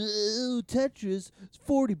like, "Ooh, Tetris, it's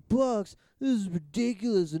 $40. This is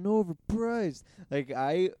ridiculous and overpriced." Like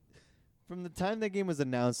from the time that game was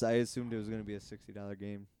announced, I assumed it was going to be a $60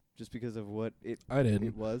 game just because of what it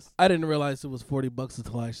was. I didn't realize it was $40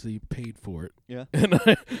 until I actually paid for it. Yeah. And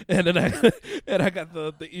I got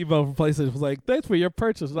the email from PlayStation. It was like, "Thanks for your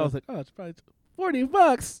purchase." And I was like, "Oh, it's probably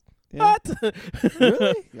 $40. Yeah. What?"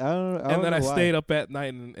 Really? I don't know. And then I why. stayed up at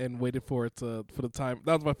night and waited for it for the time.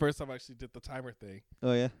 That was my first time I actually did the timer thing.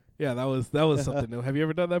 Oh yeah. Yeah, that was something new. Have you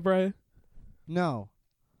ever done that, Brian? No,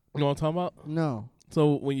 You know what I'm talking about? no.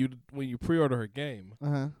 So when you pre-order a game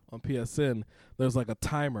Uh-huh. on PSN, there's like a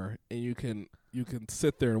timer, and you can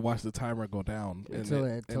sit there and watch the timer go down Until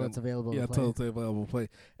it's available. Yeah, to play. until it's available to play,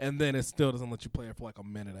 and then it still doesn't let you play it for like a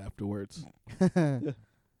minute afterwards.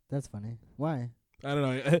 That's funny. Why? I don't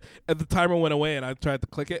know. And the timer went away, and I tried to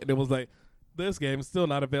click it, and it was like, "This game is still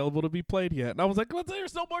not available to be played yet." And I was like, "Well,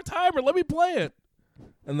 there's no more timer. Let me play it."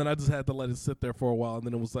 And then I just had to let it sit there for a while, and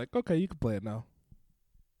then it was like, "Okay, you can play it now."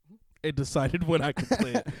 It decided when I could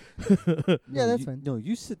play it. Yeah, that's fine. No,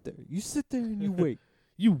 you sit there. You sit there and you wait.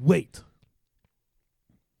 You wait.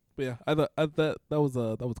 But yeah, I thought that was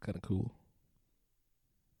kind of cool.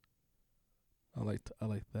 I liked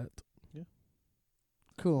that.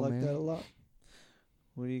 Cool, I like man. that a lot.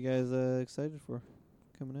 What are you guys excited for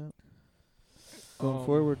coming out? Going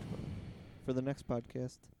forward for the next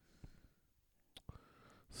podcast.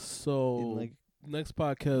 So In like next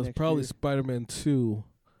podcast next probably year. Spider-Man 2.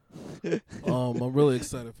 I'm really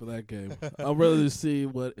excited for that game. I'm ready to see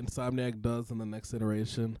what Insomniac does in the next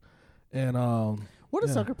iteration. And What is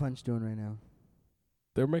yeah. Sucker Punch doing right now?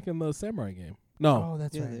 they're making the samurai game. No, Oh,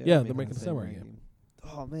 that's Yeah, right. they Yeah, are they're making a a samurai game.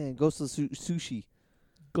 Oh man, Ghost of Sushi.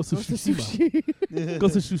 Ghost of Ghost of Tsushima. Sushi.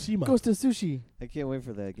 Ghost of Tsushima. Ghost of Sushi. I can't wait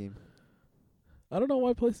for that game. I don't know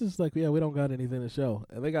why places like, yeah, we don't got anything to show.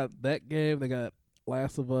 And they got that game, they got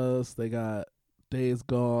Last of Us, they got Days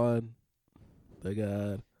Gone, they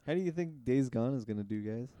got... How do you think Days Gone is gonna do,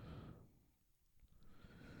 guys?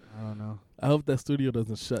 I don't know. I hope that studio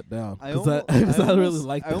doesn't shut down. I Because I really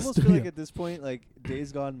like I that almost studio. feel like at this point, like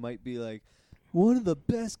Days Gone might be like one of the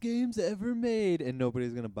best games ever made, and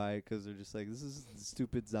nobody's gonna buy it because they're just like, this is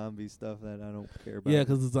stupid zombie stuff that I don't care about. Yeah,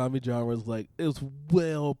 because the zombie genre is like, it's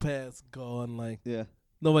well past gone. Like, yeah,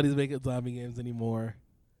 nobody's making zombie games anymore.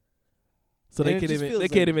 So And they it can't just even feels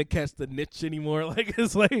can't like- even catch the niche anymore. Like,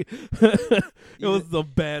 it's like it was the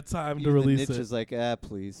bad time to even release the niche it. is like,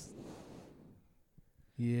 please.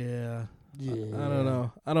 Yeah. Yeah. I don't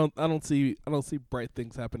know. I don't see bright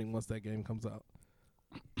things happening once that game comes out.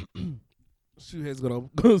 Shuhei's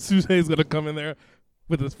gonna come in there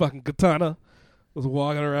with his fucking katana, was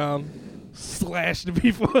walking around, slashing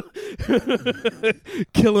people,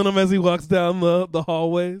 killing them as he walks down the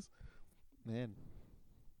hallways. Man,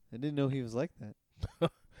 I didn't know he was like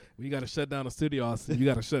that. You gotta shut down the studio, Austin. You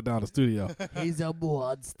gotta shut down the studio. He's a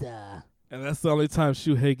monster. And that's the only time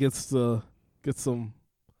Shuhei gets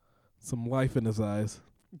some life in his eyes.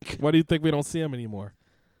 Why do you think we don't see him anymore?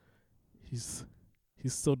 He's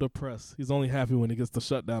so depressed. He's only happy when he gets to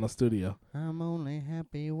shut down a studio. I'm only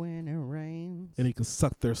happy when it rains. And he can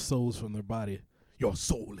suck their souls from their body. Your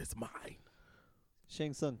soul is mine.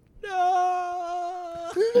 Shang Tsung. No.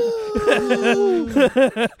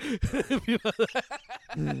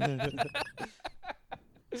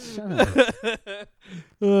 Shut up.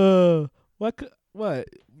 Why can't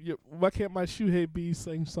my Shuhei be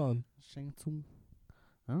same song? Shang Tsung.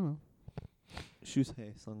 I don't know.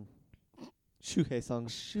 Shuhei song. Shuhei song.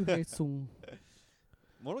 Shuhei Tsung.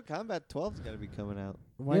 Mortal Kombat 12's got to be coming out.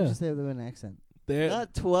 Why did Yeah. you say it with an accent? They're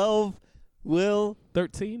Not 12, Will.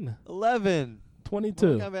 13, 11. 22.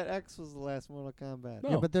 Mortal Kombat X was the last Mortal Kombat. No.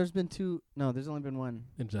 Yeah, but there's been two. No, there's only been one.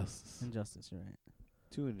 Injustice. Injustice, you're right.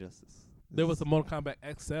 2 Injustice. There was a Mortal Kombat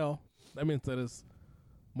XL. That means that it's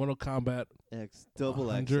Mortal Kombat X, double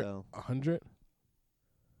 100. XL. 100.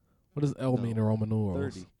 What does L No, mean in Roman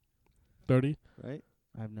numerals? 30, 30. right?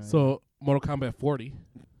 I have no idea. So Mortal Kombat 40.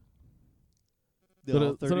 So No, the-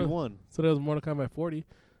 so the- 31. So there was Mortal Kombat 40.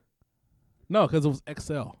 No, because it was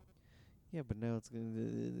XL. Yeah, but now it's gonna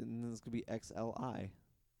be XLI.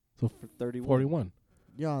 So For 31. 41.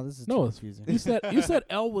 Yo, this is No, too it's- confusing. You said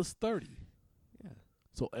L was 30. Yeah,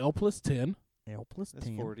 So L plus 10, L plus that's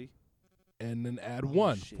 10. 40. and then add Oh,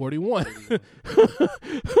 1. shit. 41. 41.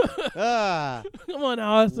 Ah! Come on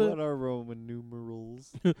now. What are Roman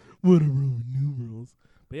numerals? What are Roman numerals?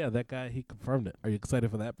 But yeah, that guy, he confirmed it. Are you excited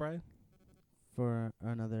for that, Brian? For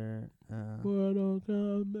another Mortal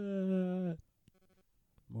Kombat.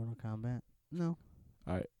 Mortal Kombat. No.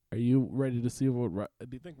 Are you ready to see what? Do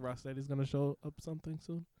you think Rocksteady's gonna show up something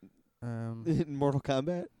soon? In Mortal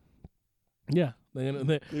Kombat? Yeah, they're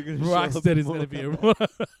They're gonna show up in Rocksteady's Mortal gonna be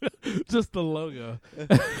a just the logo.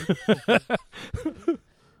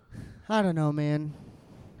 I don't know, man.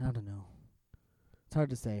 I don't know. It's hard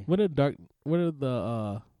to say. When did the When did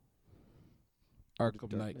Arkham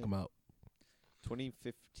Dark Knight Knight? come out?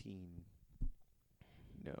 2015.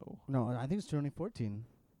 No, No, I think it's 2014.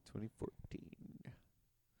 2014.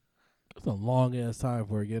 It's a long ass time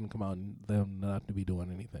for a game to come out and them not to be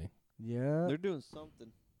doing anything. Yeah. They're doing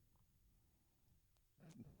something.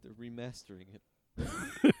 They're remastering it.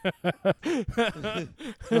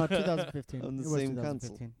 No, 2015. On the It was same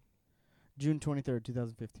console. 2015. June 23rd,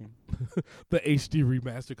 2015. The HD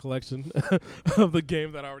remaster collection of the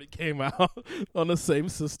game that already came out on the same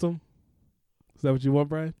system. Is that what you want,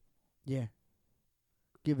 Brian? Yeah.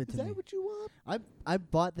 Give it Is to that me. what you want? I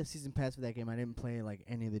bought the season pass for that game. I didn't play like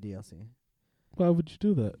any of the DLC Why would you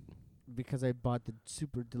do that? because I bought the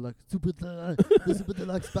super deluxe the super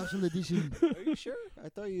deluxe special edition. Are you sure? I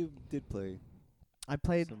thought you did play. I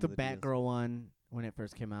played Some of the the DLC. Batgirl one when it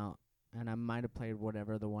first came out, and I might have played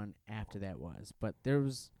whatever the one after that was. But there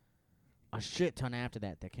was a shit ton after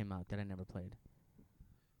that came out that I never played.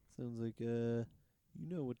 Sounds like you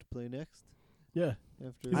know what to play next. Yeah.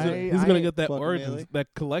 After He's gonna get that Guacamelee. Origins,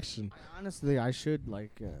 that collection. Honestly, I should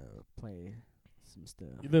play some stuff.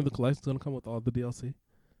 You think the collection's gonna come with all the DLC?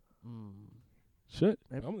 Shit.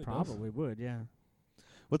 It Normally does. probably would, yeah.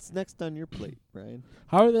 What's next on your plate, Brian?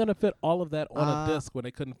 How are they gonna fit all of that on Uh, a disc when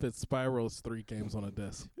they couldn't fit Spyro's 3 games on a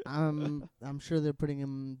disc? I'm sure they're putting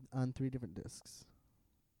them on 3 different discs.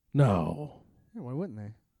 No. Yeah, why wouldn't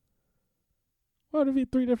they? Why would it be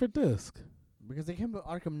 3 different discs? Because they can't put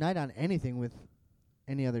Arkham Knight on anything with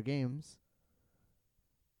any other games.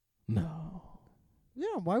 No.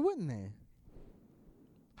 Yeah, why wouldn't they?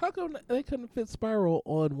 How come they couldn't fit Spyro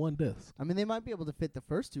on one disc? I mean, they might be able to fit the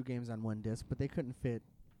first 2 games on one disc, but they couldn't fit.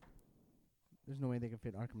 There's no way they can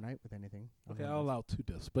fit Arkham Knight with anything. on Okay, one I'll disc. allow 2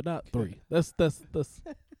 discs, but not 3. That's that's that's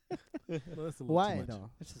a little Why too much. though?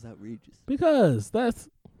 This is outrageous. Because that's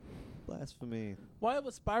Blasphemy. why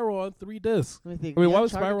was Spyro on 3 discs? Let me think. I mean, The why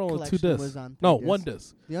was Uncharted Spyro on 2 collection discs? was on 3 No, discs. 1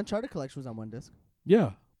 disc. The Uncharted collection was on 1 disc.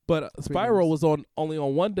 Yeah, but Spyro games. was on only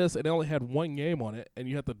on 1 disc, and they only had 1 game on it, and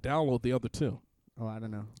you had to download the other 2. Oh, I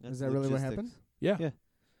don't know. That's Is that really what logistics. happened? Yeah. Yeah.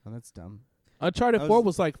 Oh, that's dumb. Uncharted I 4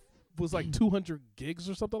 was- was like 200 gigs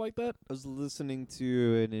or something like that. I was listening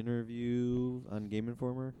to an interview on Game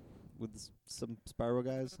Informer with some Spyro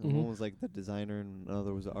guys, and Mhm. one was like the designer, and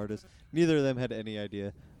another was the artist. Neither of them had any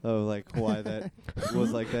idea of like why that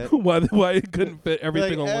was like that. why it couldn't fit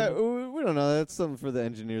everything like, on one. we don't know. That's something for the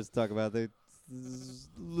engineers to talk about.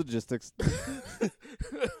 Logistics.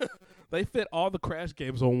 They fit all the Crash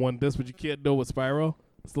games on 1 disc, but you can't do it with Spyro.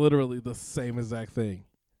 It's literally the same exact thing.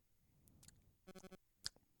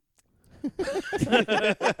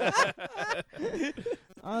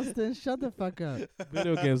 Austin, shut the fuck up.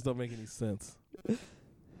 Video games don't make any sense.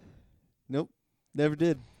 Nope, never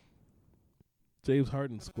did. James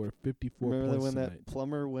Harden scored 54 Remember points when tonight. that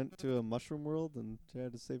plumber went to a mushroom world and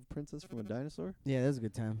tried to save a princess from a dinosaur? Yeah, that was a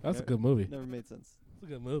good time. That's a good movie. Never made sense.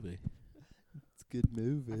 That's a good movie. It's a good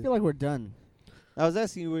movie. I feel like we're done. I was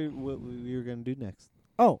asking you what we were gonna do next.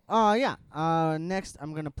 Oh, yeah. Next,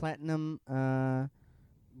 I'm gonna platinum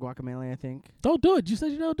Guacamelee, I think. Don't do it. You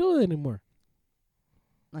said you don't do it anymore.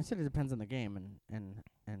 I said it depends on the game and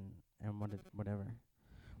whatever.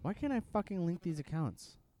 Why can't I fucking link these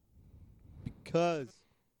accounts? Because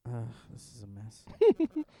This is a mess.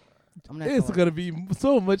 I'm gonna have It's to, gonna be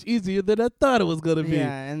so much easier than I thought it was gonna be.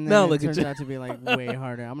 yeah, and Now then it look at turns you. out to be like way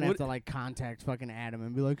harder. I'm gonna have What- to like contact fucking Adam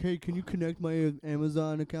and be like, hey, can you connect my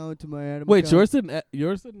Amazon account to my Adam Wait, account?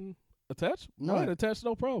 yours didn't attach? No. Mine attached,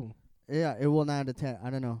 no problem. Yeah, it will not attach. I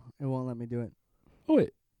don't know. It won't let me do it. Oh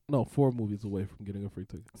wait, no, 4 movies away from getting a free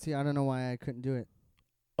ticket. See, I don't know why I couldn't do it.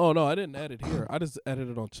 Oh no, I didn't add it here. I just added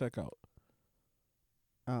it on checkout.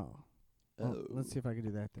 Oh. Well, let's see if I can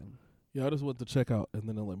do that then. Yeah, I just went to checkout and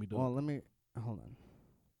then it let me do Well, it. let me hold on.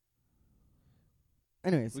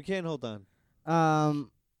 Anyways, we can't hold on.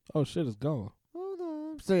 Oh shit, it's gone. Hold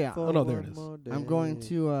on. so yeah, Oh, no, there it is. I'm going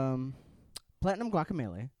to Platinum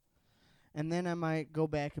Guacamelee, and then I might go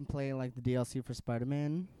back and play like the DLC for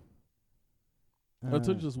Spider-Man.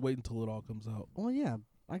 Until just wait until it all comes out. Well, yeah,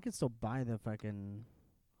 I could still buy the fucking.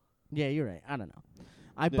 Yeah, you're right. I don't know.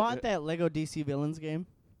 I Yeah, bought that Lego DC Villains game,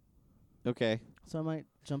 Okay. so I might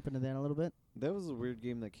jump into that a little bit. That was a weird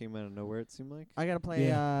game that came out of nowhere, it seemed like. I gotta play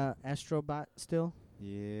Astrobot still.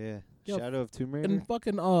 Yeah. Yo, Shadow of Tomb Raider. And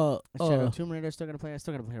fucking Shadow of Tomb Raider. Still gotta play. I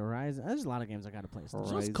still gotta play Horizon. There's a lot of games I gotta play. Still.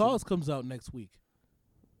 Horizon. Just Cause comes out next week.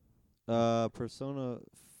 Persona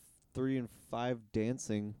 3 and 5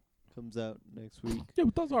 Dancing comes out next week. Yeah,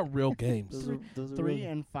 but those aren't real games. Those are 3 really-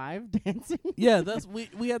 and 5 dancing. Yeah, that's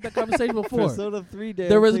we had that conversation before. Persona 3 Dancing.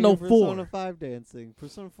 There is no and Persona 4. 5 Dancing.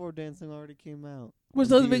 Persona 4 Dancing already came out. Which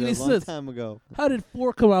doesn't make Indeed, any a long sense. time ago. How did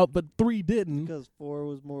 4 come out but 3 didn't? Because 4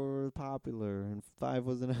 was more popular and 5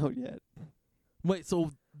 wasn't out yet. Wait,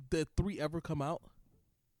 so did 3 ever come out?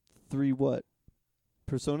 3 what?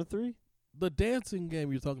 Persona 3? The dancing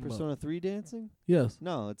game you're talking about. Persona 3 Dancing? Yes.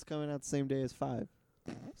 No, it's coming out the same day as 5.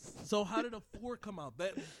 So how did a 4 come out?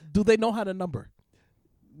 That do they know how to number?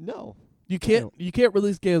 No. You can't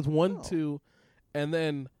release games 1, No. 2, and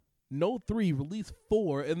then no 3, release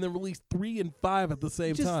 4, and then release 3 and 5 at the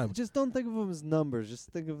same time. Just don't think of them as numbers. Just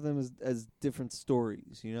think of them as different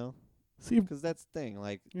stories, you know? See, Because that's the thing.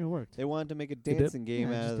 Like, It worked. they wanted to make a did? dancing game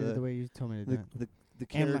Yeah, I out just of did it the way you told me to do that. the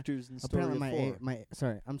And my- characters and story Apparently of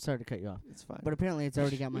 4. I'm sorry to cut you off, It's fine. but apparently it's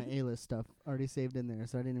already got my A-list stuff already saved in there,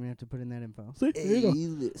 so I didn't even have to put in that info. see, there you go.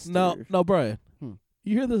 A-lister. Now, Brian, Hmm.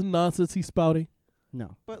 you hear this nonsense he's spouting?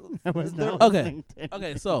 No, But I was they're- not. Okay. listening to Okay,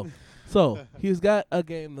 anything. so he's got a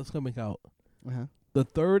game that's coming out. Uh-huh. The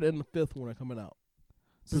 3rd and the 5th one are coming out.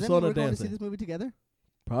 So then Persona we're going to see Dancing. this movie together?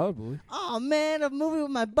 Probably. Oh man, a movie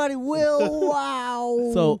with my buddy Will.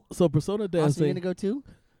 Wow. So Persona Austin, you Dancing. gonna go too?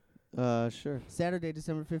 Sure. Saturday,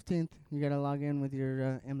 December 15th. You gotta log in with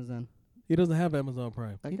your Amazon. He doesn't have Amazon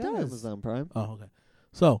Prime. I He got does. Amazon Prime. Oh, okay.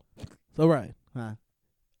 So Ryan, Huh.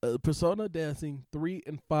 Persona Dancing 3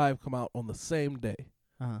 and 5 come out on the same day.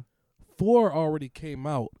 Uh-huh. 4 already came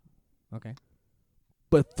out, Okay.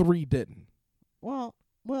 but 3 didn't.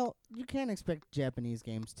 Well, you can't expect Japanese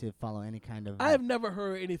games to follow any kind of. I've never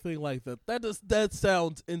heard anything like that. That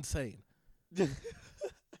sounds insane.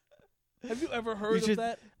 Have you ever heard of should-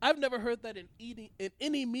 that? I've never heard that in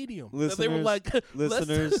any medium. That they were Listeners- like,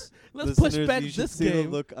 Listeners, let's push listeners, back you should this see the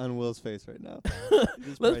game. look on Will's face right now.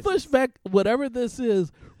 Let's push back whatever this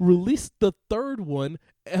is. Release the 3rd one.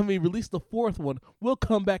 Release the 4th one. We'll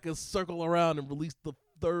come back and circle around and release the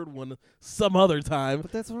 3rd one some other time.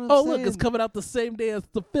 But that's what I'm Oh, saying. look, it's coming out the same day as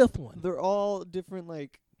the 5th one. They're all different,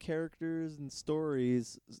 like, characters and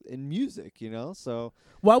stories and music, you know? So,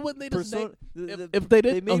 Why wouldn't they just Persona, make, if they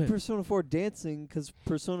they did? made okay. Persona 4 Dancing because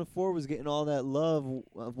Persona 4 was getting all that love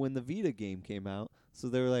when the Vita game came out. So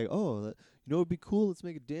they were like, oh, you know what would be cool? Let's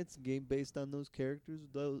make a dancing game based on those characters,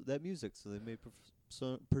 that music. So they made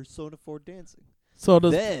Persona 4 Dancing. so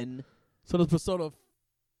does Persona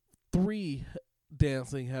 3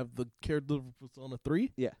 Dancing have the character of Persona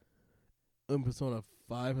 3? Yeah. And Persona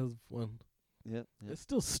 5 has one. Yep. It's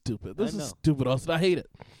still stupid. I This know. is stupid, Austin. I hate it.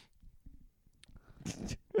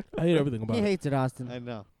 I hate everything about He it. hates it, Austin. I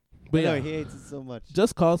know. But I know, yeah, he hates it so much.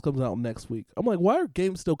 Just Cause comes out next week. I'm like, why are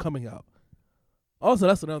games still coming out? Also,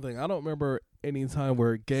 that's another thing. I don't remember any time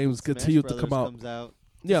where games Smash continue to Brothers come out. Comes out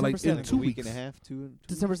Yeah, December like in 7th. 2 a week weeks. and a half, two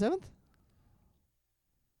December 7th?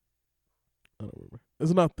 I don't remember.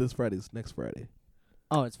 It's not this Friday. It's next Friday.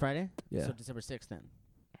 Oh, it's Friday? Yeah. So December 6th then.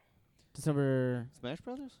 December. Smash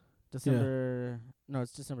Brothers? No,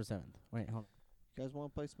 it's December 7th. Wait, hold on. You guys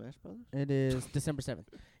want to play Smash Brothers? It is December 7th.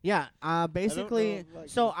 Yeah, basically, if I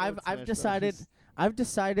so can afford I've Smash decided Brothers.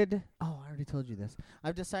 oh, I already told you this.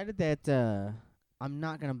 I've decided that I'm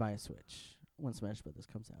not going to buy a Switch when Smash Brothers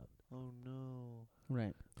comes out. Oh no.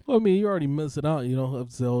 Right. Well, I mean, you're already missing out. You don't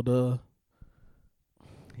have Zelda.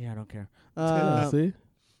 Yeah, I don't care. See?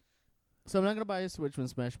 So I'm not gonna buy a Switch when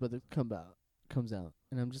Smash Brothers comes out,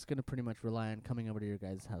 and I'm just gonna pretty much rely on coming over to your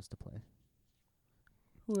guys' house to play.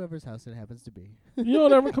 Whoever's house it happens to be. You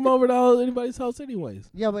don't ever come over to anybody's house anyways.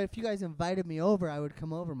 Yeah, but if you guys invited me over, I would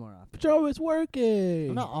come over more often. But you're always working.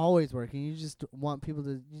 I'm not always working. You just want people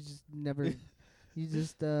to. You just never. You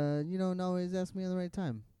just you don't always ask me on the right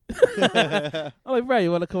time. I'm like, right,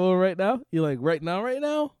 you want to come over right now? You're like, right now?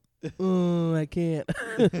 I can't.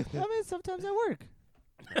 I mean, sometimes I work.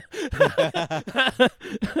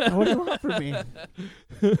 What do you want from me?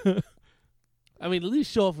 I mean, at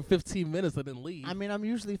least show up for 15 minutes and then leave. I mean, I'm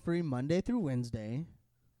usually free Monday through Wednesday.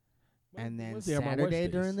 And then Wednesday are my worst Saturday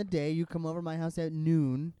days. during the day, you come over to my house at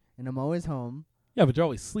noon, and I'm always home. Yeah, but you're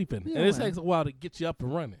always sleeping. Yeah, and it well. takes a while to get you up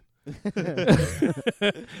and running.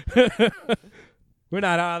 We're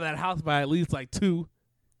not out of that house by at least like 2.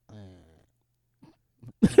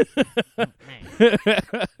 Are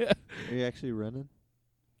you actually running?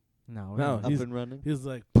 No, No. Up He's- and running? He's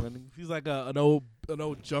like Running? he's like an old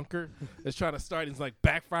junker that's trying to start. He's like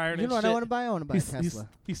backfiring You and know what shit. I want to buy? I want to buy a he's, Tesla.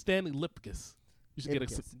 he's Stanley Lipkiss. You should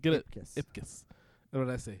Ipkiss. get it. Ipkiss. Ipkiss. What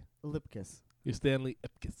did I say? Lipkiss. You're Stanley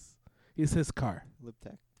Ipkiss. He's his car. Lip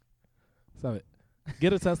tech. Stop it.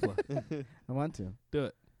 Get a Tesla. I want to. Do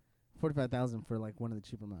it. 45,000 for like one of the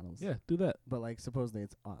cheaper models. Yeah, do that. But like supposedly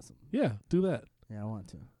it's awesome. Yeah, do that. Yeah, I want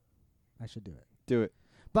to. I should do it. Do it.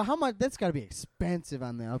 But how much? That's got to be expensive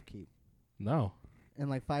on the upkeep. No. In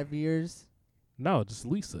like 5 years. No, just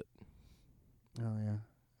lease it. Oh yeah.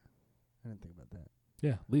 I didn't think about that.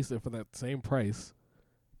 Yeah, lease it for that same price.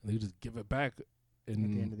 And you just give it back At the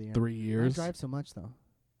end of the in year. 3 I years. drive so much though.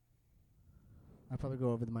 I probably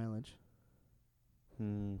go over the mileage.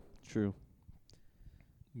 True.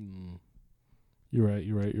 You're right.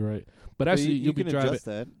 But But actually, you you'll be can driving. adjust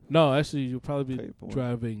that. No, actually, you'll probably Pay be for more.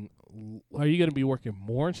 driving. Are you going to be working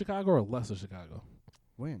more in Chicago or less in Chicago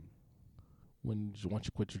When? once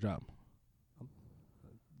you quit your job?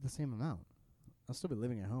 The same amount. I'll still be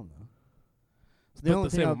living at home though. So But the only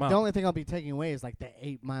the thing same amount. the only thing I'll be taking away is like the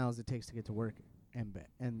 8 miles it takes to get to work and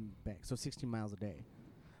back. So 16 miles a day.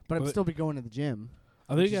 But I'd But- still be going to the gym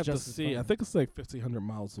I think Which you is have to just as see. I fun. think it's like 1,500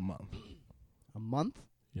 miles a month. a month.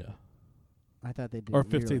 Yeah, I thought they did or it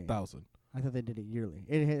yearly. 15,000. I thought they did it yearly.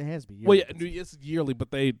 It has to be yearly. Well, yeah, it's yearly, but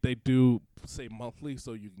they do say monthly,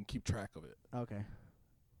 so you can keep track of it. Okay.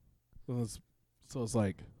 So it's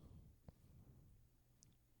like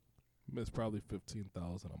it's probably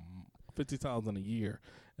 50,000 a year,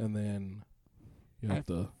 and then you have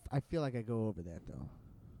to. I feel like I go over that though.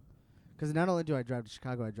 Because not only do I drive to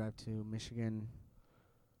Chicago, I drive to Michigan.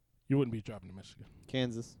 You wouldn't be driving to Michigan.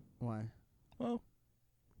 Kansas. Why? Well,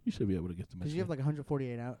 you should be able to get to Because Michigan. you have like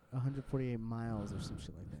 148 miles or some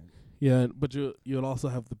shit like that. Yeah, but you'd also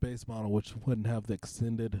have the base model, which wouldn't have the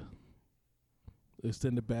extended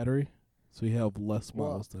battery, so you have less Well,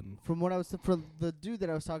 miles than. From what I was from the dude that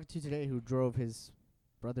I was talking to today, who drove his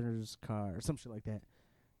brother's car or some shit like that,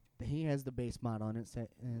 he has the base model on it set,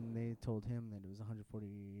 and they told him that it was 140.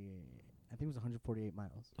 I think it was 148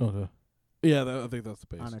 miles Okay. Yeah, I think that's the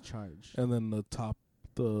base. on a charge. And then the top,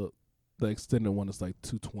 the extended one is like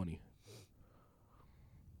 220.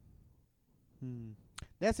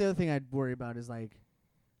 That's the other thing I'd worry about is like,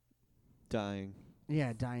 Dying.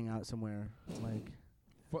 yeah, dying out somewhere. Like,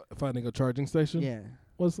 Finding a charging station. yeah.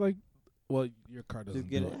 Well, it's like, well, your car doesn't Just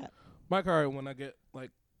get do it. it. My car, when I get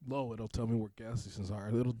like low, it'll tell me where gas stations are.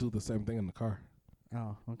 It'll do the same thing in the car.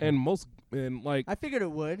 Oh, okay. And like I figured it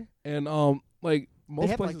would. like They most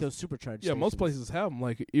have places, like those supercharged. yeah, most stations. places have them.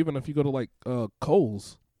 Like even if you go to like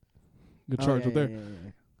Kohl's, you can charge yeah, it there. Yeah.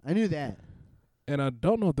 I knew that. And I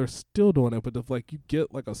don't know if they're still doing it, but if like you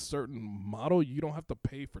get like a certain model, you don't have to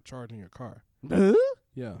pay for charging your car.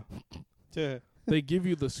 Yeah. They give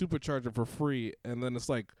you the supercharger for free, and then it's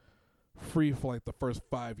like free for like the first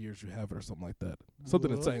 5 years you have it or something like that.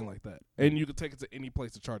 Something that's saying like that. And you can take it to any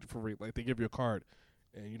place to charge it for free. Like they give you a card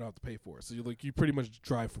and you don't have to pay for it. So you pretty much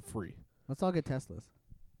drive for free. Let's all get Teslas.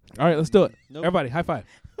 All right, let's do it. Nope. Everybody, high five.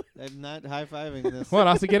 I'm not high-fiving this. Come on,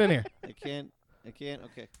 Austin, get in here. I can't.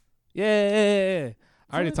 Okay. Yeah.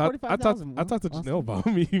 I already only talked. I talked. 45,000, I talked to Austin. Janelle about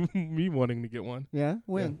me wanting to get one. Yeah.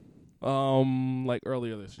 When? Like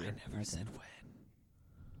earlier this year. Never said when.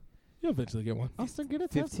 You'll eventually get one. I'll still get a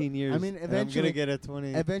Tesla. 15 years. I mean, and I'm gonna eventually- get a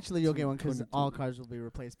 20. Eventually, you'll get one because 22. all cars will be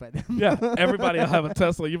replaced by them. Yeah, everybody will have a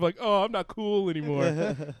Tesla. You'll be like, oh, I'm not cool anymore.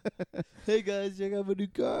 Hey guys, check out my new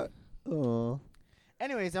car. Oh.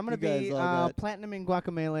 Anyways, I'm gonna You guys be all got- platinum in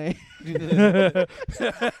Guacamole.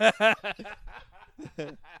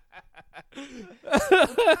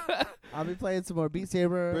 I'll be playing some more Beat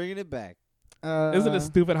Saber. Bringing it back. Isn't it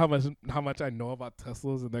stupid how much I know about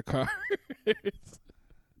Teslas and their cars?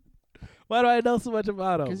 Why do I know so much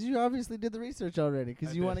about them? Because you obviously did the research already. Because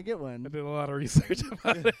I you did. want to get I one. did a lot of research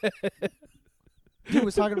about it. Dude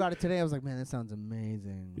was talking about it today. I was like, man, that sounds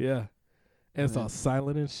amazing. Yeah. And it's all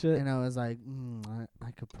silent and shit. And I was like,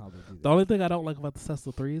 I could probably do that. The only thing I don't like about the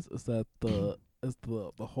Tesla 3s is that the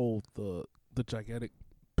whole gigantic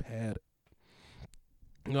pad.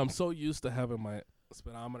 You know, I'm so used to having my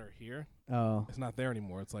speedometer here. Oh. It's not there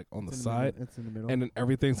anymore. It's like on the It's in side. It's in the middle. And then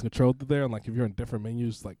everything's controlled through there. And like if you're in different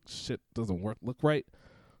menus, like shit doesn't look right.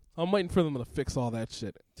 I'm waiting for them to fix all that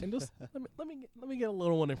shit. And just let me get a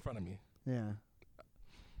little one in front of me. Yeah.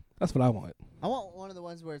 That's what I want. I want one of the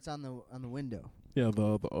ones where it's on the window. Yeah,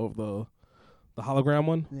 the hologram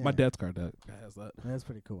one. Yeah. My dad's car that guy has that. That's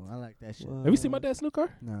pretty cool. I like that shit. Whoa. Have you seen my dad's new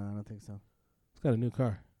car? No, I don't think so. He's got a new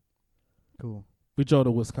car. Cool. We drove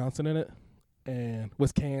to Wisconsin in it, and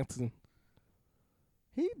Wisconsin.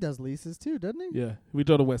 He does leases too, doesn't he? Yeah, we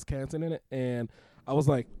drove to Wisconsin in it, and I was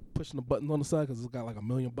like pushing the buttons on the side because it's got like a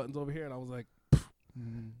million buttons over here, and I was like,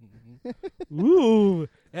 ooh, it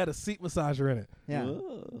had a seat massager in it, Yeah.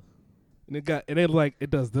 Whoa. and it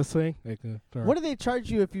does this thing. Like, What do they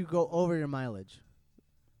charge you if you go over your mileage?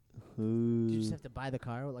 Do you just Ooh. have to buy the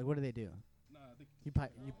car? Like, what do they do? You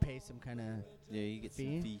pay some kind of Yeah, you get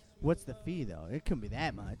fee? some fee. What's the fee though? It couldn't be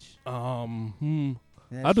that much. I'll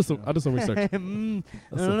That's do some true. research. I don't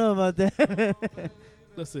know about that.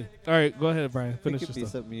 Let's see. All right, go ahead, Brian. It Finish could your be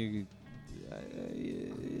stuff. something you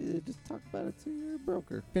just talk about it to your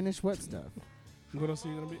broker. Finish what stuff? What else are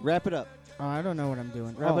you gonna be? Wrap it up. Oh, I don't know what I'm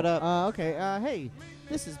doing. Wrap it up. Okay. Hey,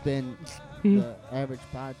 this has been the Average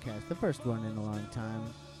Podcast, the first one in a long time.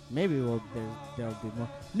 Maybe there'll be more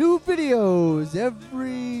new videos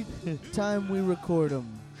every time we record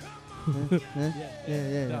them.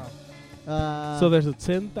 Yeah. So there's a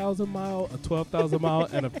 10,000 mile, a 12,000 mile,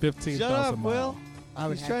 and a 15,000 Shut up, mile. Will. I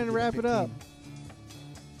would He's have trying to do the wrap it up.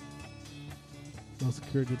 15. No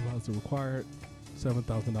security deposit required.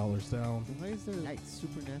 $7,000 down. Why is there Yikes.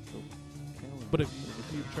 supernatural calendar? But if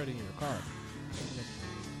you trade in your car,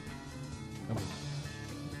 I mean,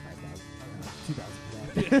 2,000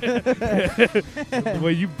 the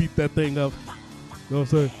way you beat that thing up, you know what I'm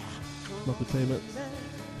saying? Monthly payment.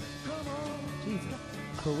 Jesus.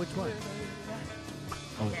 For which one?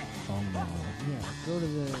 Oh no. Yeah. Go to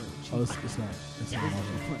the. Oh, it's not. It's not.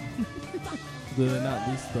 Did they not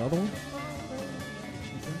lease the other one?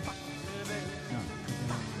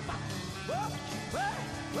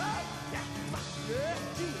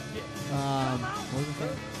 What was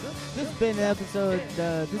it? This has been an episode.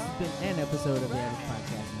 This has been an episode of the Average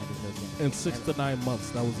Podcast. And episode game. In 6 to 9 months.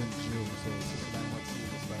 That was in June. So 6 to 9 months. You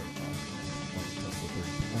will start.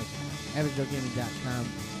 AverageJoeGaming.com.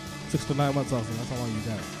 6 to 9 months, Austin. That's how long you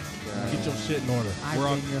got. Get your shit in order. I've We're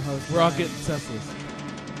all, been your host. we're all Brian. getting Teslas.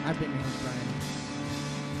 I've been your host, Brian.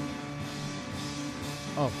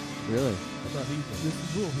 Oh, Really? this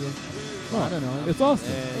is Will here. I don't know. It's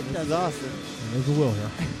Austin. And It this does is Austin. And there's a Will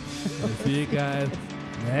here. And see you guys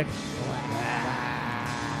next. It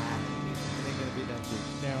ain't gonna be next week.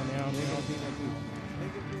 Down, down, down.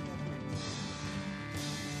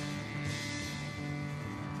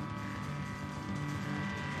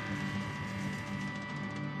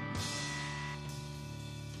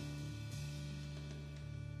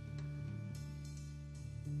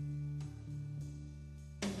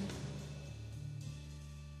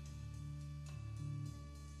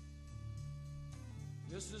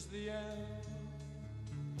 This is the end,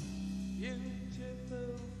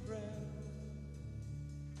 beautiful friend.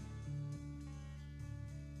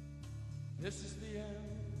 This is the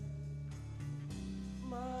end,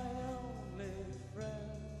 my only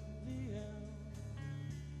friend. The end.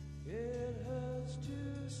 It hurts to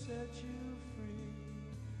set you free,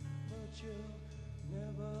 but you'll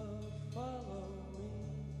never follow me.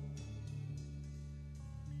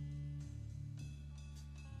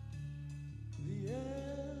 The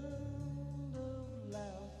end of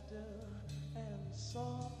laughter and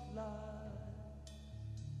soft light.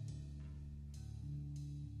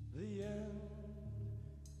 The end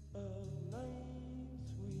of nights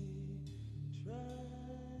we try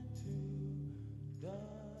to die.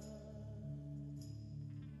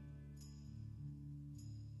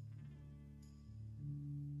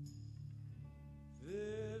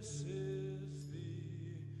 This is